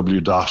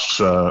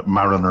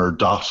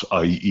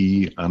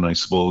www.mariner.ie, and I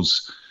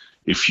suppose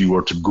if you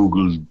were to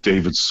Google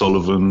David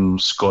Sullivan,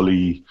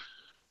 Scully,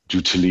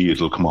 Dutili,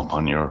 it'll come up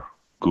on your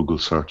Google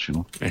search, you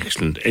know.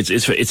 Excellent.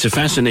 It's a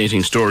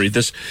fascinating story.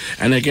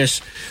 And I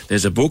guess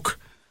there's a book,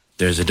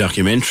 there's a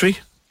documentary.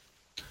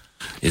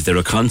 Is there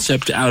a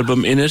concept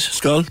album in it,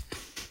 Skull?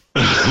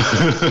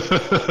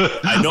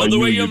 I know the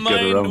way your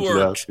mind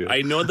works.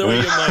 I know the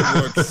way your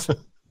mind works.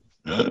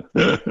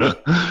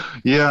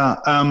 Yeah.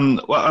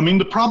 Well, I mean,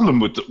 the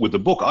problem with the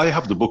book, I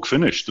have the book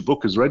finished. The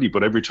book is ready,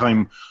 but every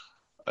time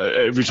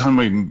I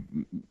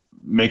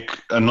make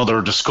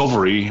another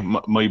discovery,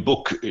 my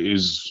book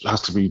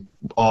has to be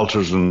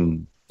altered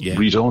and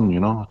redone.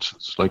 You know,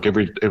 it's like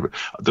every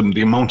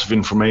the amount of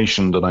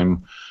information that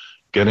I'm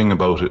getting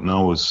about it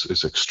now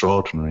is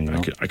extraordinary. You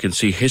know? I can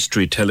see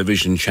history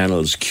television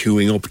channels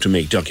queuing up to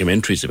make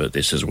documentaries about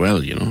this as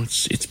well. You know,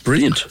 it's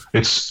brilliant.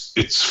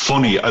 It's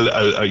funny.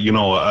 You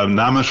know, an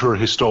amateur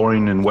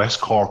historian in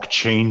West Cork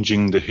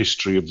changing the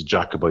history of the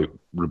Jacobite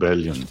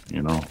rebellion.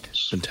 You know,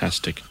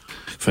 fantastic.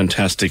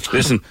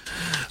 Listen,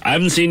 I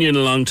haven't seen you in a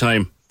long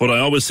time, but I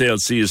always say I'll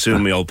see you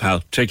soon, my old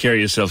pal. Take care of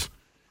yourself.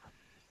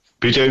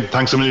 PJ,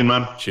 thanks a million,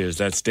 man. Cheers.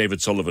 That's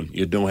David Sullivan.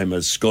 You'd know him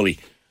as Scully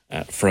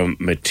from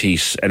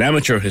Matisse, an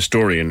amateur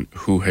historian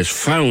who has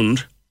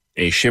found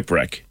a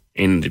shipwreck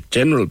in the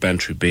general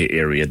Bantry Bay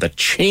area that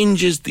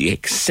changes the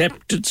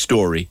accepted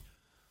story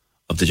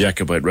of the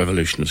Jacobite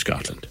Revolution of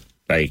Scotland.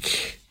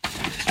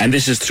 And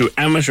this is through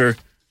amateur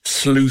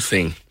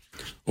sleuthing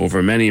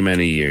over many,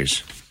 many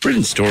years.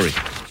 Brilliant story.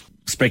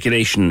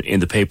 Speculation in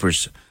the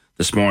papers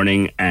this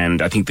morning,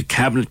 and I think the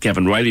Cabinet,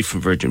 Gavin Riley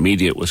from Virgin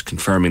Media, was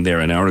confirming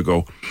there an hour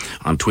ago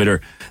on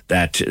Twitter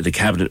that the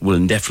Cabinet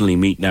will definitely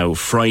meet now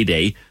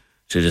Friday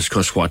to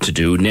discuss what to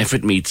do.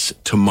 NPHET meets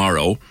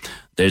tomorrow.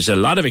 There's a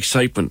lot of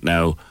excitement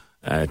now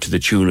to the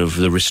tune of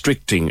the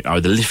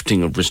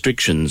lifting of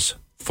restrictions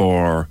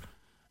for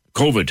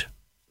COVID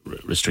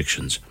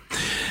restrictions.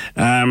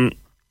 And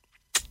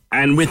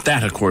with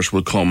that, of course,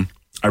 will come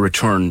a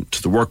return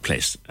to the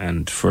workplace.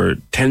 And for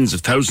tens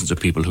of thousands of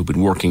people who've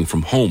been working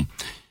from home,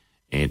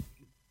 it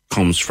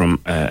comes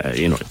from,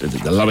 a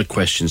lot of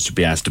questions to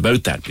be asked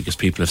about that, because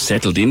people have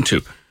settled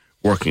into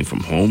working from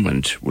home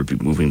and will be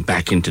moving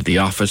back into the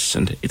office,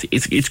 and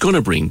it's going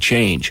to bring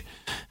change.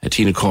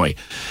 Tina Coy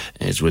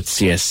is with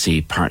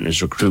CSC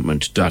Partners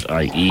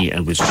Recruitment.ie,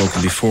 and we've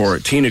spoken before.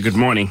 Tina, good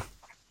morning.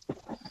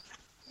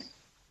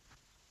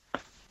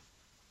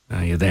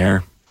 Are you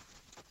there?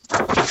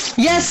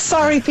 Yes,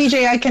 sorry,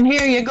 PJ, I can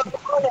hear you. Good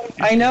morning.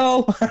 I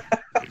know.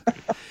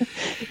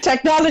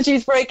 Technology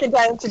is breaking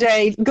down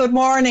today. Good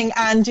morning.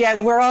 And yeah,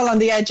 we're all on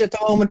the edge at the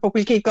moment, but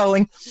we'll keep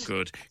going.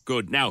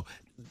 Good. Now,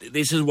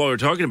 this is what we're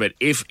talking about.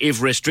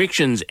 If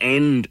restrictions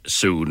end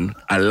soon,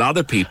 a lot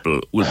of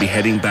people will be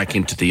heading back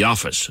into the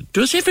office.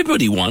 Does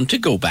everybody want to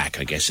go back,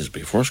 I guess, is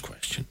my first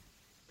question.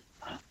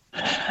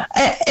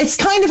 It's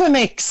kind of a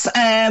mix.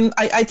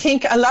 I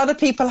think a lot of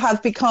people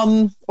have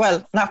become,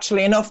 well,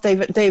 naturally enough,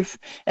 they've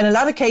in a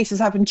lot of cases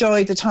have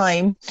enjoyed the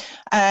time.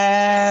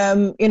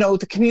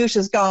 The commute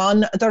is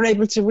gone. They're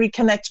able to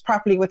reconnect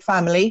properly with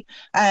family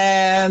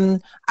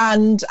and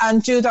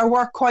do their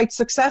work quite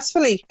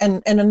successfully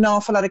in an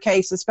awful lot of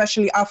cases,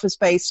 especially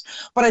office-based.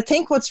 But I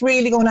think what's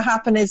really going to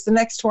happen is the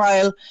next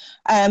while,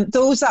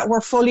 those that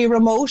were fully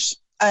remote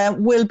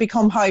will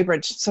become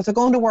hybrid. So they're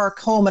going to work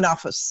home and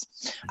office.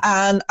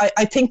 And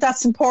I think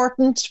that's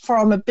important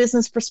from a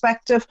business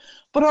perspective,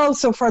 but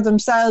also for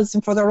themselves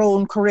and for their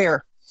own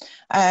career,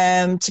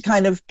 to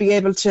kind of be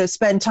able to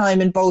spend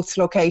time in both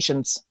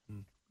locations.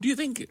 Do you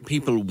think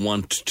people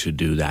want to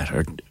do that?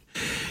 Or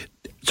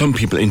some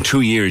people, in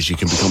 2 years, you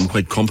can become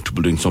quite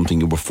comfortable doing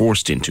something you were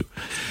forced into.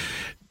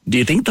 Do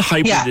you think the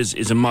hybrid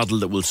is a model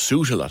that will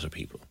suit a lot of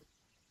people?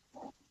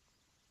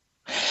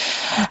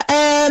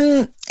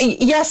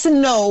 Yes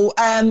and no.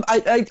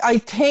 I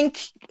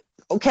think,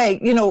 okay,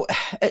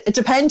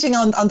 depending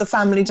on the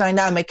family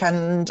dynamic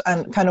and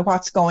kind of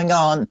what's going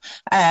on,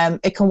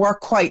 it can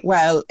work quite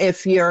well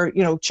if your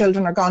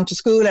children are gone to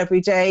school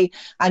every day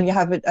and you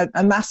have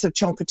a massive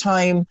chunk of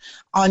time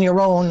on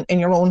your own in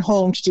your own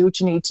home to do what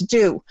you need to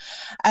do.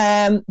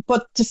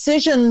 But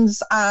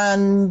decisions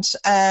and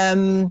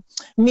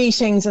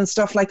meetings and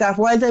stuff like that,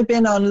 while they've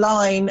been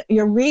online,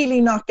 you're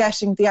really not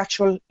getting the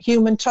actual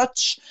human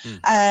touch.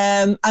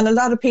 And a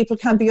lot of people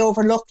can be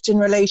overlooked in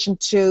relation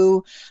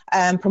to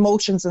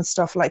promotions and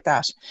stuff like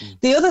that.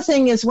 The other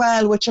thing as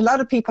well, which a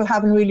lot of people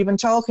haven't really been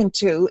talking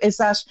to, is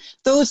that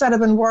those that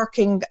have been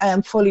working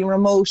fully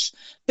remote,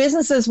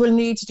 businesses will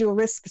need to do a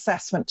risk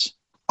assessment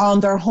on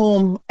their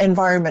home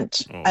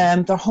environment,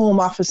 their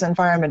home office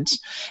environment.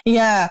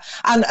 Yeah,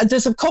 and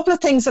there's a couple of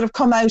things that have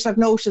come out, I've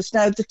noticed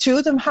now. The two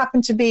of them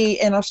happen to be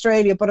in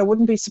Australia, but I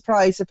wouldn't be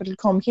surprised if it'll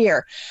come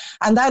here.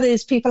 And that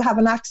is people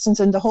having accidents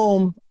in the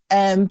home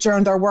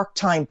during their work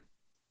time.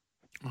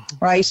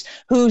 Right?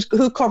 Who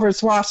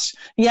covers what?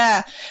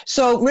 Yeah.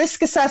 So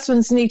risk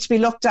assessments need to be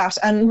looked at,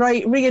 and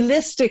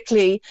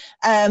realistically,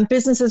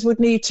 businesses would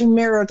need to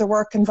mirror the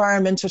work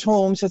environment at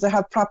home, so they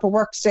have proper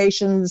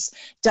workstations,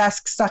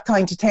 desks, that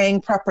kind of thing,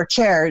 proper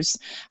chairs,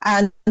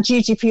 and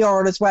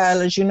GDPR as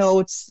well. As you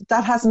know,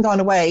 that hasn't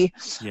gone away,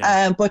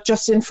 but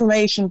just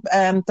information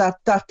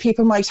that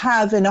people might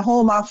have in a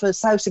home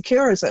office, how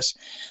secure is it?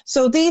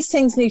 So these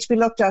things need to be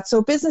looked at.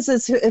 So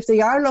businesses, if they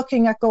are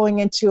looking at going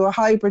into a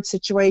hybrid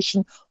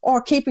situation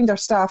or keeping their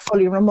staff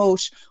fully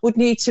remote, would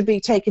need to be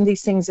taking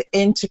these things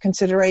into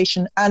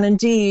consideration. And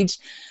indeed,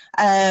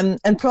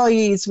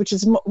 employees, which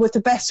is with the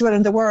best will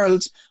in the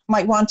world,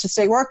 might want to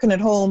stay working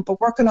at home,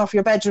 but working off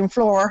your bedroom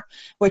floor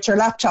with your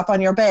laptop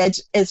on your bed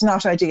is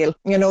not ideal,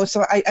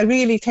 so I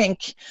really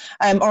think,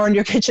 or on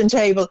your kitchen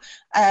table,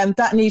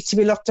 that needs to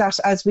be looked at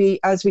as we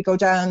go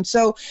down.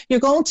 So you're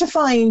going to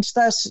find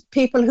that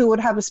people who would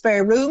have a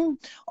spare room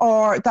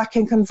or that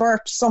can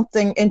convert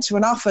something into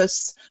an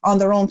office on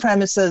their own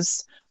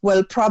premises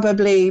will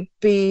probably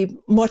be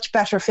much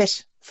better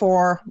fit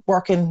for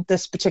working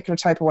this particular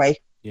type of way.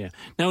 Yeah.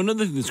 Now,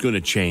 another thing that's going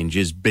to change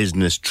is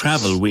business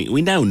travel.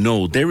 We now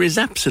know there is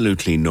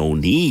absolutely no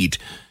need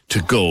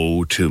to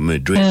go to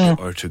Madrid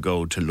or to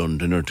go to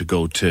London or to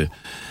go to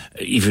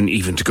even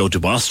to go to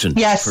Boston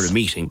for a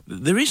meeting.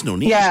 There is no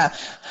need. Yeah.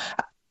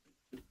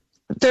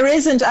 There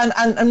isn't,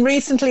 and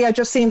recently I've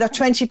just seen that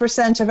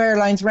 20% of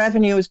airlines'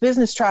 revenue is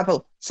business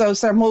travel. So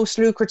it's their most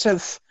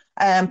lucrative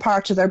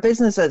part of their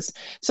businesses.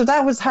 So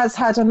that has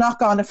had a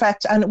knock-on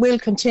effect, and it will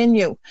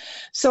continue.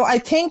 So I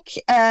think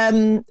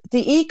the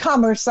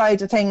e-commerce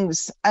side of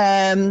things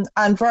and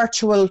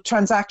virtual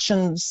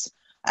transactions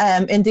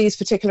in these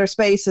particular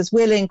spaces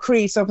will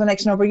increase over the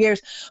next number of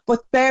years. But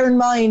bear in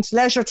mind,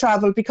 leisure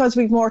travel, because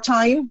we've more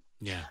time,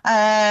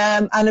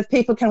 and if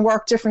people can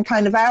work different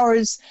kind of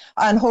hours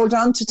and hold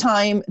on to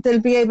time, they'll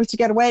be able to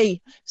get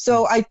away.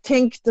 So I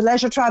think the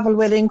leisure travel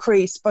will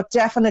increase, but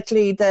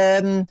definitely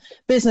the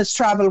business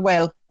travel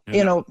will.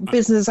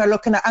 Businesses are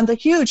looking at, and the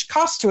huge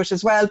cost to it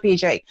as well,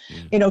 PJ,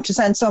 to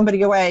send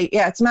somebody away.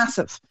 Yeah, it's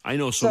massive. I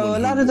know someone. So a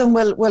lot of them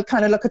will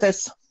kind of look at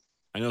this.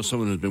 I know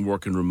someone who's been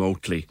working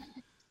remotely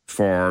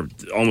for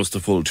almost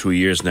a full 2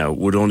 years now,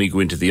 would only go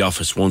into the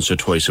office once or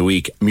twice a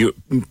week,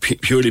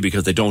 purely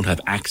because they don't have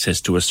access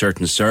to a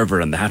certain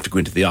server and they have to go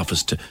into the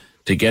office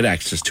to get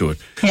access to it.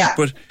 Yeah.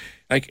 But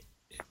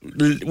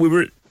we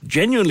were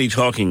genuinely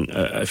talking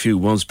a few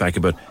months back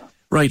about,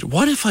 right,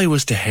 what if I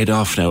was to head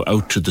off now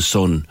out to the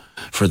sun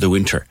for the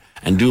winter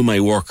and do my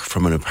work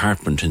from an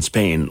apartment in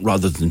Spain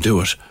rather than do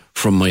it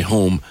from my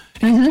home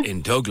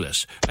in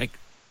Douglas?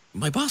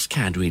 My boss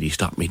can't really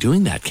stop me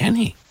doing that, can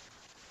he?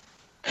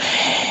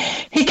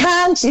 He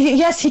can't.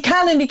 Yes, he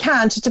can and he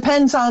can't. It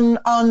depends on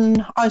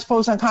I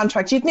suppose, on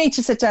contract. You'd need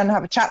to sit down and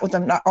have a chat with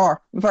them,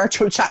 or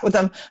virtual chat with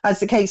them, as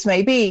the case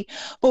may be.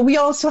 But we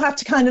also have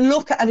to kind of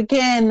look at,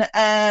 again,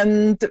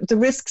 the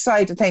risk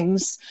side of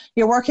things.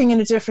 You're working in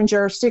a different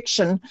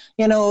jurisdiction.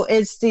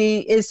 Is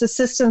the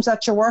systems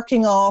that you're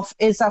working off,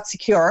 is that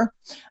secure?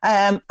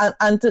 And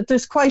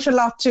there's quite a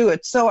lot to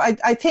it. So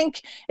I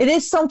think it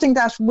is something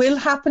that will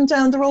happen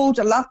down the road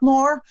a lot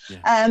more.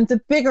 The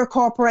bigger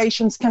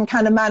corporations can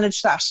kind of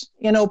manage that,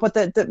 but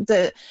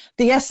the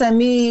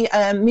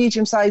SME,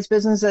 medium-sized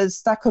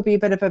businesses, that could be a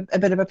bit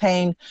of a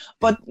pain.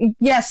 But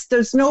yes,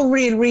 there's no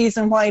real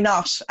reason why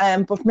not.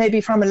 But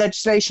maybe from a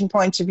legislation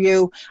point of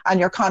view and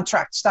your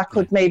contracts, that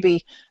could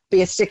maybe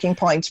be a sticking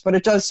point. But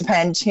it does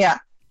depend, yeah.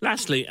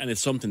 Lastly, and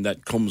it's something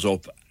that comes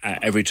up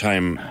every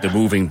time the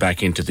moving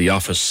back into the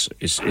office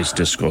is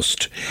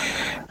discussed.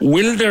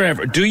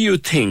 Do you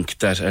think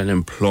that an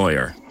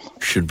employer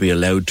should be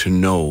allowed to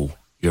know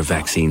your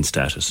vaccine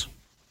status?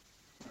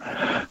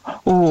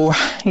 Oh,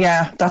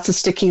 yeah, that's a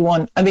sticky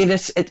one. I mean,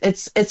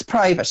 it's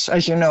private,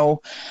 as you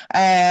know.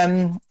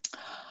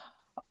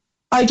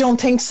 I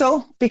don't think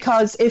so,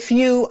 because if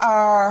you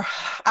are,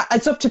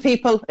 it's up to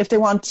people if they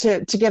want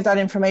to give that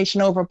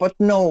information over, but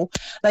no,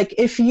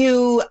 if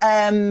you,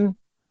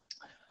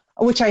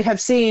 which I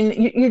have seen,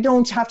 you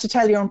don't have to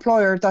tell your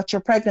employer that you're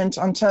pregnant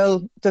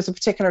until there's a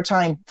particular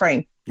time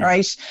frame,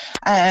 right?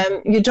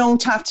 You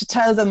don't have to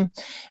tell them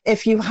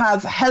if you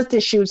have health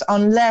issues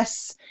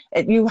unless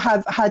you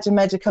have had a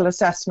medical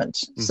assessment.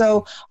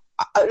 So,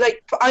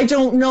 I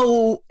don't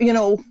know,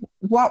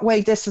 what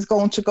way this is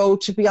going to go,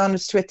 to be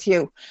honest with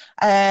you.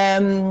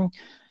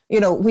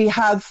 We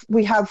have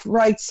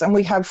rights and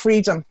we have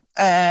freedom.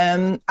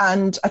 And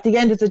at the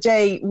end of the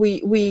day,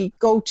 we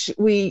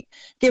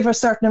give a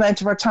certain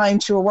amount of our time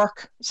to a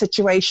work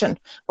situation.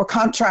 We're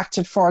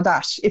contracted for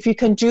that. If you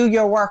can do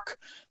your work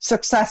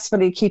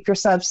successfully, keep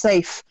yourself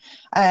safe,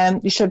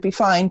 you should be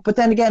fine. But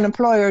then again,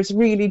 employers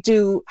really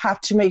do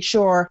have to make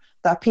sure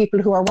that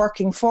people who are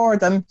working for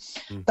them,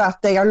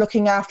 that they are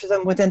looking after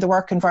them within the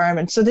work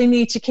environment. So they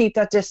need to keep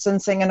that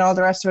distancing and all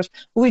the rest of it.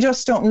 We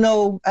just don't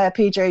know,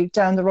 PJ,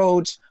 down the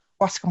road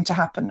what's going to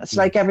happen. It's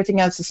like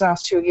everything else this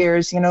last 2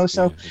 years,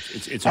 so...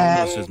 It's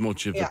almost as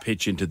much of a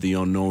pitch into the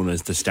unknown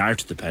as the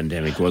start of the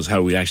pandemic was,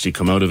 how we actually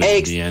come out of it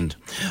in the end.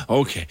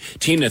 Okay.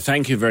 Tina,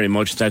 thank you very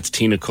much. That's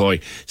Tina Coy,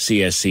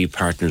 CSC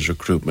Partners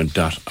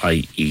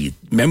Recruitment.ie.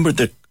 Remember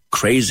the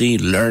crazy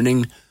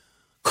learning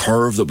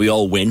curve that we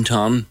all went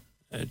on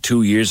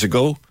 2 years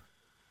ago?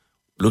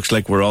 Looks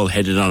like we're all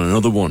headed on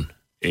another one.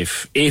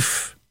 If,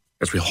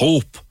 as we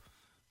hope,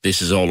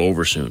 this is all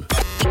over soon.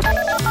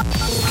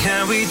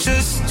 Can we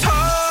just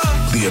talk?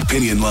 The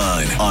Opinion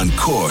Line on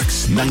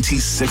Cork's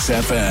 96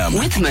 FM.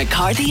 With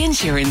McCarthy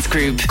Insurance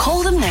Group.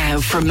 Call them now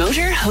for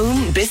motor,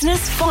 home,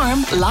 business,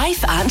 farm,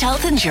 life and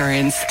health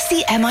insurance.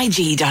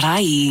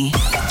 CMIG.ie.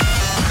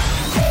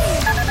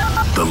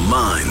 The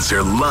lines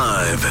are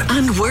live.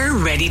 And we're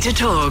ready to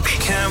talk.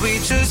 Can we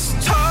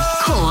just talk?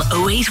 Call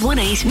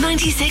 0818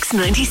 96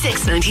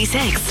 96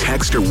 96.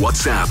 Text or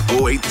WhatsApp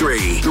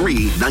 083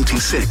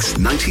 396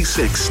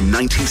 96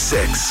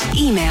 96.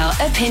 Email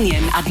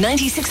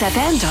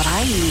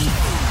opinion@96fm.ie.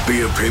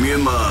 The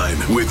Opinion Line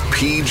with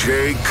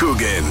PJ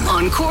Coogan.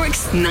 On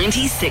Cork's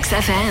 96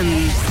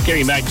 FM.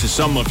 Getting back to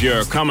some of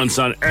your comments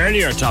on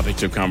earlier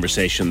topics of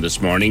conversation this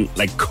morning,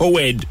 like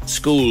co-ed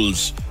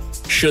schools.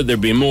 Should there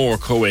be more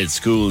co-ed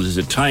schools? Is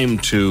it time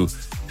to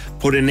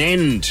put an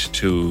end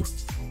to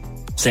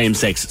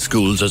same-sex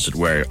schools, as it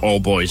were, all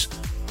boys,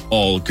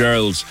 all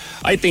girls?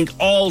 I think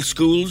all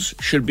schools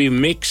should be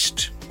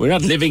mixed. We're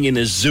not living in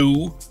a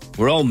zoo.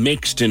 We're all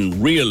mixed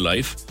in real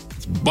life.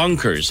 It's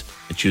bonkers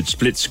that you'd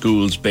split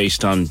schools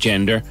based on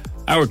gender.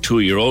 Our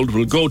 2-year-old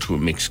will go to a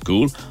mixed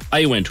school.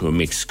 I went to a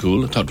mixed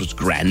school. I thought it was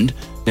grand.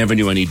 Never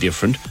knew any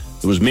different.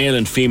 There was male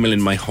and female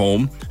in my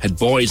home. Had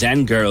boys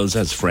and girls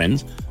as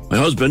friends. My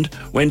husband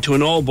went to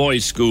an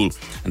all-boys school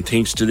and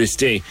thinks to this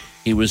day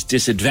he was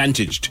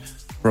disadvantaged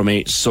from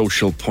a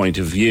social point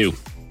of view.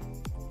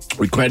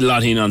 We quite a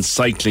lot in on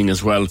cycling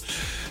as well.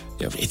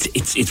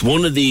 It's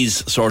one of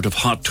these sort of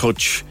hot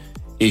touch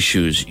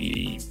issues.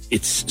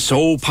 It's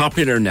so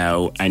popular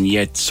now and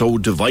yet so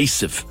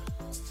divisive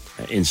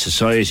in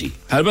society.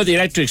 How about the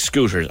electric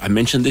scooters? I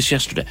mentioned this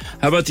yesterday.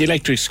 How about the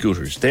electric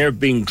scooters? They're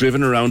being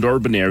driven around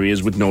urban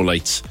areas with no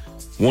lights.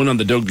 One on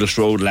the Douglas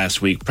Road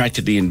last week,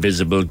 practically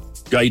invisible.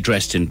 Guy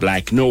dressed in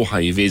black, no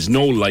high-vis,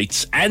 no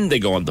lights, and they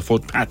go on the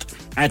footpath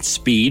at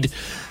speed.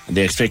 And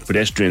they expect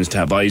pedestrians to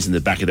have eyes in the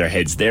back of their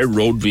heads. They're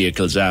road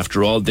vehicles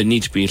after all. They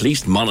need to be at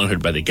least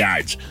monitored by the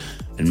guards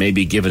and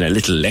maybe given a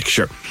little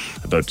lecture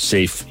about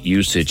safe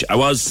usage. I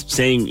was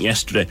saying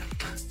yesterday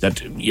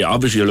that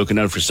obviously you're looking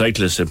out for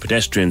cyclists and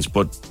pedestrians,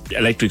 but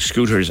electric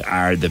scooters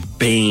are the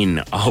bane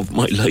of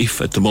my life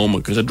at the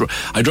moment, because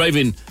I drive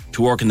in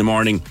to work in the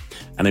morning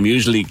and I'm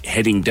usually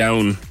heading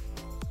down,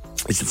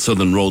 it's the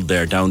Southern Road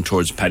there, down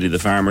towards Paddy the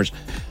Farmers,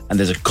 and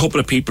there's a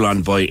couple of people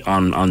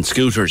on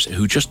scooters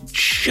who just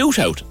shoot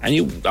out,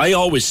 and I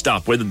always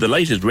stop, whether the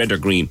light is red or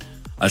green.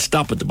 I'll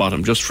stop at the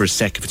bottom just for a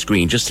sec if it's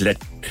green, just to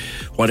let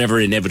whatever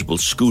inevitable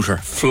scooter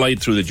fly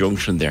through the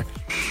junction there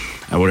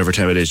at whatever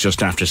time it is,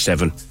 just after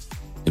 7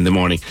 in the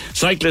morning.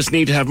 Cyclists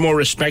need to have more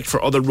respect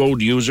for other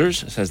road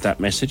users, says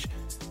that message.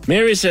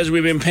 Mary says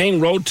we've been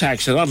paying road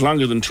tax a lot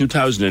longer than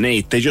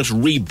 2008. They just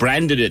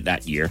rebranded it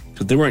that year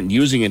because they weren't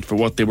using it for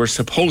what they were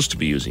supposed to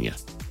be using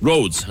it.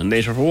 Roads and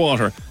later for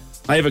water.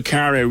 I have a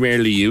car I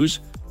rarely use.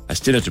 I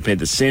still have to pay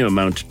the same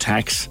amount of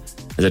tax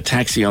as a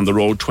taxi on the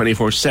road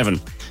 24/7.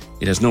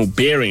 It has no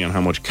bearing on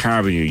how much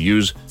carbon you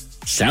use.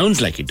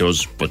 Sounds like it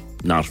does, but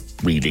not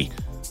really.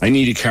 I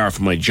need a car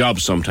for my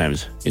job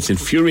sometimes. It's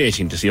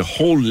infuriating to see a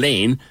whole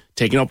lane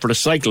taken up for the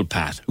cycle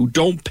path who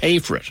don't pay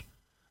for it.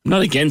 I'm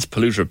not against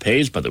polluter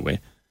pays, by the way,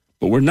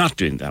 but we're not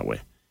doing it that way.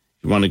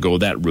 If you want to go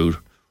that route,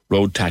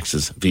 road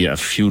taxes via a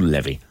fuel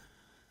levy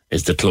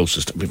is the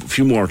closest. We have a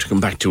few more to come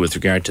back to with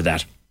regard to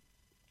that.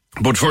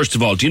 But first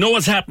of all, do you know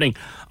what's happening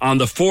on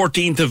the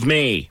 14th of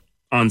May?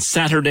 On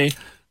Saturday,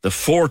 the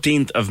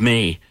 14th of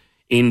May,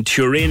 in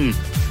Turin.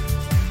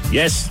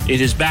 Yes, it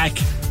is back.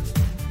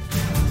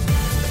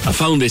 I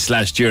found this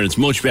last year and it's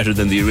much better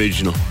than the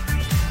original.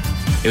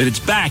 If it's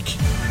back,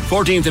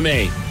 14th of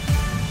May.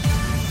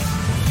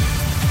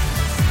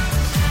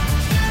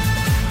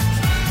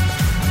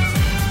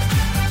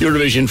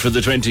 Eurovision for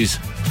the 20s.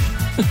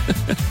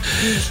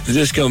 The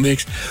disco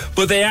mix.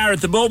 But they are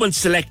at the moment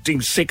selecting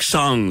 6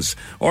 songs.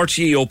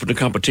 RTE opened a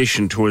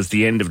competition towards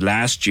the end of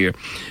last year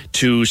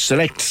to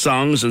select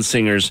songs and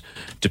singers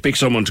to pick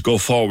someone to go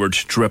forward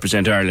to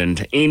represent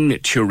Ireland in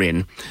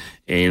Turin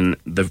in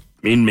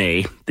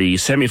May. The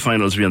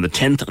semi-finals will be on the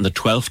 10th and the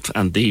 12th,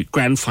 and the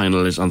grand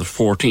final is on the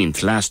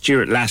 14th. Last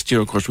year,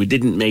 of course, we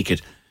didn't make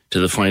it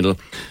to the final.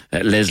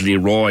 Leslie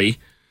Roy, I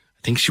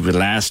think she was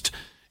last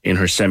in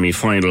her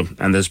semi-final,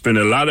 and there's been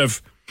a lot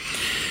of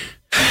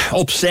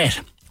upset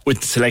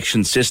with the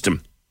selection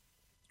system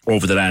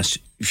over the last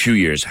few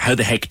years. How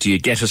the heck do you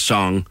get a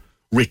song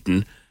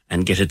written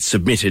and get it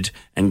submitted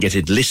and get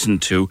it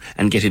listened to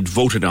and get it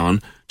voted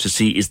on to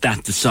see is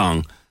that the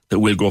song that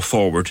will go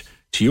forward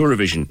to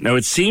Eurovision? Now,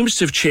 it seems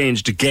to have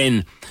changed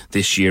again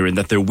this year in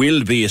that there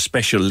will be a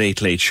special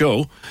Late Late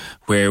Show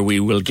where we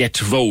will get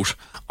to vote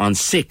on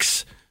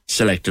 6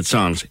 selected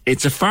songs.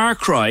 It's a far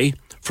cry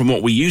from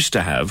what we used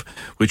to have,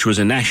 which was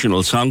a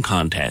national song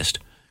contest.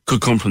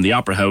 Could come from the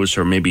Opera House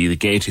or maybe the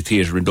Gaiety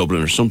Theatre in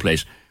Dublin or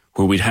someplace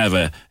where we'd have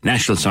a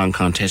national song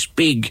contest,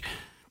 big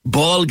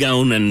ball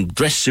gown and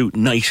dress suit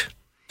night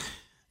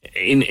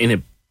in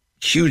a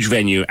huge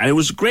venue. And it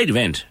was a great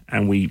event,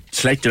 and we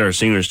selected our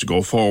singers to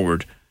go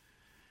forward.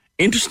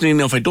 Interestingly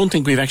enough, I don't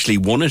think we've actually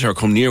won it or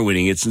come near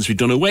winning it since we've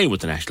done away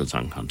with the National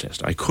Song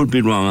Contest. I could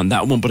be wrong on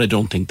that one, but I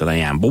don't think that I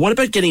am. But what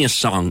about getting a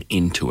song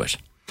into it?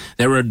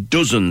 There are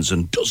dozens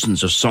and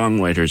dozens of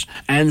songwriters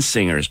and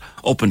singers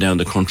up and down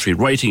the country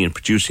writing and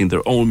producing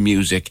their own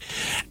music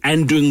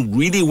and doing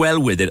really well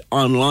with it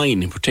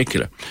online in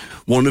particular.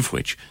 One of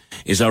which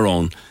is our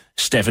own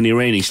Stephanie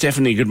Rainey.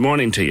 Stephanie, good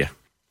morning to you.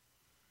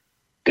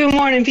 Good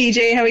morning,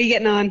 PJ. How are you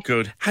getting on?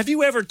 Good. Have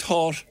you ever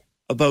thought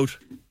about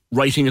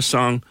writing a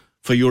song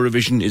for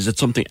Eurovision? Is it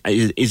something?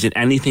 Is it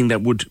anything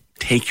that would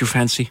take your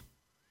fancy?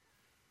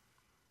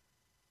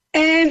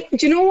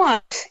 Do you know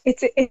what?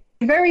 It's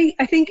very.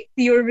 I think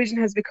the Eurovision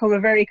has become a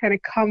very kind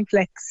of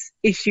complex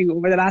issue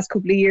over the last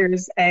couple of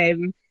years,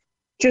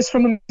 just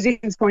from a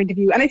musician's point of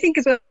view, and I think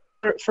as well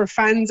for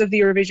fans of the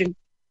Eurovision.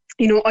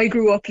 You know, I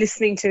grew up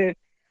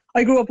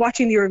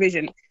watching the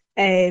Eurovision,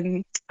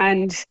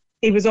 and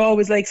it was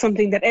always like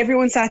something that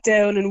everyone sat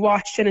down and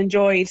watched and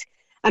enjoyed.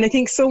 And I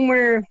think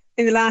somewhere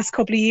in the last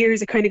couple of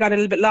years, it kind of got a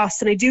little bit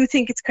lost. And I do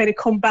think it's kind of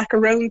come back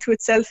around to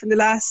itself in the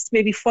last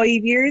maybe 5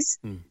 years.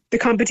 The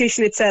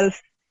competition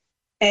itself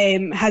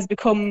has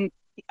become,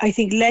 I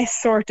think,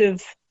 less sort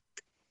of,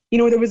 you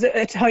know, there was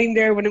a time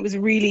there when it was a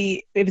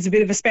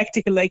bit of a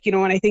spectacle, like, you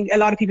know, and I think a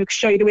lot of people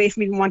shied away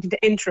from even wanting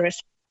to enter it.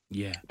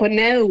 Yeah. But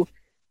now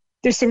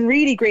there's some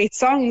really great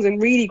songs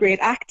and really great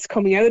acts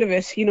coming out of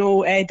it. You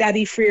know,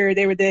 Daddy Freer,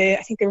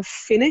 I think they were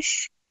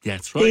Finnish. Yeah,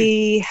 that's right.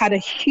 They had a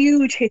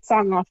huge hit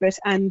song off it,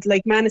 and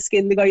like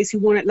Måneskin, the guys who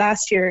won it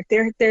last year,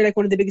 they're like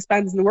one of the biggest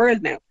bands in the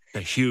world now.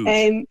 They're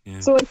huge.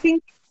 So I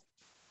think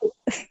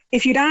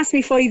if you'd asked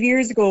me 5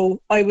 years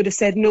ago, I would have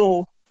said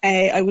no.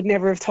 I would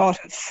never have thought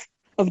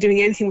of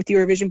doing anything with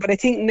Eurovision. But I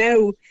think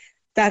now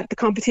that the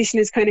competition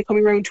is kind of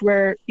coming around to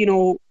where, you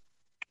know,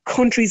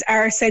 countries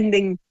are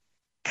sending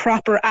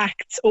proper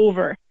acts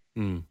over,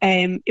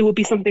 it would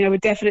be something I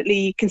would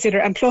definitely consider.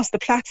 And plus the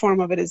platform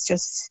of it is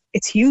just,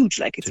 it's huge,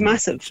 like it's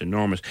massive. It's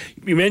enormous.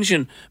 You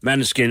mentioned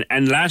Måneskin,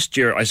 and last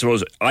year I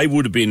suppose I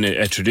would have been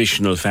a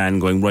traditional fan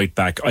going right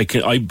back.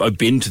 I've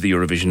been to the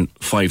Eurovision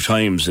 5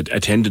 times,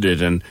 attended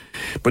it,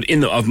 but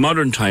of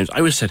modern times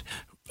I would have said,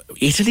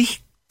 Italy?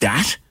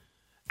 That?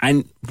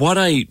 And what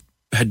I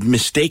had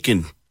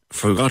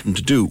forgotten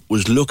to do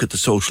was look at the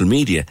social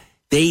media.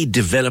 They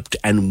developed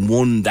and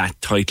won that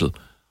title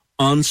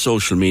on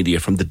social media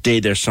from the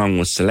day their song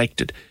was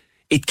selected.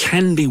 It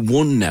can be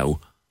won now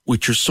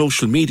with your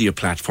social media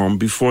platform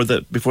before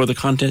the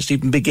contest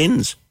even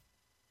begins.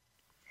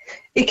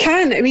 It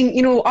can. I mean,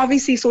 you know,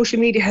 obviously social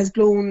media has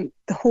blown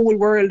the whole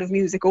world of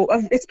music.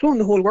 It's blown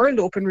the whole world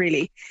open,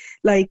 really.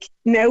 Like,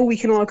 now we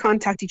can all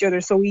contact each other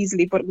so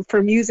easily, but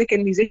for music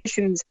and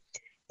musicians,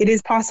 it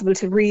is possible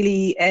to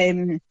really,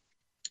 to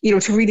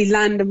really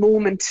land a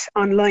moment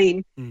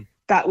online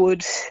that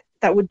would,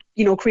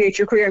 you know, create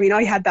your career. I mean,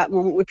 I had that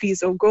moment with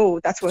Please Don't Go.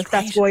 That's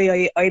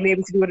why I'm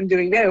able to do what I'm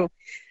doing now.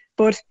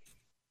 But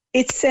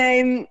it's,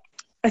 I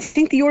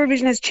think the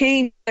Eurovision has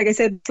changed, like I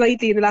said,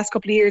 slightly in the last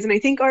couple of years. And I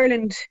think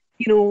Ireland,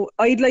 you know,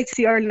 I'd like to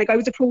see Ireland, like I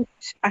was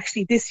approached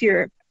actually this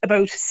year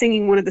about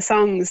singing one of the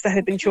songs that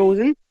had been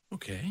chosen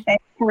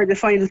for the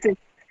final thing.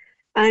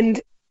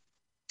 And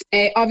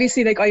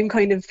obviously, like, I'm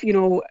kind of, you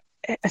know,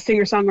 a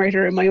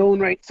singer-songwriter in my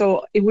own right,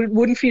 so it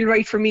wouldn't feel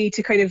right for me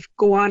to kind of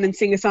go on and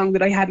sing a song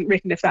that I hadn't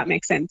written, if that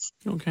makes sense.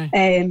 Okay.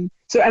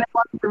 So and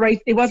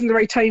it wasn't the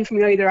right time for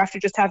me either, after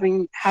just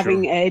having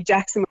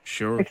Jackson,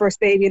 my first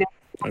baby. And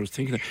I was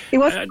thinking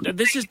that.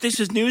 This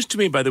is news to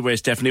me, by the way,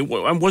 Stephanie.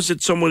 And was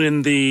it someone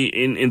in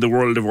the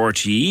world of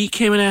RTE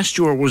came and asked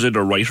you, or was it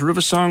a writer of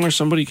a song, or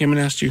somebody came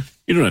and asked you?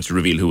 You don't have to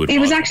reveal who it was. It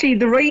was actually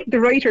the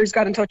writers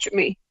got in touch with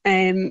me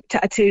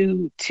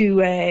to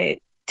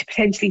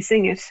potentially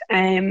sing it,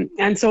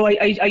 and so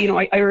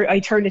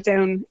I turned it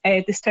down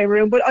this time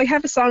around. But I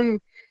have a song,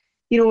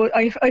 you know,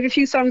 I have a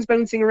few songs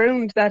bouncing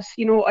around that,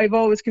 you know, I've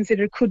always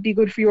considered could be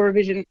good for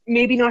Eurovision.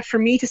 Maybe not for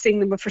me to sing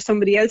them, but for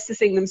somebody else to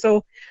sing them.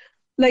 So,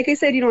 like I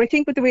said, you know, I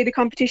think with the way the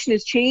competition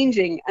is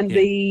changing and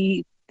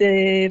the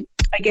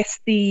I guess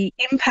the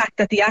impact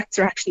that the acts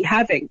are actually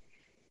having,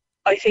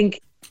 I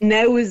think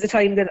now is the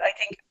time that I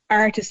think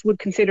artists would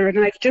consider it.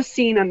 And I've just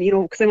seen, and you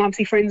know, because I'm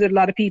obviously friends with a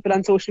lot of people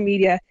on social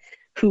media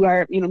who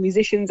are, you know,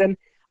 musicians, and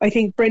I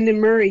think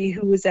Brendan Murray,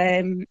 who was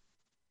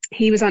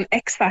he was on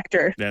X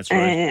Factor. That's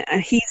right.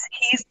 And he's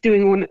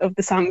doing one of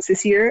the songs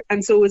this year,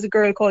 and so is a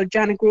girl called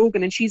Janet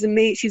Grogan, and she's an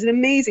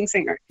amazing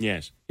singer.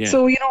 Yes. Yeah.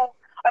 So, you know,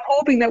 I'm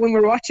hoping that when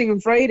we're watching on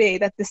Friday,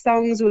 that the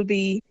songs will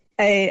be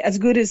as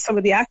good as some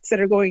of the acts that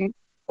are going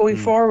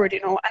forward,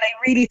 you know. And I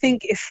really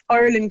think if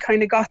Ireland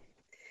got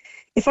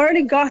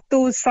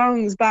those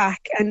songs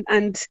back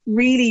and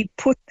really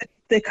put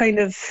the kind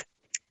of,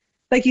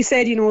 like you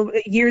said, you know,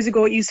 years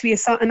ago it used to be a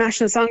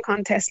national song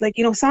contest. Like,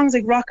 you know, songs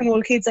like Rock and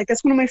Roll Kids, like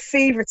that's one of my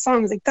favourite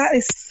songs. Like, that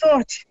is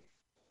such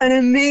an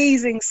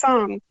amazing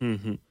song.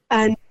 Mm-hmm.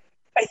 And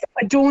I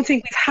don't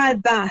think we've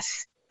had that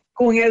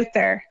going out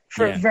there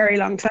for a very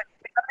long time.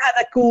 We haven't had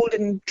that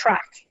golden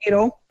track, you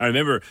know. I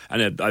remember,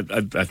 and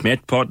I've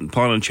met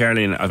Paul and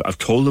Charlie, and I've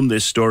told them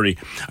this story.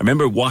 I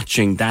remember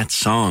watching that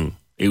song.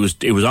 It was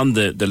on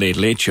the Late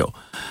Late Show,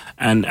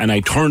 and I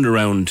turned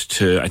around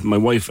to my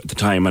wife at the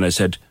time and I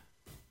said,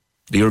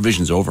 the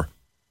Eurovision's over.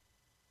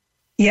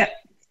 Yeah.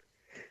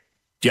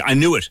 Yeah, I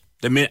knew it.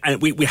 And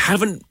we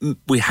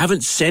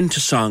haven't sent a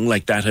song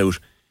like that out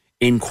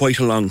in quite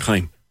a long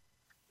time.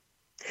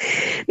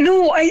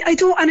 No, I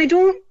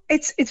don't.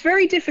 It's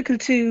very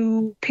difficult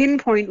to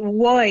pinpoint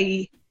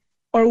why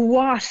or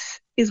what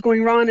is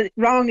going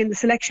wrong in the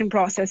selection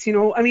process. You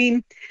know, I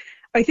mean,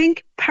 I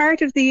think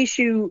part of the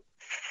issue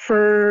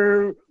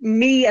for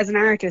me as an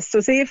artist, so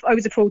say if I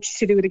was approached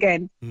to do it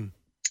again,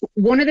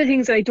 one of the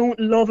things that I don't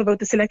love about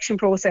the selection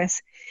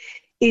process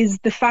is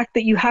the fact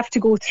that you have to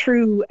go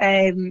through,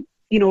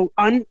 you know,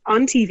 on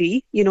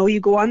TV, you know, you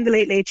go on the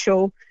Late Late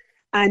Show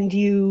and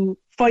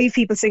 5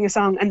 people sing a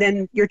song and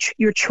then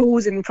you're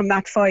chosen from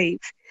that 5.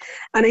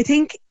 And I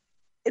think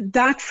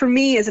that for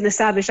me as an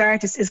established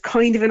artist is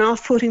kind of an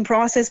off-putting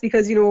process,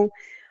 because, you know,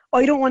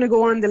 I don't want to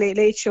go on the Late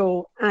Late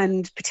Show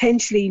and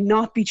potentially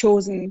not be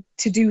chosen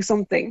to do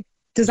something.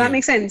 Does that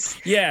make sense?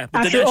 Yeah,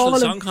 but After the National all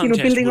Song of,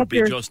 Contest building would up be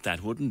your... just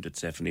that, wouldn't it,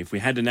 Stephanie? If we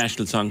had a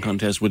National Song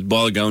Contest with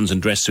ball gowns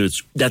and dress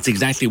suits, that's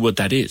exactly what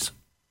that is.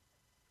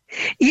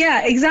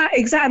 Yeah,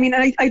 exactly. I mean,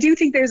 I do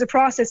think there's a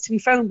process to be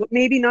found, but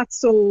maybe not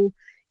so...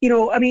 You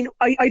know, I mean,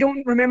 I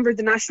don't remember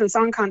the National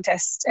Song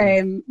Contest.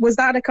 Was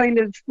that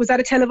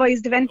a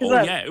televised event as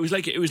well? Yeah, it was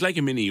like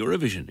a mini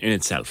Eurovision in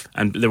itself.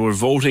 And they were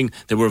voting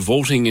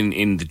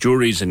in the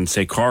juries in,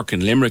 say, Cork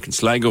and Limerick and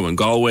Sligo and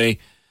Galway,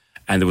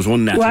 and there was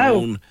one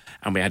Athlone,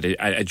 and we had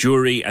a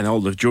jury, and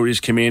all the juries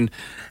came in,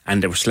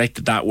 and they were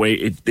selected that way.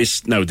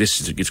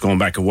 It's going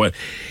back a while.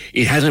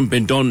 It hasn't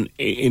been done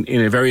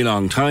in a very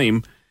long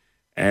time.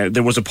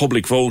 There was a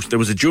public vote. There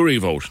was a jury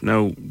vote.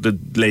 Now, the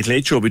Late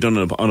Late Show will be done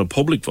on a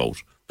public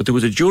vote, but there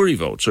was a jury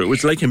vote, so it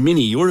was like a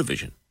mini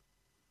Eurovision.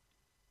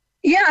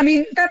 Yeah, I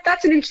mean,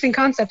 that's an interesting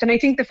concept, and I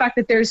think the fact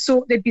that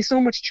there'd be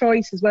so much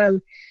choice as well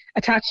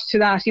attached to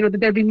that, you know, that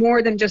there'd be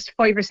more than just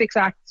 5 or 6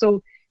 acts,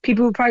 so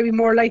people would probably be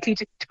more likely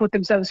to put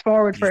themselves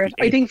forward for it.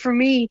 I think for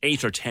me...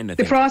 8 or 10, I think.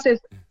 The process...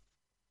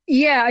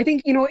 Yeah, I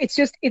think, you know, it's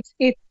just,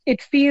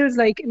 it feels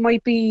like it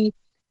might be...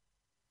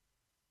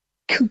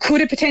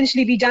 Could it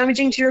potentially be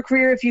damaging to your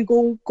career if you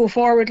go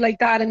forward like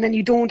that and then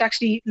you don't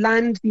actually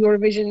land the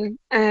Eurovision,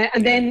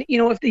 and then, you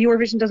know, if the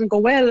Eurovision doesn't go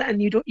well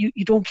and you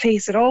don't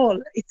place at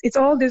all, it's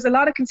all, there's a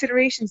lot of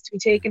considerations to be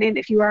taken in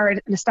if you are an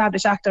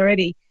established act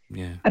already,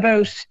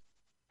 about,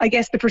 I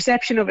guess, the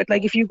perception of it.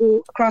 Like if you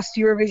go across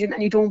to Eurovision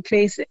and you don't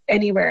place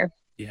anywhere.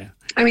 Yeah.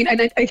 I mean,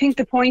 and I think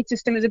the point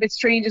system is a bit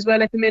strange as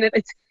well at the minute.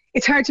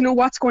 It's hard to know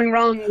what's going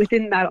wrong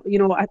within that, you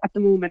know, at the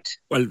moment.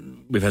 Well,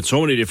 we've had so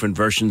many different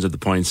versions of the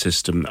point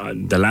system.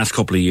 The last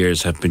couple of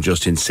years have been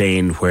just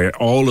insane, where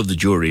all of the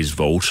juries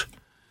vote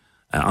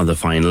on the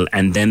final,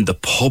 and then the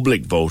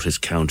public vote is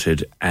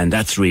counted, and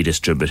that's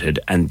redistributed,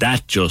 and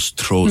that just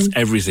throws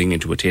everything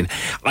into a tin.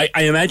 I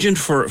imagine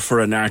for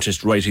an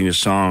artist writing a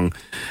song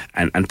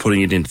and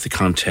putting it into the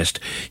contest,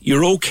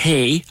 you're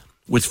okay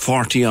with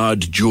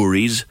 40-odd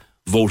juries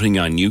voting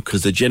on you,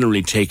 because they're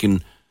generally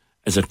taken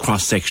as a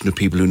cross-section of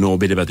people who know a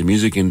bit about the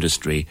music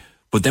industry.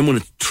 But then when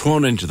it's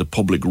thrown into the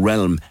public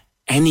realm,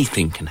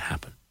 anything can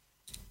happen.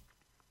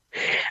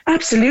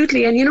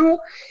 Absolutely. And, you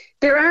know,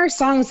 there are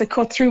songs that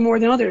cut through more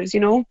than others, you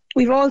know.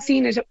 We've all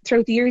seen it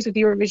throughout the years of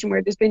the Eurovision,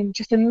 where there's been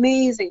just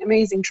amazing,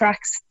 amazing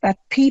tracks that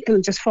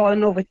people just fall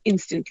in love with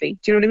instantly.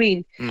 Do you know what I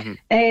mean?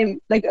 Mm-hmm.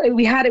 Like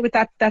we had it with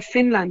that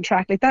Finland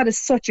track. Like that is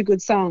such a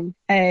good song.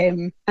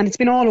 And it's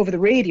been all over the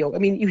radio. I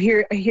mean,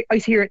 I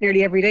hear it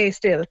nearly every day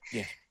still.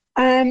 Yeah.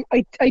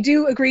 I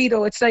do agree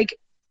though, it's like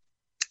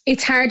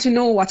it's hard to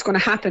know what's going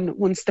to happen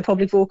once the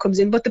public vote comes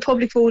in, but the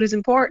public vote is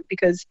important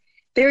because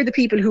they're the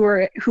people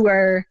who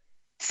are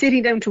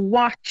sitting down to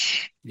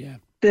watch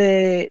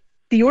the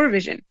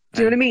Eurovision.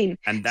 Do you know what I mean?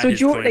 And that so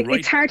is right,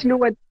 it's hard to know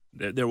what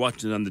they're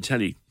watching on the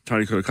telly.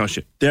 Tony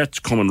Kurokosha, that's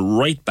coming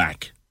right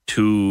back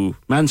to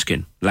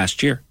Manskin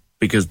last year,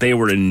 because they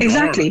were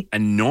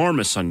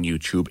enormous on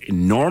YouTube,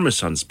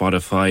 enormous on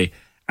Spotify,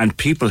 and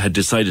people had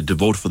decided to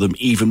vote for them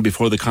even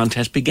before the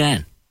contest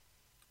began.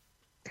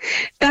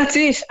 That's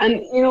it. And,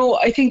 you know,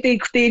 I think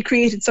they had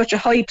created such a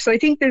hype. So I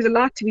think there's a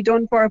lot to be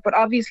done for it. But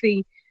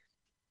obviously,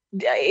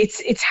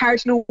 it's hard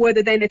to know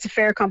whether then it's a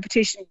fair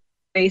competition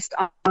based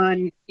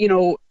on, you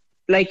know,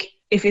 like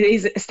if it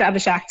is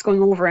established acts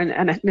going over and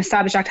an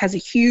established act has a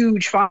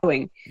huge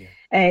following,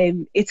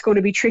 it's going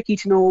to be tricky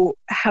to know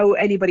how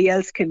anybody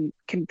else can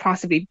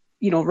possibly,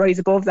 you know, rise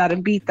above that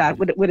and beat that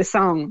with a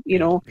song, you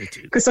know,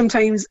 because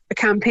sometimes a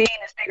campaign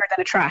is bigger than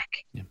a track.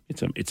 Yeah,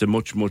 it's a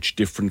much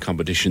different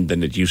competition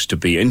than it used to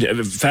be.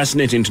 And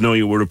fascinating to know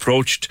you were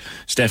approached,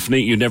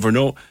 Stephanie. You never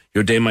know,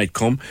 your day might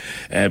come.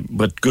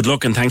 But good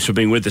luck and thanks for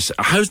being with us.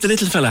 How's the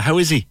little fella? How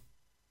is he?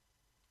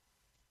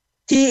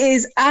 He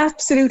is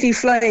absolutely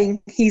flying.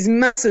 He's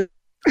massive.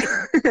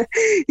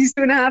 He's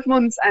 2.5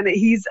 months, and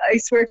I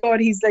swear to God,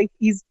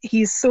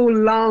 he's so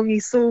long,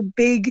 he's so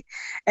big,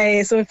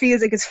 so it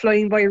feels like it's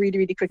flying by really,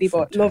 really quickly.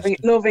 But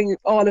loving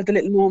all of the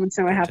little moments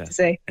now. Fantastic. I have to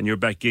say. And you're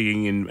back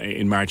gigging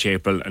in March,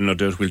 April, and no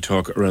doubt we'll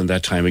talk around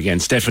that time again.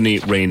 Stephanie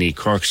Rainey,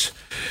 Cork's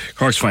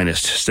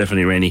finest,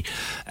 Stephanie Rainey,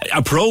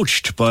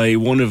 approached by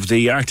one of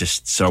the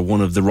artists or one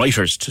of the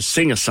writers to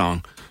sing a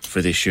song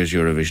for this year's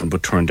Eurovision,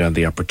 but turned down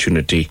the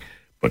opportunity,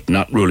 but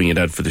not ruling it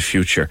out for the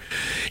future.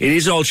 It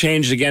is all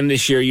changed again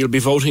this year. You'll be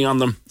voting on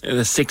them.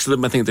 6 of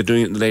them, I think they're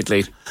doing it in the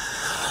late.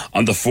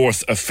 on the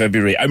 4th of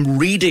February.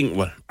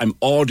 I'm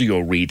audio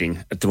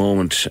reading at the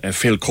moment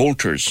Phil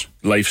Coulter's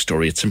life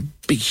story. It's a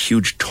big,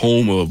 huge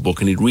tome of a book,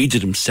 and he reads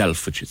it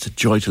himself, which is a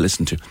joy to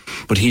listen to.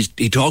 But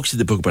he talks in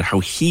the book about how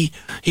he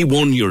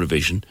won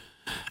Eurovision,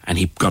 and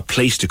he got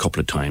placed a couple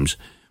of times.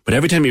 But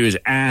every time he was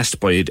asked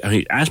by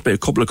a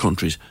couple of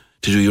countries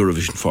to do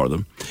Eurovision for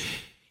them,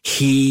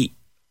 he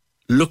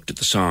looked at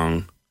the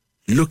songs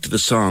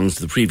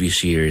of the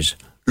previous years,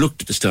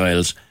 looked at the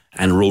styles,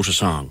 and wrote a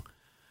song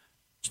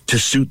to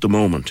suit the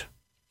moment,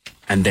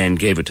 and then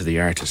gave it to the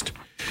artist.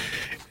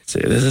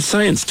 There's a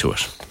science to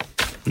it.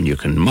 And you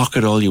can mock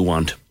it all you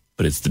want,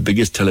 but it's the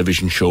biggest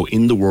television show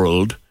in the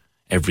world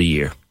every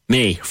year.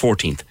 May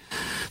 14th.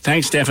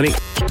 Thanks, Stephanie.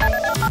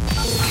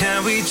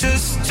 Can we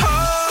just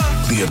talk?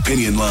 The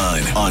Opinion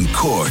Line on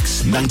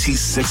Cork's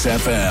 96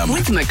 FM.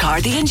 With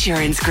McCarthy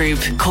Insurance Group.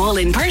 Call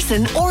in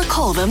person or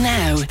call them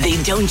now. They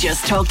don't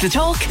just talk the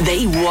talk,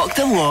 they walk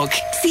the walk.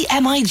 See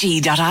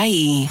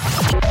mig.ie.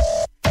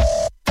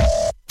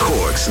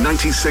 Cork's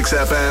 96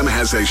 FM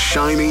has a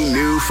shiny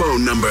new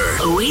phone number.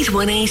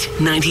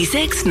 0818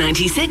 96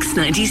 96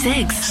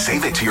 96.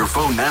 Save it to your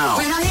phone now.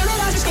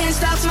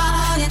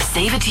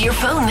 Save it to your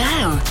phone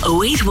now.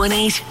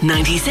 0818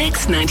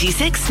 96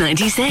 96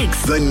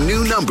 96. The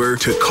new number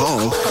to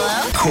call.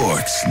 Hello?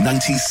 Cork's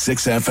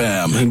 96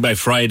 FM. I think by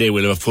Friday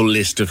we'll have a full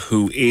list of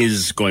who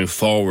is going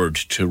forward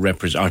to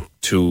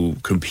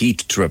compete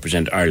to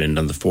represent Ireland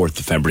on the 4th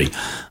of February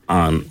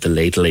on the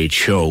Late Late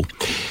Show.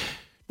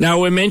 Now,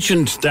 we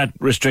mentioned that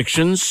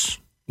restrictions,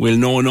 we'll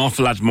know an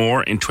awful lot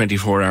more in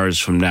 24 hours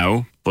from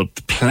now, but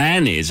the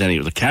plan is,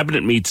 anyway, the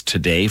Cabinet meets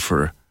today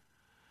for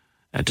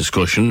a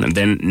discussion, and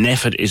then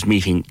NPHET is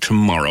meeting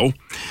tomorrow.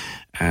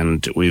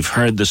 And we've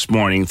heard this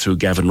morning through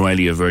Gavin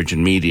Riley of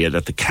Virgin Media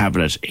that the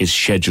Cabinet is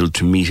scheduled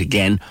to meet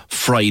again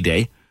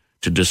Friday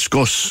to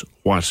discuss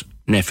what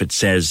NPHET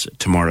says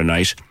tomorrow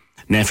night.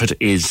 NPHET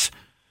is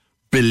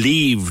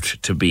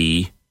believed to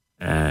be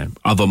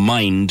of a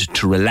mind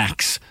to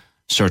relax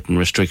certain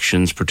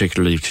restrictions,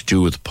 particularly to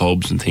do with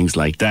pubs and things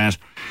like that.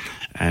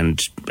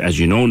 And as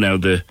you know now,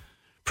 the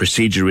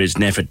procedure is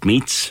NPHET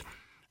meets,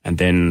 and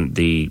then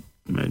the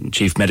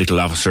Chief Medical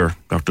Officer,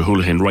 Dr.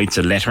 Houlihan, writes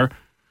a letter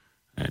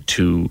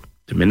to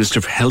the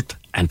Minister for Health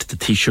and to the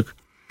Taoiseach,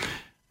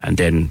 and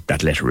then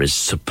that letter is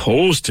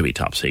supposed to be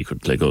top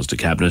secret till it goes to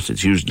Cabinet.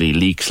 It usually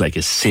leaks like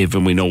a sieve,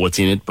 and we know what's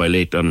in it by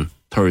late on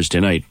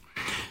Thursday night.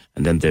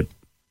 And then the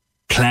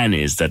plan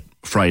is that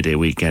Friday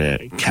we get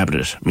a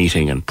Cabinet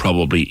meeting and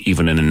probably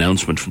even an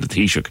announcement from the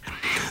Taoiseach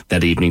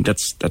that evening.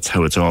 That's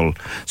how it's all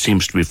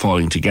seems to be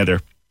falling together.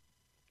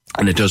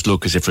 And it does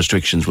look as if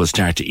restrictions will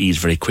start to ease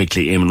very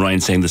quickly. Eamon Ryan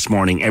saying this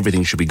morning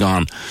everything should be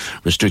gone,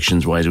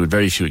 restrictions-wise, with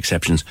very few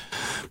exceptions,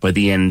 by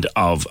the end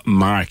of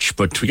March.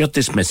 But we got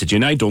this message,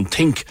 and I don't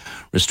think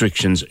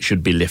restrictions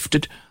should be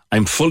lifted.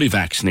 I'm fully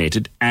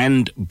vaccinated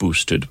and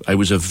boosted. I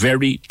was a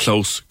very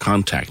close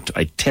contact.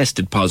 I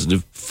tested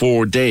positive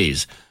 4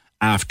 days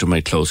after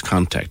my close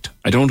contact.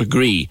 I don't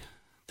agree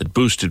that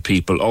boosted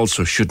people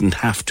also shouldn't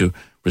have to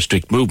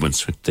restrict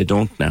movements, which they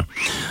don't now.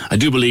 I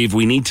do believe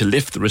we need to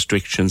lift the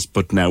restrictions,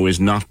 but now is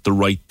not the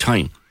right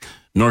time.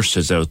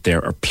 Nurses out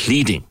there are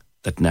pleading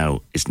that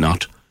now is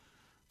not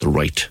the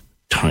right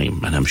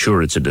time, and I'm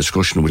sure it's a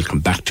discussion we'll come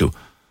back to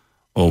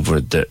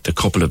over the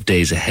couple of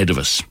days ahead of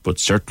us, but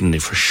certainly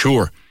for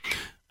sure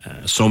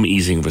some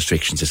easing of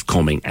restrictions is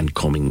coming, and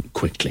coming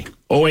quickly.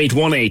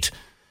 0818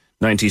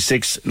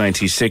 96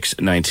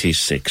 96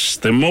 96.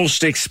 The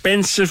most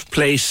expensive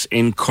place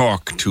in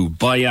Cork to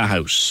buy a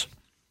house.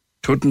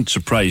 Couldn't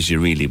surprise you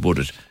really, would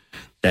it,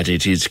 that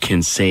it is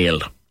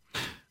Kinsale.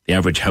 The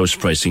average house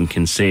price in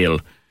Kinsale,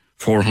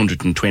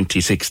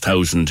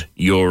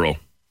 €426,000.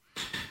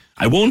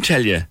 I won't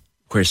tell you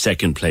where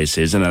second place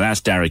is, and I'll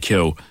ask Dara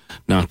Keogh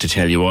not to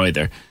tell you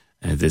either.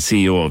 The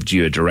CEO of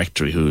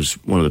GeoDirectory, who's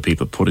one of the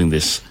people putting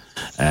this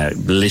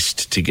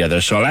list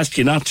together. So I'll ask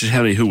you not to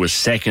tell me who was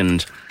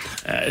second,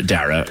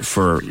 Dara,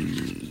 for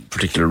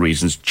particular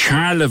reasons.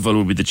 Charleville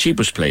will be the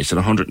cheapest place at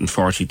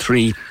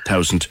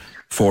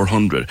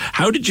 $143,400.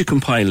 How did you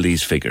compile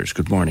these figures?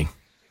 Good morning.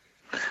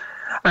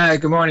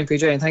 Good morning,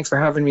 PJ, and thanks for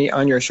having me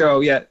on your show.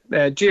 Yeah,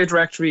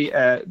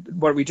 GeoDirectory,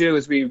 what we do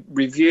is we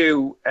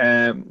review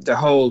the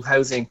whole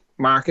housing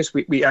market.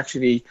 We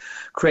actually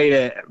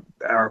create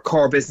our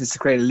core business to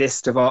create a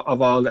list of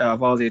all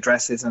the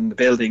addresses and the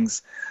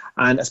buildings.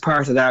 And as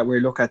part of that,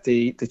 we look at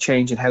the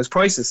change in house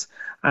prices.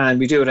 And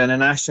we do it at a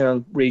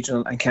national,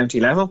 regional and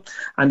county level.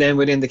 And then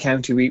within the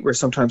county, we're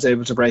sometimes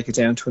able to break it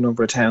down to a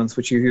number of towns,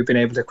 which you've been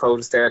able to quote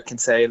us there,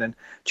 Kinsale and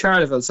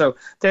Charleville. So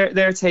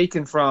they're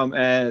taken from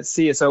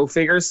CSO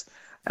figures,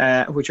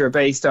 which are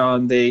based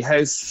on the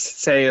house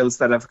sales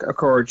that have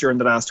occurred during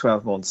the last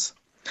 12 months.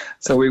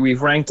 So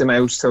we've ranked them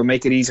out to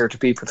make it easier to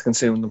people to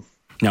consume them.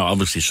 Now,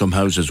 obviously, some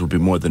houses would be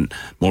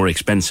more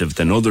expensive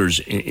than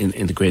others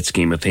in the great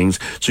scheme of things.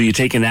 So you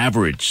take an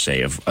average,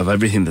 say, of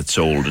everything that's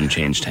sold and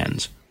changed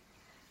hands.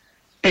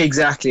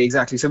 Exactly.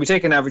 So we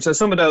take an average. So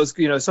some of those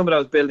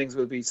buildings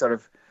will be sort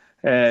of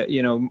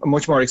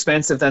much more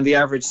expensive than the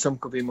average. Some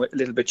could be a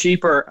little bit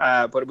cheaper,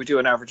 but we do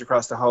an average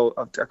across all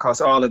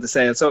of the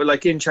sales. So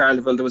like in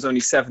Charleville, there was only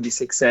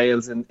 76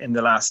 sales in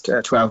the last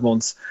 12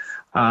 months.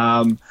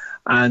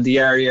 And the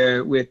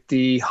area with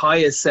the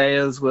highest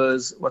sales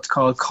was what's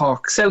called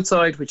Cork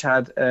Southside, which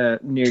had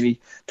nearly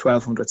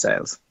 1,200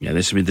 sales. Yeah,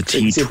 this would be the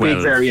T12. It's a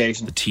big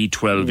variation. The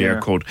T12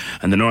 air code.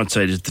 And the north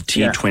side is the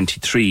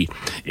T23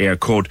 air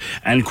code.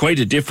 And quite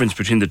a difference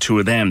between the two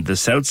of them. The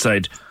south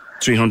side,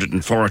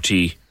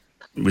 340,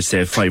 we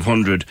say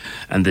 500,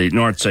 and the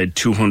north side,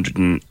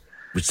 200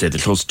 we'd say the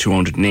close to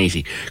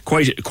 280.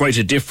 Quite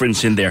a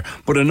difference in there,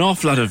 but an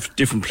awful lot of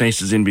different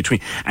places in between.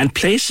 And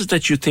places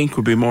that you think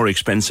would be more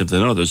expensive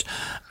than others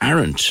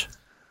aren't.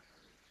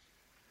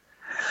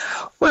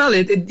 Well,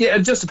 it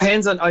just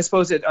depends on. I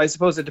suppose it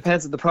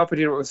depends on the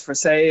property that was for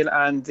sale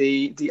and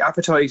the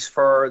appetite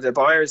for the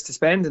buyers to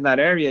spend in that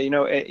area.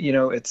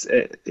 It's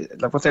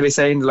like what they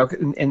say in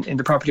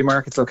the property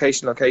markets: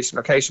 location, location,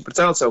 location. But it's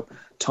also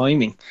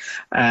timing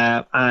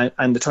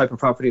and the type of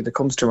property that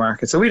comes to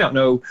market. So we don't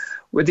know.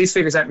 Well, these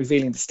figures aren't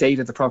revealing the state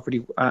of the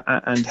property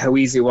and how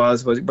easy it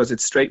was. Was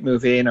it straight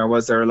move in, or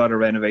was there a lot of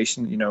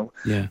renovation?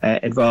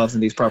 Involved in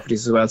these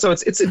properties as well. So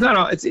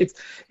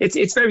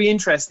it's very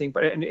interesting,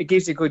 but it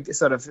gives you a good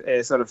sort of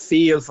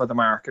feel for the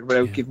market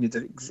without giving you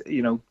the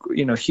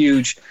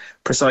huge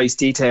precise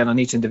detail on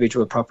each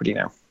individual property.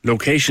 Now,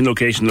 location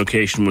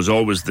was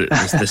always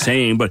the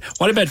same. But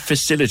what about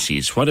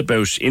facilities? What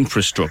about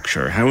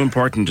infrastructure? How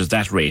important is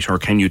that rate, or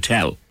can you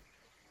tell?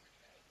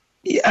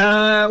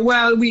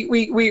 Well,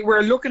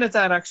 we're looking at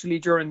that actually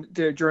during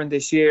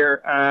this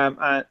year,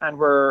 and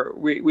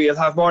we'll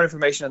have more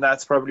information on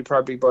that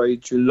probably by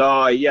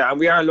July. Yeah, and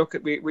we are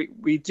looking.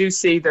 We do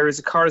see there is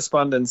a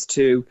correspondence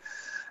to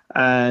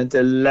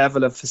the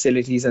level of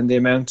facilities and the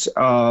amount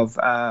of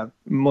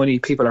money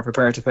people are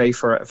prepared to pay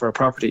for a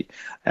property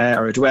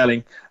or a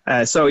dwelling.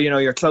 So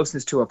your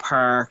closeness to a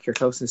park, your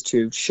closeness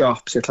to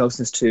shops, your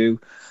closeness to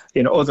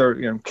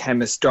other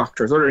chemists,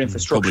 doctors, other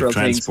infrastructural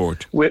things. Public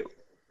transport.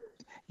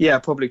 Yeah,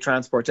 public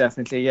transport,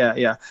 definitely.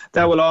 Yeah.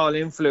 That will all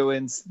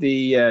influence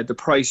the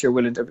price you're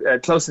willing to.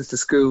 Closeness to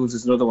schools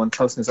is another one.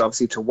 Closeness,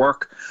 obviously, to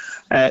work.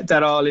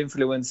 That all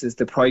influences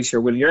the price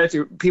you're willing.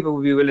 People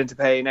will be willing to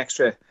pay an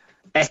extra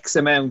X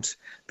amount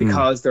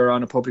because they're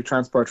on a public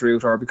transport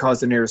route, or because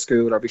they're near a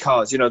school, or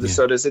because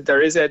So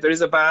there is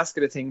a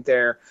basket of things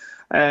there.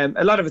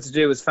 A lot of it to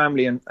do with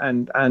family and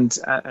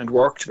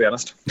work, to be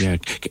honest. Yeah.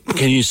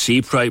 Can you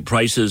see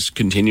prices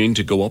continuing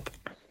to go up?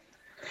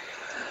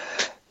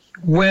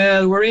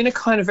 Well, we're in a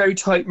kind of very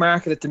tight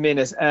market at the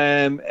minute.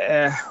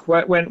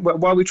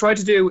 What we try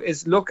to do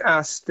is look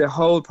at the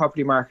whole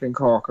property market in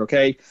Cork,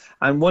 okay?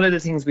 And one of the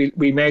things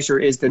we measure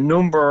is the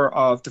number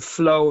of the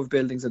flow of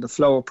buildings and the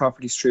flow of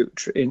properties through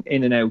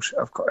in and out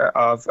of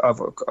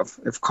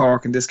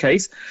Cork in this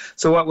case.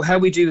 So how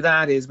we do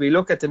that is we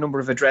look at the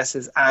number of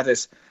addresses added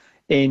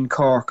in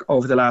Cork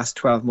over the last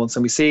 12 months,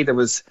 and we see there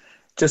was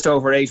just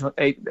over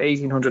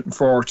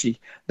 1,840.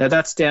 Now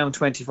that's down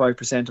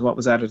 25% of what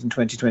was added in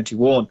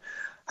 2021.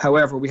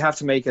 However, we have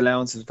to make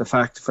allowances for the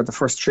fact for the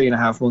first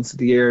 3.5 months of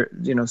the year,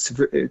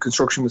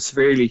 construction was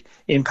severely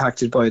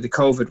impacted by the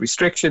COVID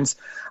restrictions,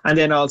 and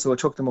then also it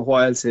took them a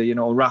while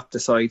to wrap the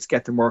sites,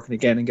 get them working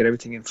again, and get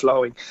everything in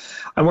flowing.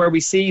 And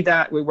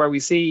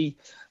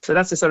so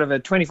that's a sort of a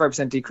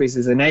 25% decrease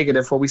is a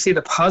negative. What we see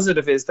the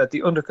positive is that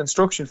the under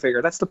construction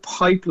figure, that's the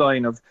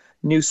pipeline of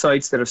new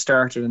sites that have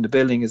started and the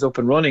building is up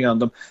and running on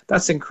them.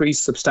 That's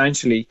increased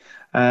substantially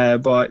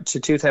to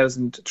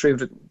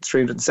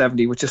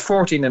 2,370, which is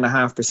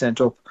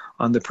 14.5% up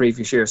on the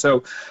previous year.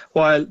 So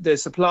while the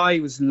supply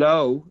was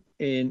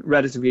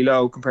relatively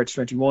low compared to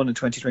 21 and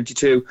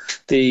 2022,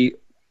 the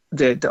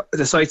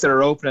sites that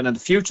are opening and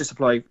the future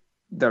supply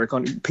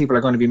people are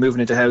going to be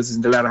moving into houses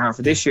in the latter half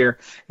of this year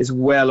is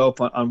well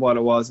up on what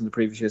it was in the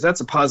previous years.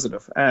 That's a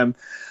positive. And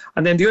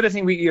then the other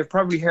thing, you've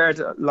probably heard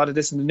a lot of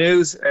this in the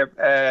news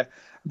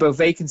about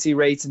vacancy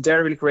rates and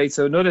derelict rates.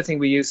 So another thing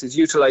we use is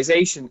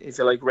utilisation, if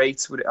you like,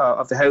 rates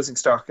of the housing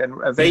stock. And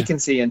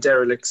vacancy and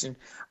dereliction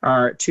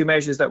are two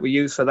measures that we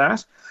use for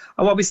that.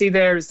 And what we see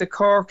there is the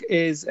Cork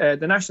is,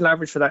 the national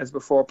average for that is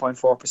about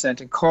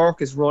 4.4%, and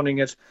Cork is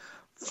running at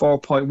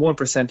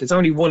 4.1%. It's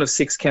only one of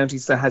 6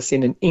 counties that has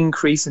seen an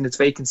increase in its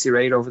vacancy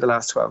rate over the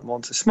last 12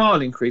 months. A small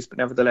increase, but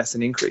nevertheless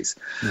an increase.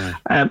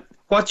 Yeah.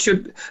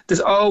 There's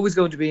always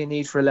going to be a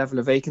need for a level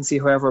of vacancy,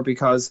 however,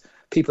 because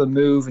people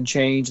move and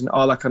change and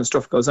all that kind of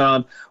stuff goes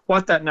on.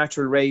 What that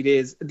natural rate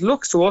is, it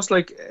looks to us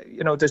like,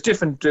 there's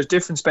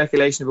different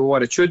speculation about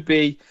what it should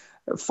be.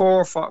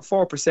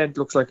 4%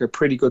 looks like a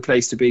pretty good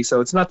place to be.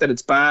 So it's not that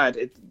it's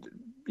bad.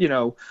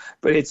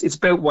 But it's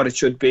about what it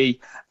should be.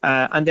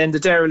 And then the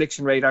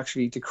dereliction rate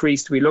actually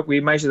decreased. We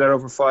measured that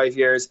over 5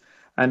 years,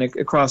 and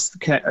across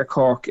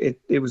Cork,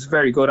 it was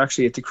very good.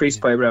 Actually, it decreased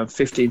by around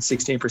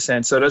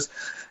 15-16%.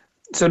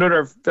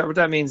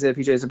 That means,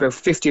 PJ, is about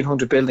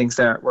 1,500 buildings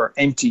that were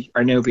empty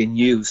are now being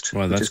used.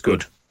 Well, that's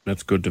good.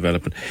 That's good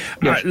development.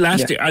 Yeah.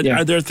 Lastly,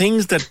 are there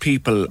things that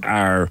people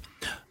are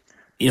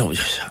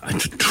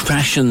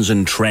fashions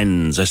and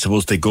trends, I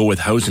suppose they go with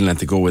housing like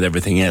they go with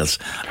everything else.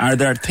 Are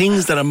there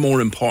things that are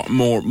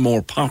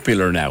more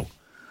popular now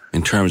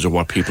in terms of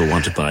what people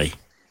want to buy?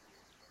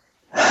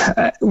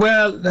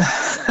 Well,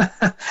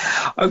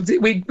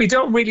 we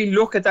don't really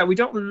look at that. We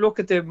don't look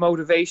at the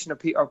motivation of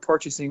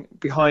purchasing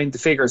behind the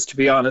figures, to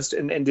be honest,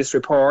 in this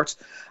report.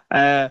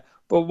 But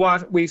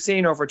what we've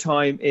seen over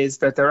time is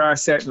that there are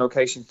certain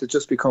locations that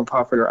just become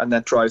popular, and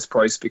that drives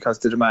price because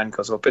the demand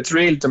goes up. It's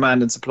real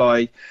demand and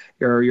supply.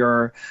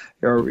 Your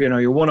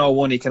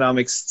 101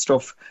 economics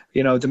stuff.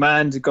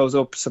 Demand goes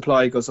up,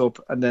 supply goes up,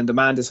 and then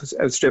demand is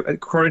outstripping.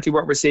 Currently,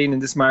 what we're seeing in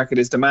this market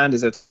is demand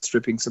is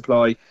outstripping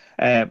supply.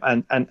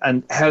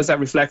 And how's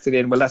that reflected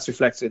in? Well, that's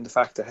reflected in the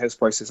fact that house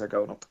prices are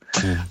going up.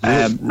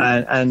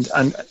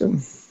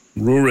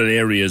 Rural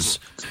areas,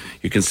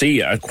 you can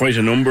see quite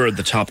a number of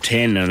the top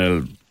 10, and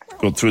I'll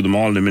go through them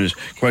all in a minute.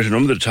 Quite a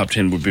number of the top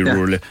 10 would be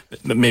rural.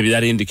 Maybe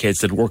that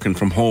indicates that working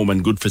from home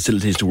and good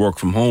facilities to work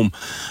from home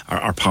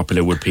are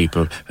popular with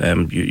people.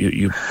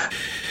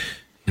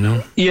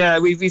 Yeah,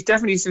 we've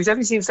definitely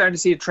starting to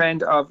see a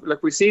trend of,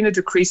 we've seen a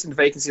decrease in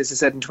vacancy, as I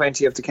said, in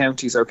 20 of the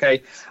counties,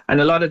 okay, and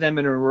a lot of them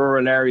in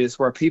rural areas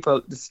where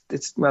people,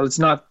 it's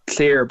not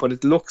clear, but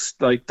it looks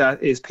like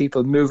that is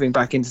people moving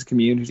back into the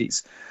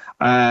communities,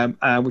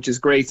 which is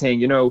a great thing.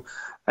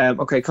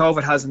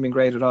 COVID hasn't been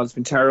great at all; it's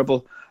been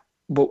terrible.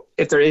 But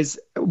if there is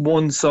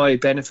one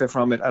side benefit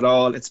from it at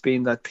all, it's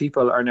been that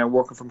people are now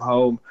working from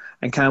home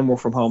and can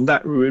work from home.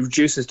 That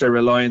reduces their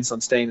reliance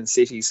on staying in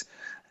cities,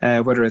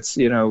 whether it's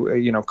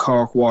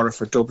Cork,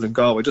 Waterford, Dublin,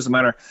 Galway. It doesn't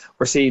matter.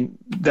 We're seeing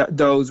that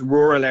those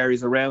rural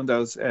areas around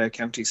those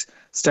counties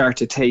start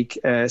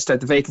the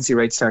vacancy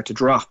rates start to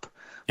drop,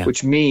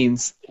 which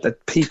means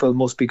that people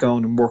must be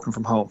going and working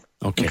from home.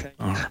 Okay.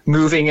 All right.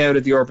 Moving out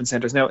of the urban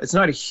centres. Now, it's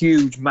not a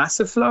huge,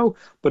 massive flow,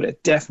 but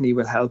it definitely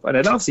will help. And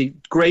it's obviously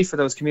great for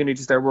those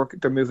communities they're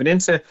moving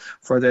into,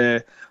 for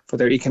their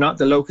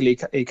the local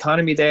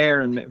economy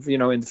there, and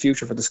in the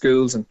future for the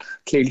schools, and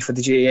clearly for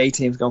the GAA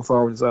teams going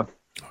forward as well.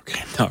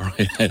 Okay, all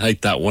right, I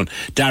like that one.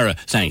 Dara,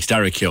 thanks.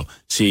 Dara Keogh,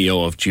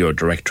 CEO of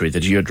GeoDirectory. The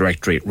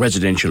GeoDirectory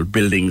Residential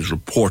Buildings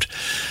Report.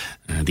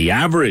 The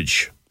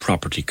average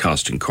property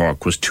cost in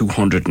Cork was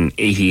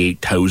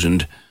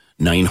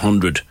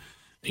 288,900,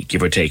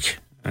 give or take,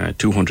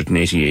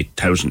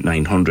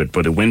 288,900.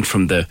 But it went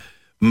from the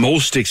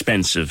most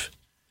expensive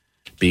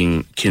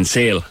being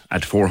Kinsale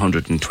at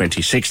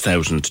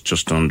 426,000,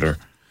 just over,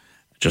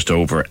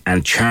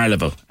 and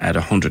Charleville at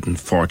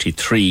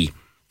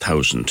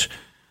 143,000.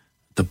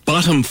 The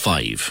bottom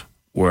five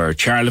were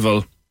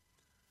Charleville,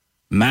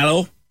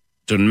 Mallow,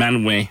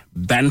 Dunmanway,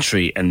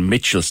 Bantry and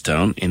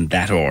Mitchelstown, in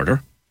that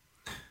order.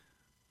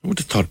 I would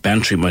have thought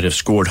Bantry might have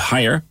scored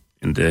higher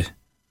in the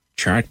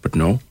chart, but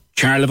no.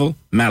 Charleville,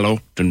 Mallow,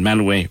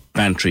 Dunmanway,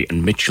 Bantry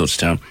and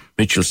Mitchelstown.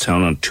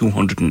 Mitchelstown on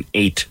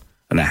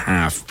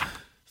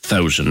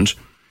 208,500.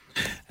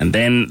 And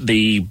then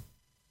the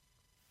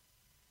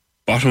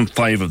bottom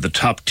five of the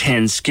top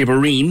 10,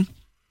 Skibbereen,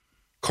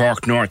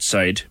 Cork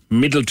Northside,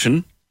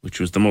 Middleton, which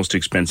was the most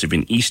expensive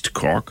in East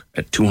Cork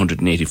at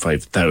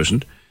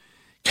 285,000.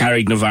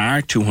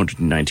 Carrignavar,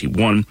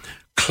 291.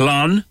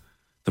 Clon,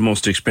 the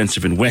most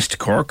expensive in West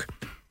Cork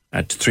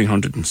at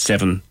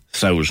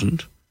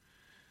 307,000.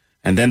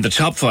 And then the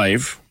top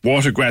five,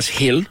 Watergrass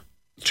Hill,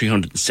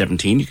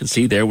 317. You can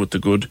see there with the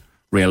good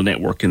rail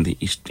network in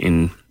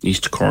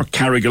East Cork.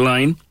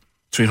 Carrigaline,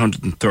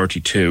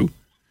 332.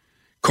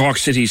 Cork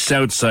City's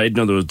South Side, in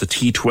other words, the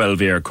T12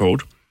 air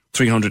code,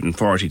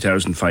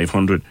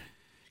 340,500.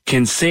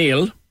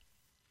 Kinsale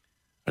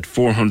at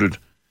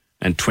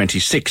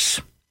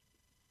 426.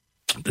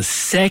 The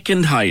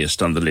second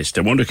highest on the list,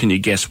 I wonder, can you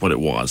guess what it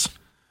was?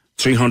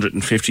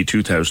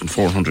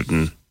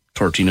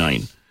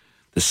 352,439.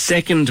 The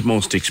second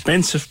most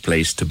expensive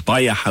place to buy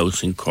a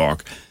house in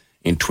Cork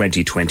in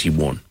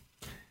 2021.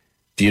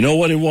 Do you know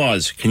what it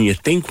was? Can you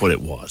think what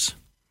it was?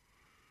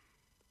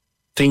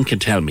 Think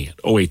and tell me at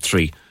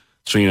 083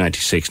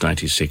 396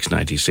 96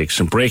 96.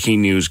 Some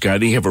breaking news,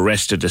 Gardaí have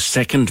arrested a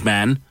second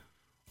man,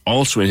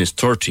 also in his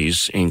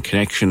 30s, in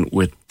connection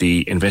with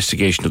the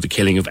investigation of the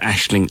killing of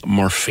Aisling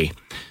Murphy.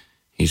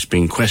 He's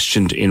being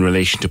questioned in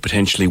relation to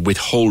potentially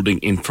withholding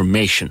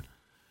information.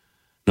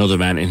 Another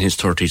man in his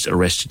 30s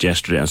arrested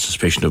yesterday on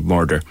suspicion of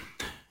murder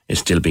is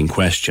still being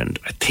questioned.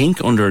 I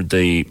think under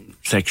the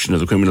section of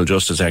the Criminal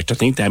Justice Act, I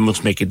think they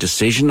must make a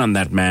decision on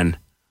that man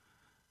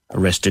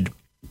arrested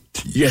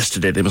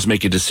yesterday. They must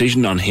make a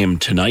decision on him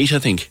tonight, I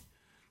think,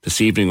 this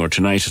evening or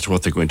tonight, as to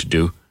what they're going to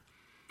do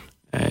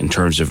in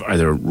terms of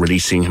either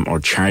releasing him or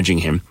charging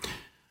him.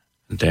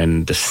 And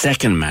then the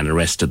second man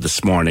arrested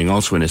this morning,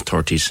 also in his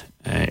 30s,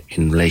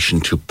 in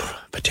relation to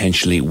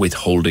potentially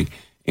withholding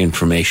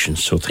information.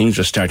 So things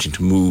are starting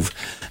to move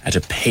at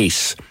a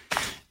pace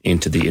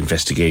into the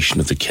investigation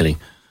of the killing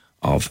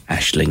of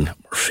Aisling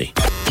Murphy.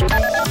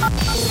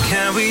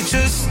 Can we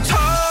just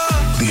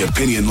talk? The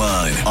Opinion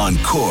Line on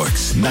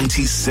Cork's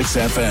 96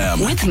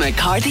 FM. With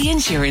McCarthy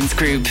Insurance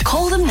Group.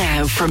 Call them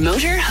now for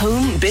motor,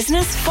 home,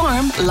 business,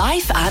 farm,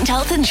 life and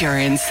health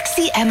insurance.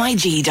 See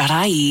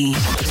mig.ie.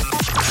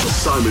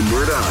 Simon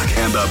Murdoch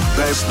and the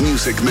best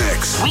music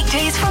mix.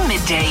 Weekdays from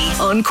midday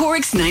on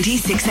Cork's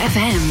 96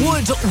 FM.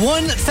 Would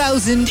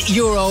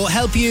 €1,000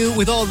 help you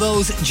with all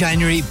those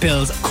January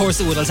bills? Of course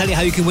it would. I'll tell you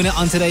how you can win it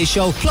on today's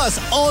show. Plus,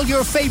 all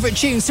your favourite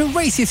tunes to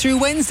race you through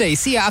Wednesday.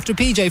 See you after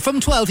PJ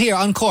from 12 here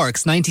on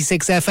Cork's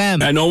 96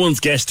 FM. No one's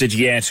guessed it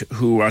yet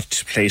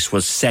what place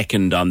was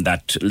second on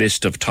that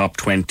list of top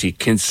 20.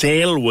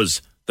 Kinsale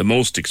was the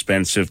most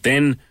expensive.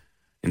 Then,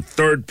 in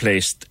third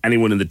place,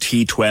 anyone in the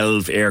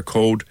T12 air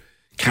code.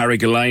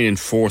 Carrigaline in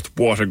fourth,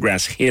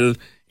 Watergrass Hill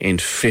in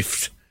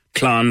fifth,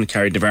 Clon,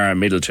 Carrignavara,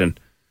 Middleton,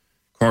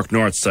 Cork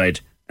Northside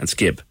and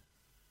Skib.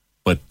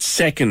 But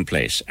second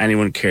place,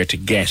 anyone care to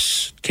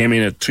guess, came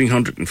in at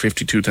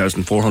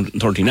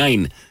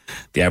 352,439,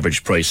 the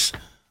average price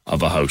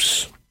of a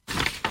house.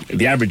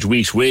 The average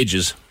week's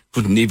wages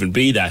wouldn't even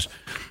be that.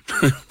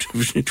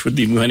 It wouldn't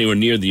even go anywhere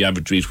near the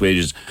average week's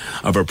wages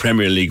of a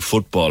Premier League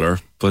footballer.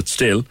 But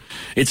still,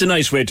 it's a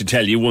nice way to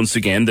tell you once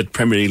again that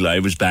Premier League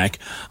Live is back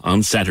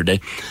on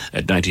Saturday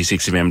at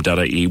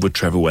 96fm.ie with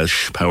Trevor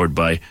Welsh, powered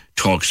by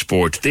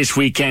TalkSport. This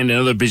weekend,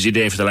 another busy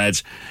day for the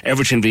lads.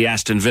 Everton v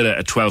Aston Villa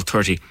at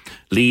 12:30,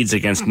 Leeds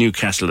against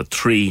Newcastle at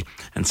 3,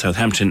 and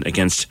Southampton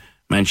against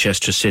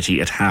Manchester City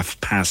at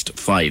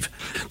 5:30.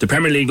 The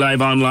Premier League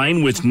Live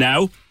online with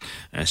Now.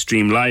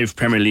 Stream live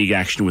Premier League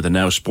action with a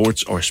Now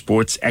Sports or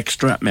Sports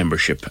Extra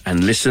membership.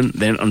 And listen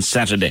then on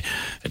Saturday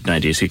at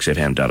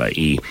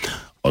 96fm.ie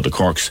or the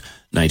Cork's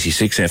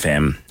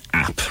 96FM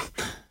app.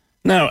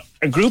 Now,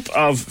 a group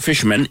of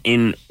fishermen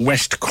in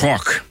West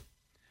Cork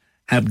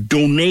have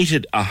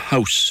donated a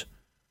house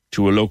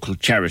to a local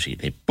charity.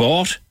 They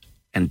bought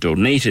and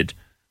donated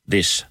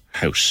this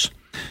house.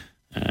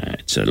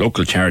 It's a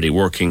local charity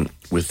working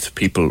with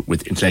people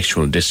with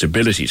intellectual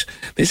disabilities.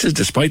 This is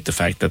despite the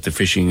fact that the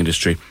fishing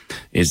industry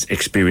is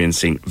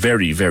experiencing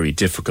very, very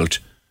difficult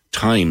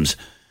times.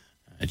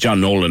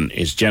 John Nolan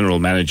is General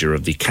Manager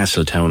of the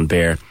Castletown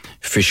Bear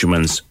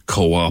Fishermen's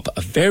Co-op.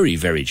 A very,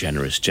 very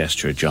generous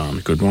gesture, John.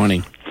 Good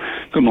morning.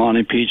 Good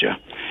morning, PJ.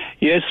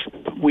 Yes,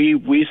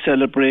 we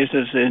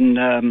celebrated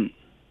in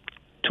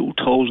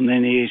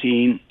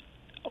 2018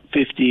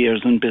 50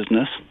 years in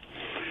business,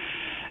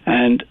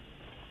 and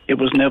it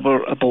was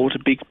never about a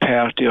big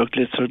party or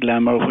glitz or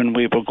glamour when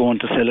we were going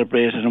to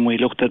celebrate it, and we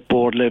looked at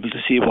board level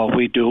to see what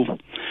we do.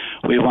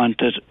 We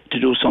wanted to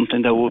do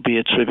something that would be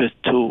a tribute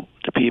to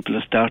the people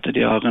that started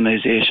the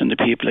organisation, the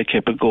people that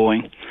kept it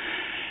going.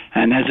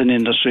 And as an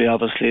industry,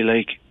 obviously,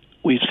 like,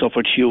 we've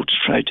suffered huge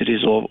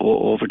tragedies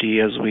over the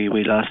years.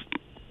 We lost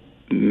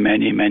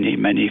many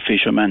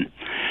fishermen.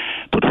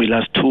 But we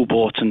lost 2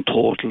 boats in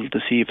total,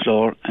 the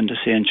Seafloor and the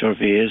St.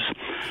 Gervais.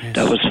 Yes.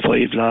 That was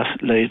 5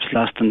 lives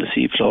lost on the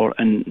Seafloor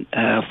and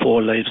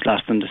 4 lives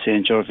lost on the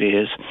St.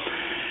 Gervais.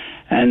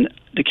 And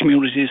the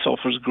community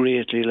suffers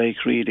greatly,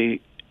 like,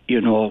 really,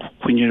 you know,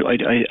 when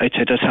I'd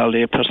say that's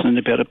hardly a person in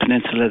the Beara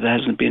Peninsula that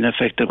hasn't been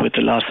affected with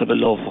the loss of a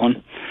loved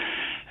one.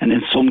 And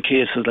in some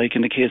cases, like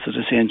in the case of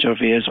the St.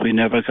 Gervais, we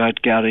never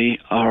got Gary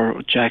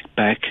or Jack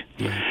back.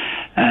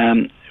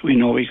 Mm. We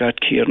know we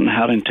got Kieran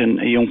Harrington,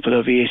 a young fellow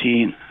of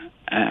 18,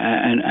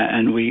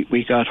 and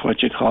we got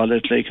what you call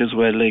it, like, as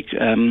well, like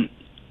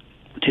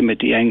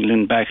Timothy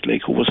Anglin back,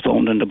 like, who was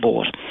found in the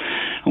boat.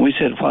 And we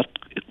said,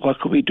 what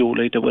could we do,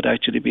 like, that would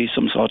actually be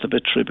some sort of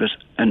a tribute,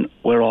 and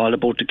we're all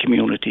about the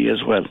community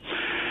as well.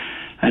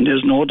 And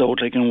there's no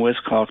doubt, like, in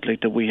West Cork,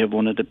 like, that we have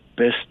one of the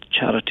best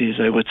charities,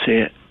 I would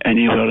say,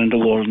 anywhere in the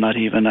world, not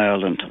even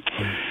Ireland.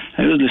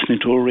 I was listening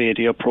to a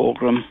radio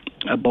programme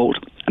about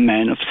a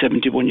man of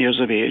 71 years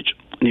of age,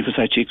 and he was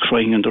actually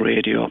crying on the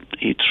radio.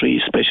 He had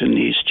 3 special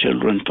needs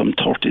children from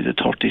 30 to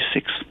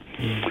 36.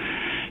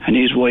 And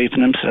his wife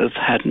and himself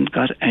hadn't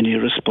got any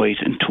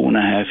respite in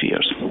 2.5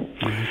 years.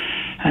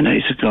 And I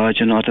said, God,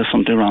 you know, there's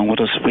something wrong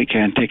with us. We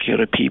can't take care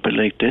of people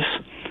like this.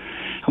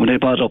 And when I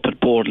brought it up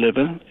at board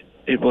level,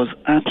 it was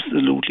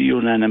absolutely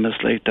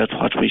unanimous, like, that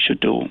what we should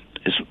do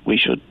is we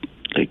should,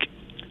 like,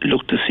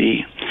 look to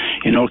see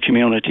in our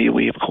community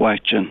we have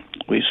coaction,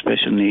 we have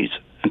special needs,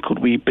 and could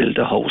we build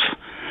a house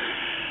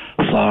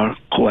for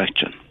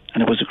coaction?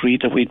 And it was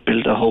agreed that we'd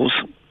build a house,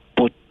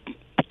 but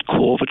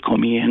COVID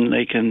coming in,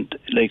 like, and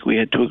like, we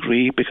had to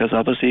agree, because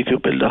obviously if you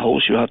build a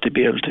house you have to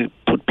be able to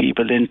put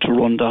people in to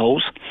run the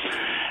house,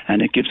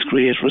 and it gives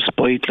great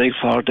respite, like,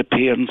 for the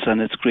parents,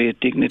 and it's great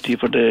dignity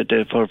for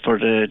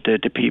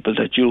the people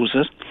that use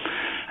it.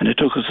 And it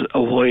took us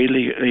a while,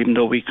 even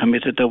though we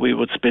committed that we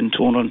would spend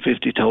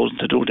 250,000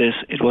 to do this.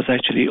 It was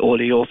actually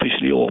only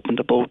officially opened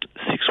about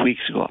 6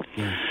 weeks ago.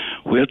 Yeah.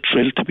 We're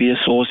thrilled to be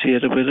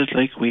associated with it.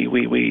 Like,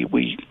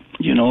 we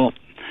you know,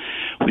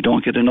 we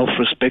don't get enough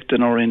respect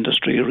in our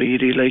industry,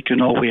 really. Like, you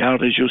know, we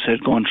are, as you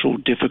said, going through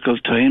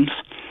difficult times.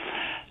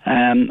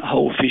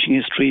 how fishing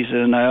is treated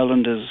in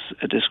Ireland is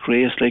a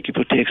disgrace. Like if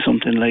you take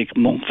something like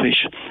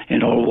monkfish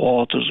in our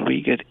waters,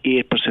 we get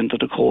 8% of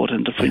the quota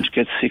and the French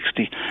get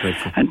 60%.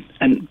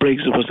 And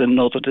Brexit was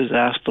another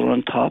disaster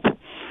on top.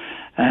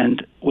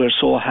 And we're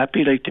so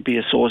happy to be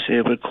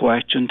associated with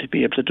Coaction, to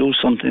be able to do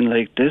something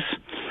like this.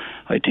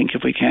 I think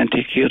if we can't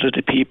take care of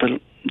the people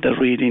that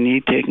really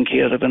need taken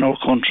care of in our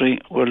country,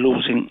 we're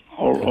losing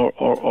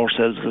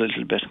ourselves a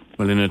little bit.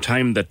 Well, in a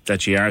time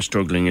that you are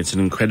struggling, it's an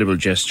incredible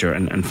gesture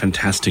and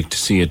fantastic to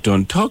see it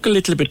done. Talk a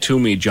little bit to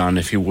me, John,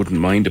 if you wouldn't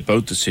mind,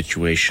 about the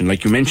situation.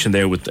 Like you mentioned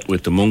there with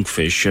the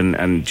monkfish,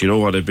 and you know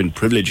what, I've been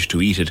privileged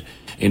to eat it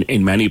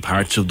in many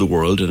parts of the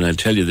world, and I'll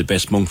tell you the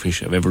best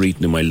monkfish I've ever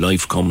eaten in my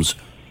life comes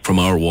from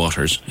our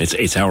waters.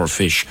 It's our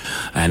fish,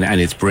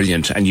 and it's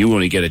brilliant, and you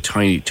only get a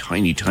tiny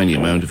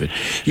amount of it.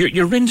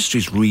 Your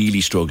industry's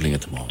really struggling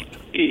at the moment.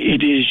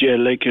 It is, yeah.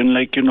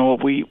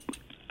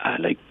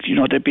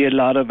 There'd be a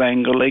lot of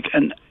anger,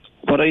 and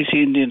what I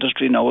see in the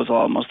industry now is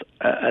almost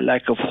a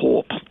lack of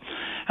hope,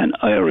 and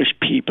Irish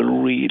people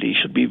really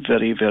should be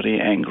very, very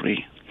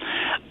angry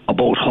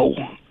about how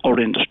our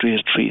industry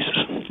is treated.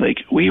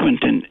 Like, we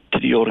went into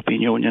the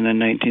European Union in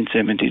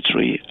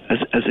 1973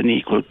 as an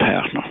equal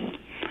partner.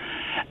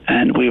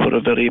 And we were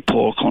a very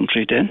poor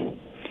country then.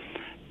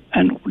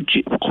 And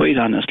quite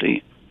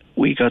honestly,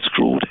 we got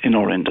screwed in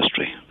our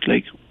industry.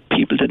 Like,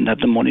 people didn't have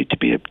the money to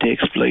be able to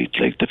exploit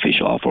the fish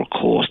off our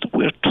coast.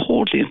 We're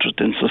totally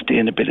interested in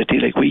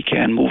sustainability. Like, we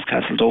can move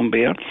Castledown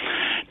Bear.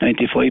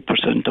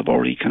 95% of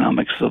our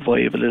economic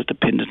survival is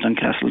dependent on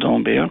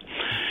Castledown Bear.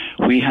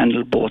 We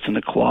handle boats in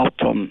the co-op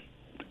from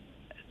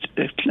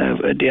the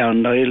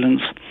Aran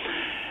Islands,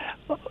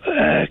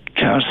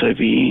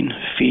 Carsavine,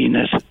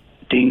 Feenet,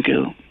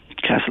 Dingle,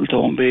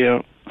 Castledown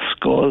Bear,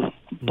 Skull,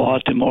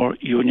 Baltimore,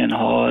 Union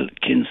Hall,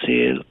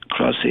 Kinsale,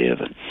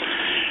 Crosshaven.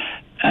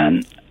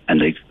 And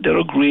there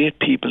are great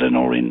people in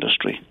our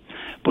industry.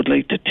 But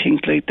to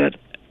think that,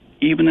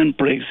 even in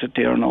Brexit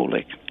there now,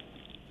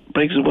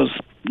 Brexit was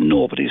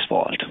nobody's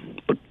fault.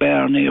 But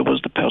Barney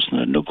was the person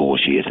that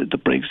negotiated the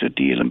Brexit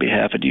deal on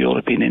behalf of the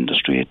European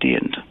industry at the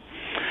end.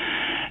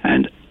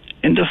 And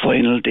in the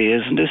final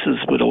days, and this is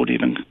without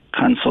even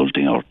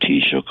consulting our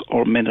Taoiseach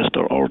or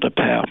Minister or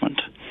Department,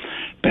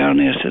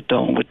 Barney sat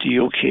down with the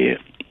UK,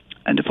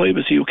 and if I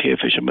was a UK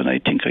fisherman, I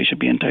think I should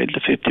be entitled to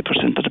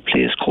 50% of the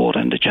place quota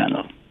in the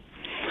channel.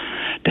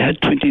 They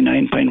had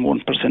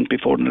 29.1%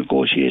 before the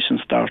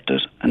negotiations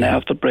started, and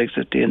after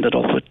Brexit they ended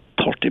up with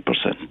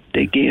 30%.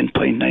 They gained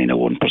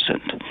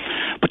 0.901%.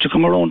 But you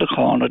come around the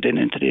corner then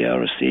into the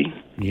RSC.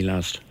 You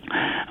lost.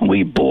 And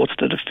we both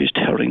did fished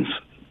herrings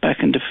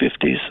back in the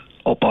 50s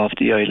up off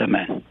the Isle of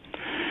Man.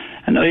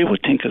 And I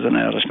would think as an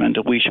Irishman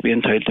that we should be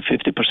entitled to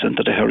 50%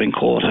 of the herring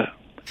quota.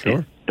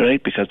 Sure.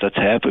 Right, because that's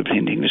halfway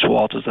between the English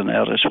waters and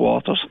Irish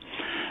waters.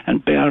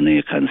 And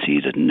Barney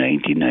conceded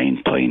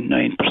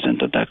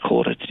 99.9% of that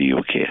quota to the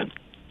UK.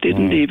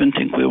 Didn't even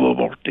think we were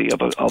worthy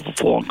of a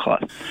phone call.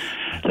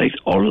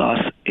 Our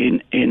loss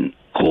in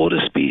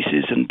quota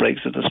species in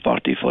Brexit is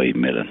 45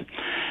 million.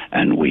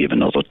 And we have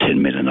another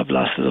 10 million of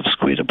losses of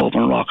squid above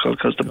in Rockall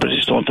because the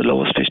British don't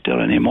allow us fish there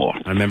anymore.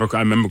 I remember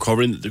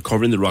covering the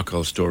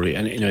Rockall story,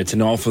 and it's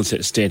an awful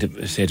state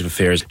of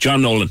affairs.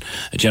 John Nolan,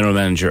 General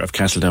Manager of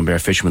Castledown Bear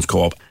Fishermen's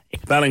Co-op.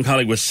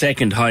 Ballincollig was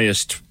second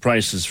highest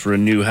prices for a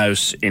new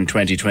house in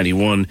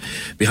 2021,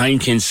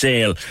 behind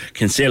Kinsale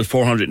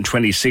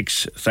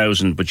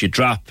 426,000, but you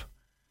drop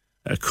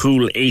a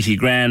cool 80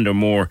 grand or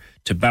more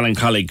to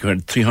Ballincollig,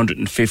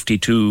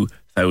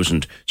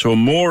 352,000. So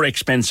more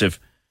expensive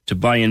to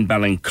buy in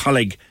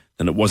Ballincollig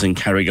than it was in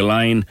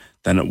Carrigaline,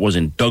 than it was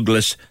in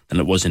Douglas,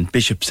 than it was in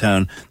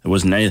Bishopstown. There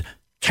was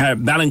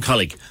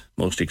Ballincollig,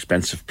 most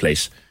expensive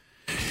place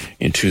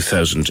in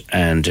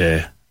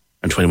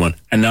 2021,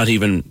 and not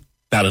even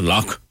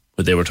Ballinlough,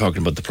 but they were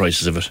talking about the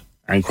prices of it.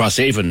 And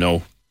Crosshaven,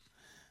 no.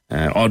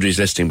 Audrey's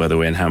listening, by the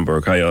way, in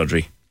Hamburg. Hi,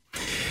 Audrey.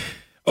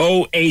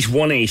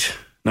 0818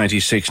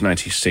 96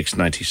 96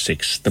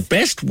 96. The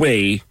best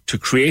way to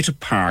create a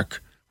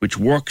park which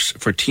works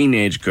for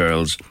teenage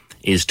girls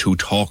is to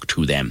talk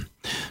to them.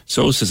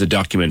 So says a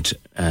document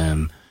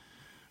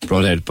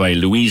brought out by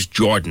Louise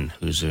Jordan,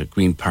 who's a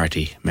Green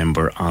Party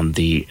member on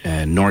the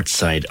north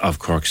side of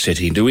Cork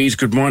City. Louise,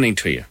 good morning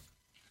to you.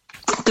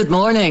 Good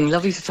morning.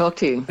 Lovely to talk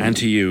to you. And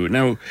to you.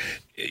 Now,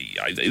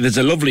 there's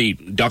a lovely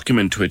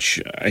document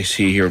which I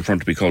see here in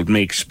front of me called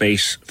Make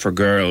Space for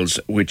Girls,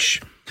 which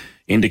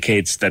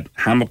indicates that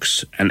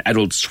hammocks and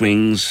adult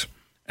swings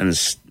and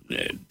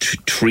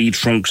tree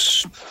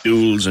trunks,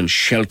 stools and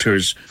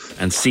shelters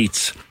and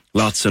seats,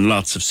 lots and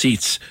lots of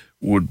seats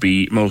would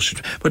be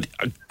most. But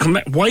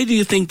why do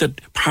you think that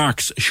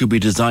parks should be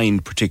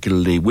designed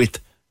particularly with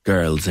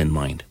girls in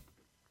mind?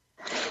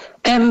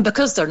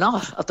 Because they're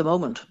not at the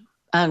moment.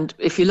 And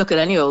if you look at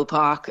any old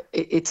park,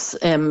 it's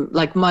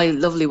like my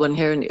lovely one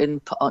here near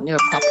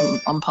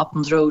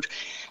Pophams Road.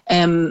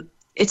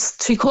 It's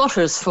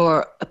 3/4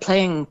 for a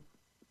playing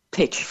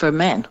pitch for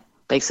men,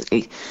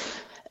 basically.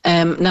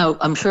 Now,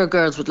 I'm sure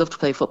girls would love to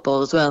play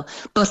football as well,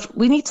 but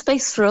we need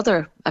space for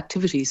other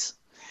activities.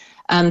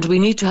 And we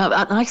need to have,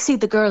 and I see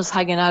the girls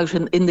hanging out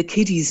in the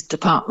kiddies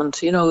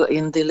department, you know,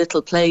 in the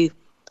little play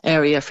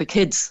area for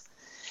kids.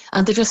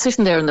 And they're just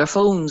sitting there on their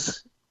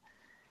phones.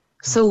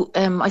 So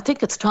I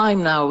think it's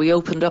time now we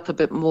opened up a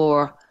bit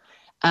more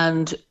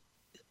and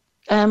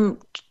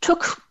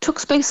took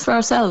space for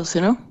ourselves,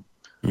 you know.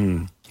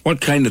 Mm. What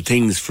kind of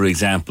things, for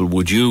example,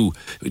 would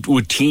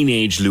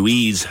teenage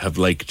Louise have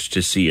liked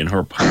to see in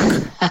her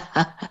park?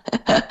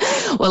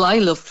 Well, I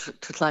love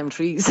to climb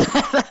trees.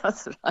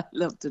 That's what I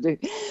love to do.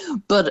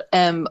 But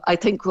I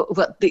think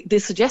what the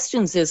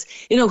suggestions is,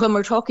 you know, when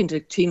we're talking to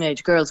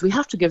teenage girls, we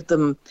have to give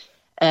them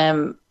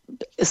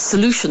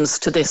solutions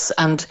to this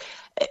and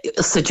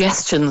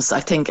suggestions, I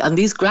think. And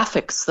these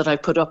graphics that I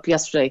put up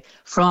yesterday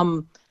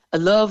from a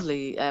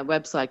lovely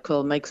website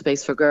called Make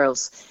Space for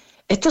Girls,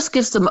 it just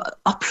gives them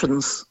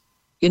options,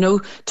 you know,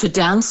 to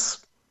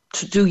dance,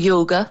 to do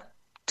yoga,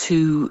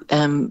 to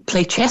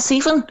play chess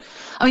even.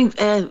 I mean,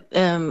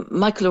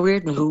 Michael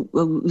O'Riordan,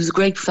 who's a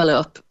great fellow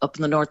up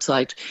in the north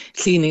side,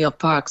 cleaning up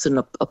parks and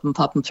up in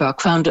Popham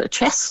Park, found a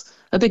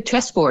big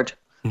chessboard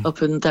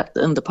up in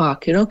the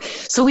park, you know.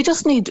 So we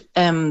just need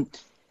to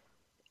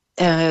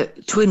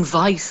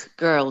invite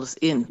girls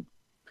in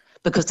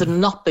because they're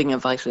not being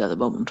invited at the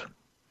moment.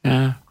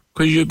 Yeah.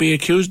 Could you be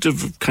accused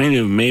of kind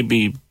of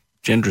maybe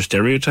gender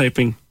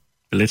stereotyping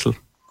a little?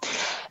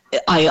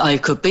 I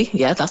could be,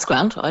 yeah, that's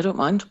grand. I don't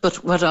mind.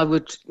 But what I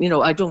would, you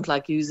know, I don't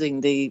like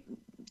using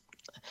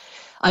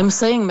I'm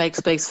saying make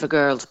space for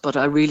girls, but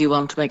I really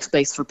want to make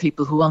space for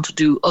people who want to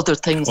do other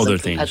things than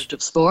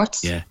competitive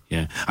sports. Yeah,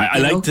 yeah. I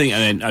like to think,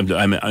 and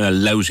I'm a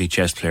lousy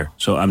chess player,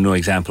 so I'm no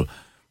example.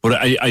 But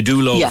I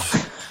do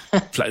love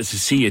to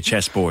see a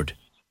chessboard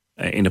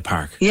in a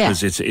park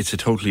because it's a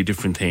totally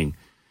different thing.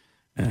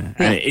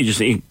 And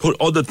you put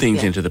other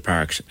things into the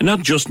parks, and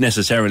not just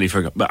necessarily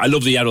for. But I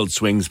love the adult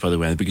swings, by the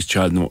way. The biggest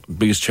child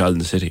in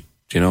the city.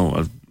 Do you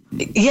know?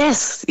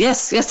 Yes.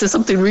 There's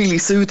something really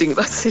soothing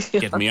about it.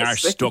 Getting my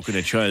arse stuck in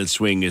a child's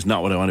swing is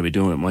not what I want to be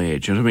doing at my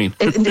age. You know what I mean?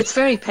 It's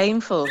very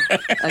painful,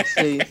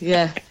 actually.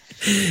 Yeah.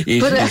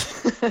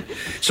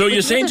 So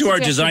you're saying to our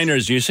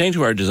designers,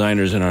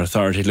 and our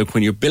authority, look,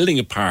 when you're building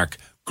a park,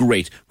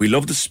 great. We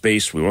love the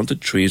space. We want the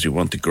trees. We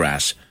want the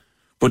grass.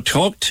 But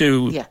talk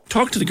to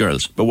the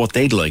girls about what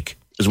they'd like,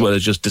 as well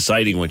as just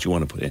deciding what you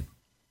want to put in.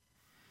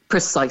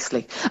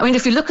 Precisely. I mean,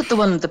 if you look at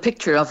the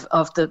picture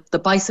of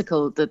the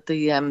bicycle,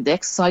 the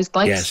exercise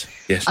bikes,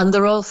 yes, and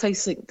they're all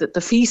facing,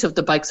 the feet of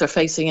the bikes are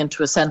facing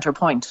into a centre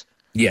point.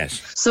 Yes.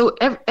 So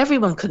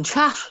everyone can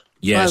chat.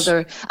 Yes.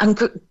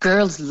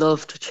 Girls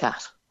love to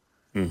chat.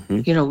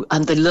 Mm-hmm. You know,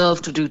 and they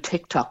love to do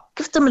TikTok.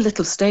 Give them a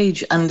little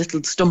stage and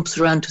little stumps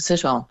around to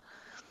sit on.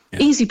 Yeah.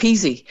 Easy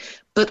peasy.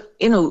 But,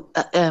 you know,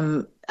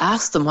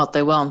 ask them what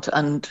they want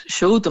and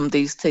show them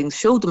these things,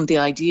 show them the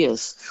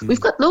ideas. Mm. We've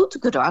got loads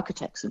of good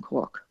architects in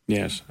Cork.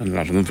 Yes, and a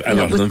lot of them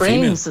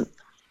female.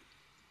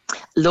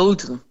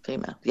 Loads of them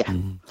female, yeah.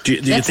 Mm. Do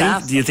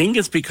you think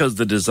it's because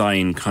the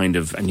design kind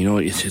of, and you know,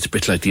 it's a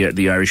bit like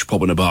the Irish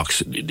pub in a box.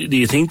 Do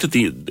you think that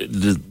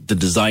the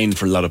design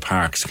for a lot of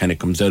parks kind of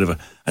comes out of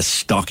a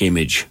stock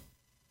image?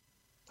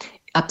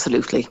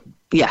 Absolutely,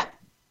 yeah.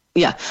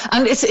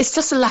 And it's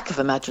just a lack of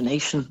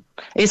imagination.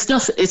 It's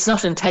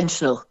not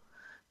intentional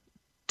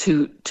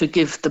to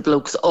give the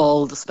blokes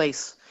all the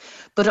space.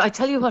 But I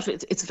tell you what,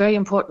 it's very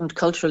important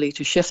culturally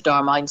to shift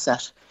our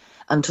mindset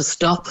and to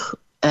stop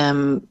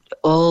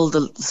all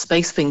the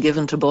space being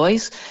given to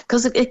boys,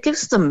 because it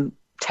gives them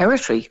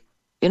territory,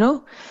 you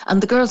know,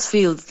 and the girls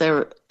feel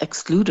they're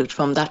excluded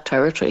from that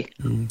territory.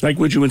 Mm. Like,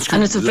 would you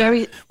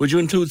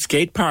include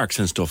skate parks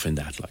and stuff in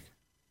that, like?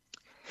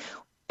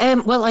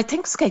 Well, I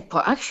think skate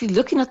park. Actually,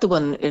 looking at the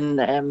one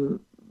in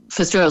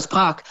Fitzgerald's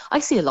Park, I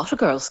see a lot of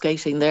girls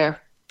skating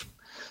there.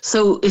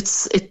 So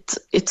it's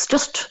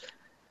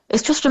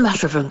just a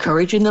matter of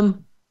encouraging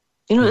them.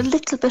 You know, a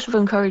little bit of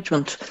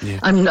encouragement. Yeah.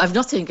 I've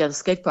nothing against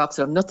skate parks.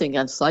 I've nothing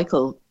against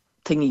cycle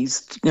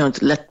thingies, you know,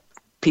 to let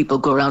people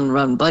go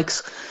around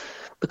bikes,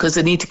 because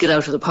they need to get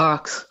out of the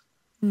parks.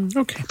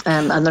 Okay.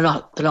 And they're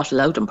not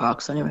allowed in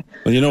parks anyway.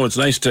 Well, you know, it's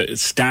nice to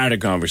start a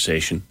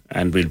conversation,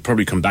 and we'll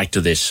probably come back to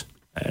this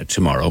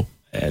tomorrow.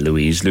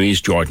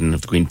 Louise Jordan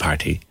of the Green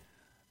Party.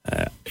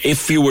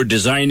 If you were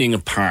designing a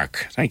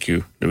park, thank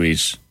you,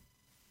 Louise,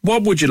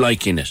 what would you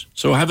like in it?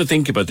 So have a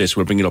think about this.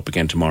 We'll bring it up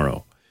again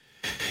tomorrow.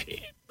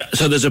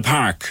 So there's a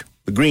park,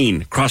 the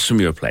Green, across from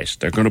your place.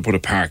 They're going to put a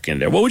park in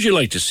there. What would you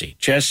like to see?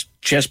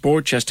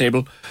 Chessboard, chess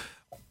table,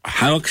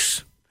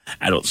 hammocks,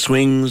 adult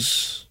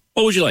swings.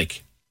 What would you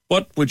like?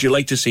 What would you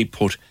like to see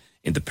put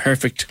in the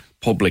perfect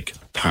public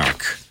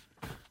park?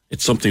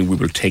 It's something we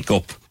will take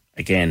up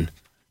again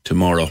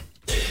tomorrow.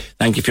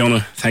 Thank you,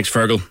 Fiona. Thanks,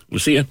 Fergal. We'll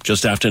see you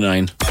just after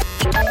 9.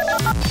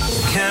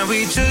 Can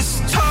we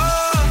just talk?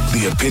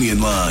 The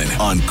Opinion Line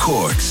on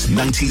Cork's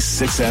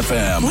 96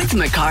 FM. With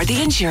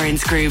McCarthy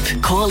Insurance Group.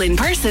 Call in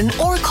person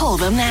or call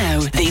them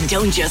now. They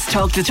don't just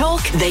talk the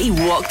talk, they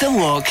walk the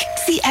walk.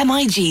 See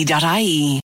MIG.ie.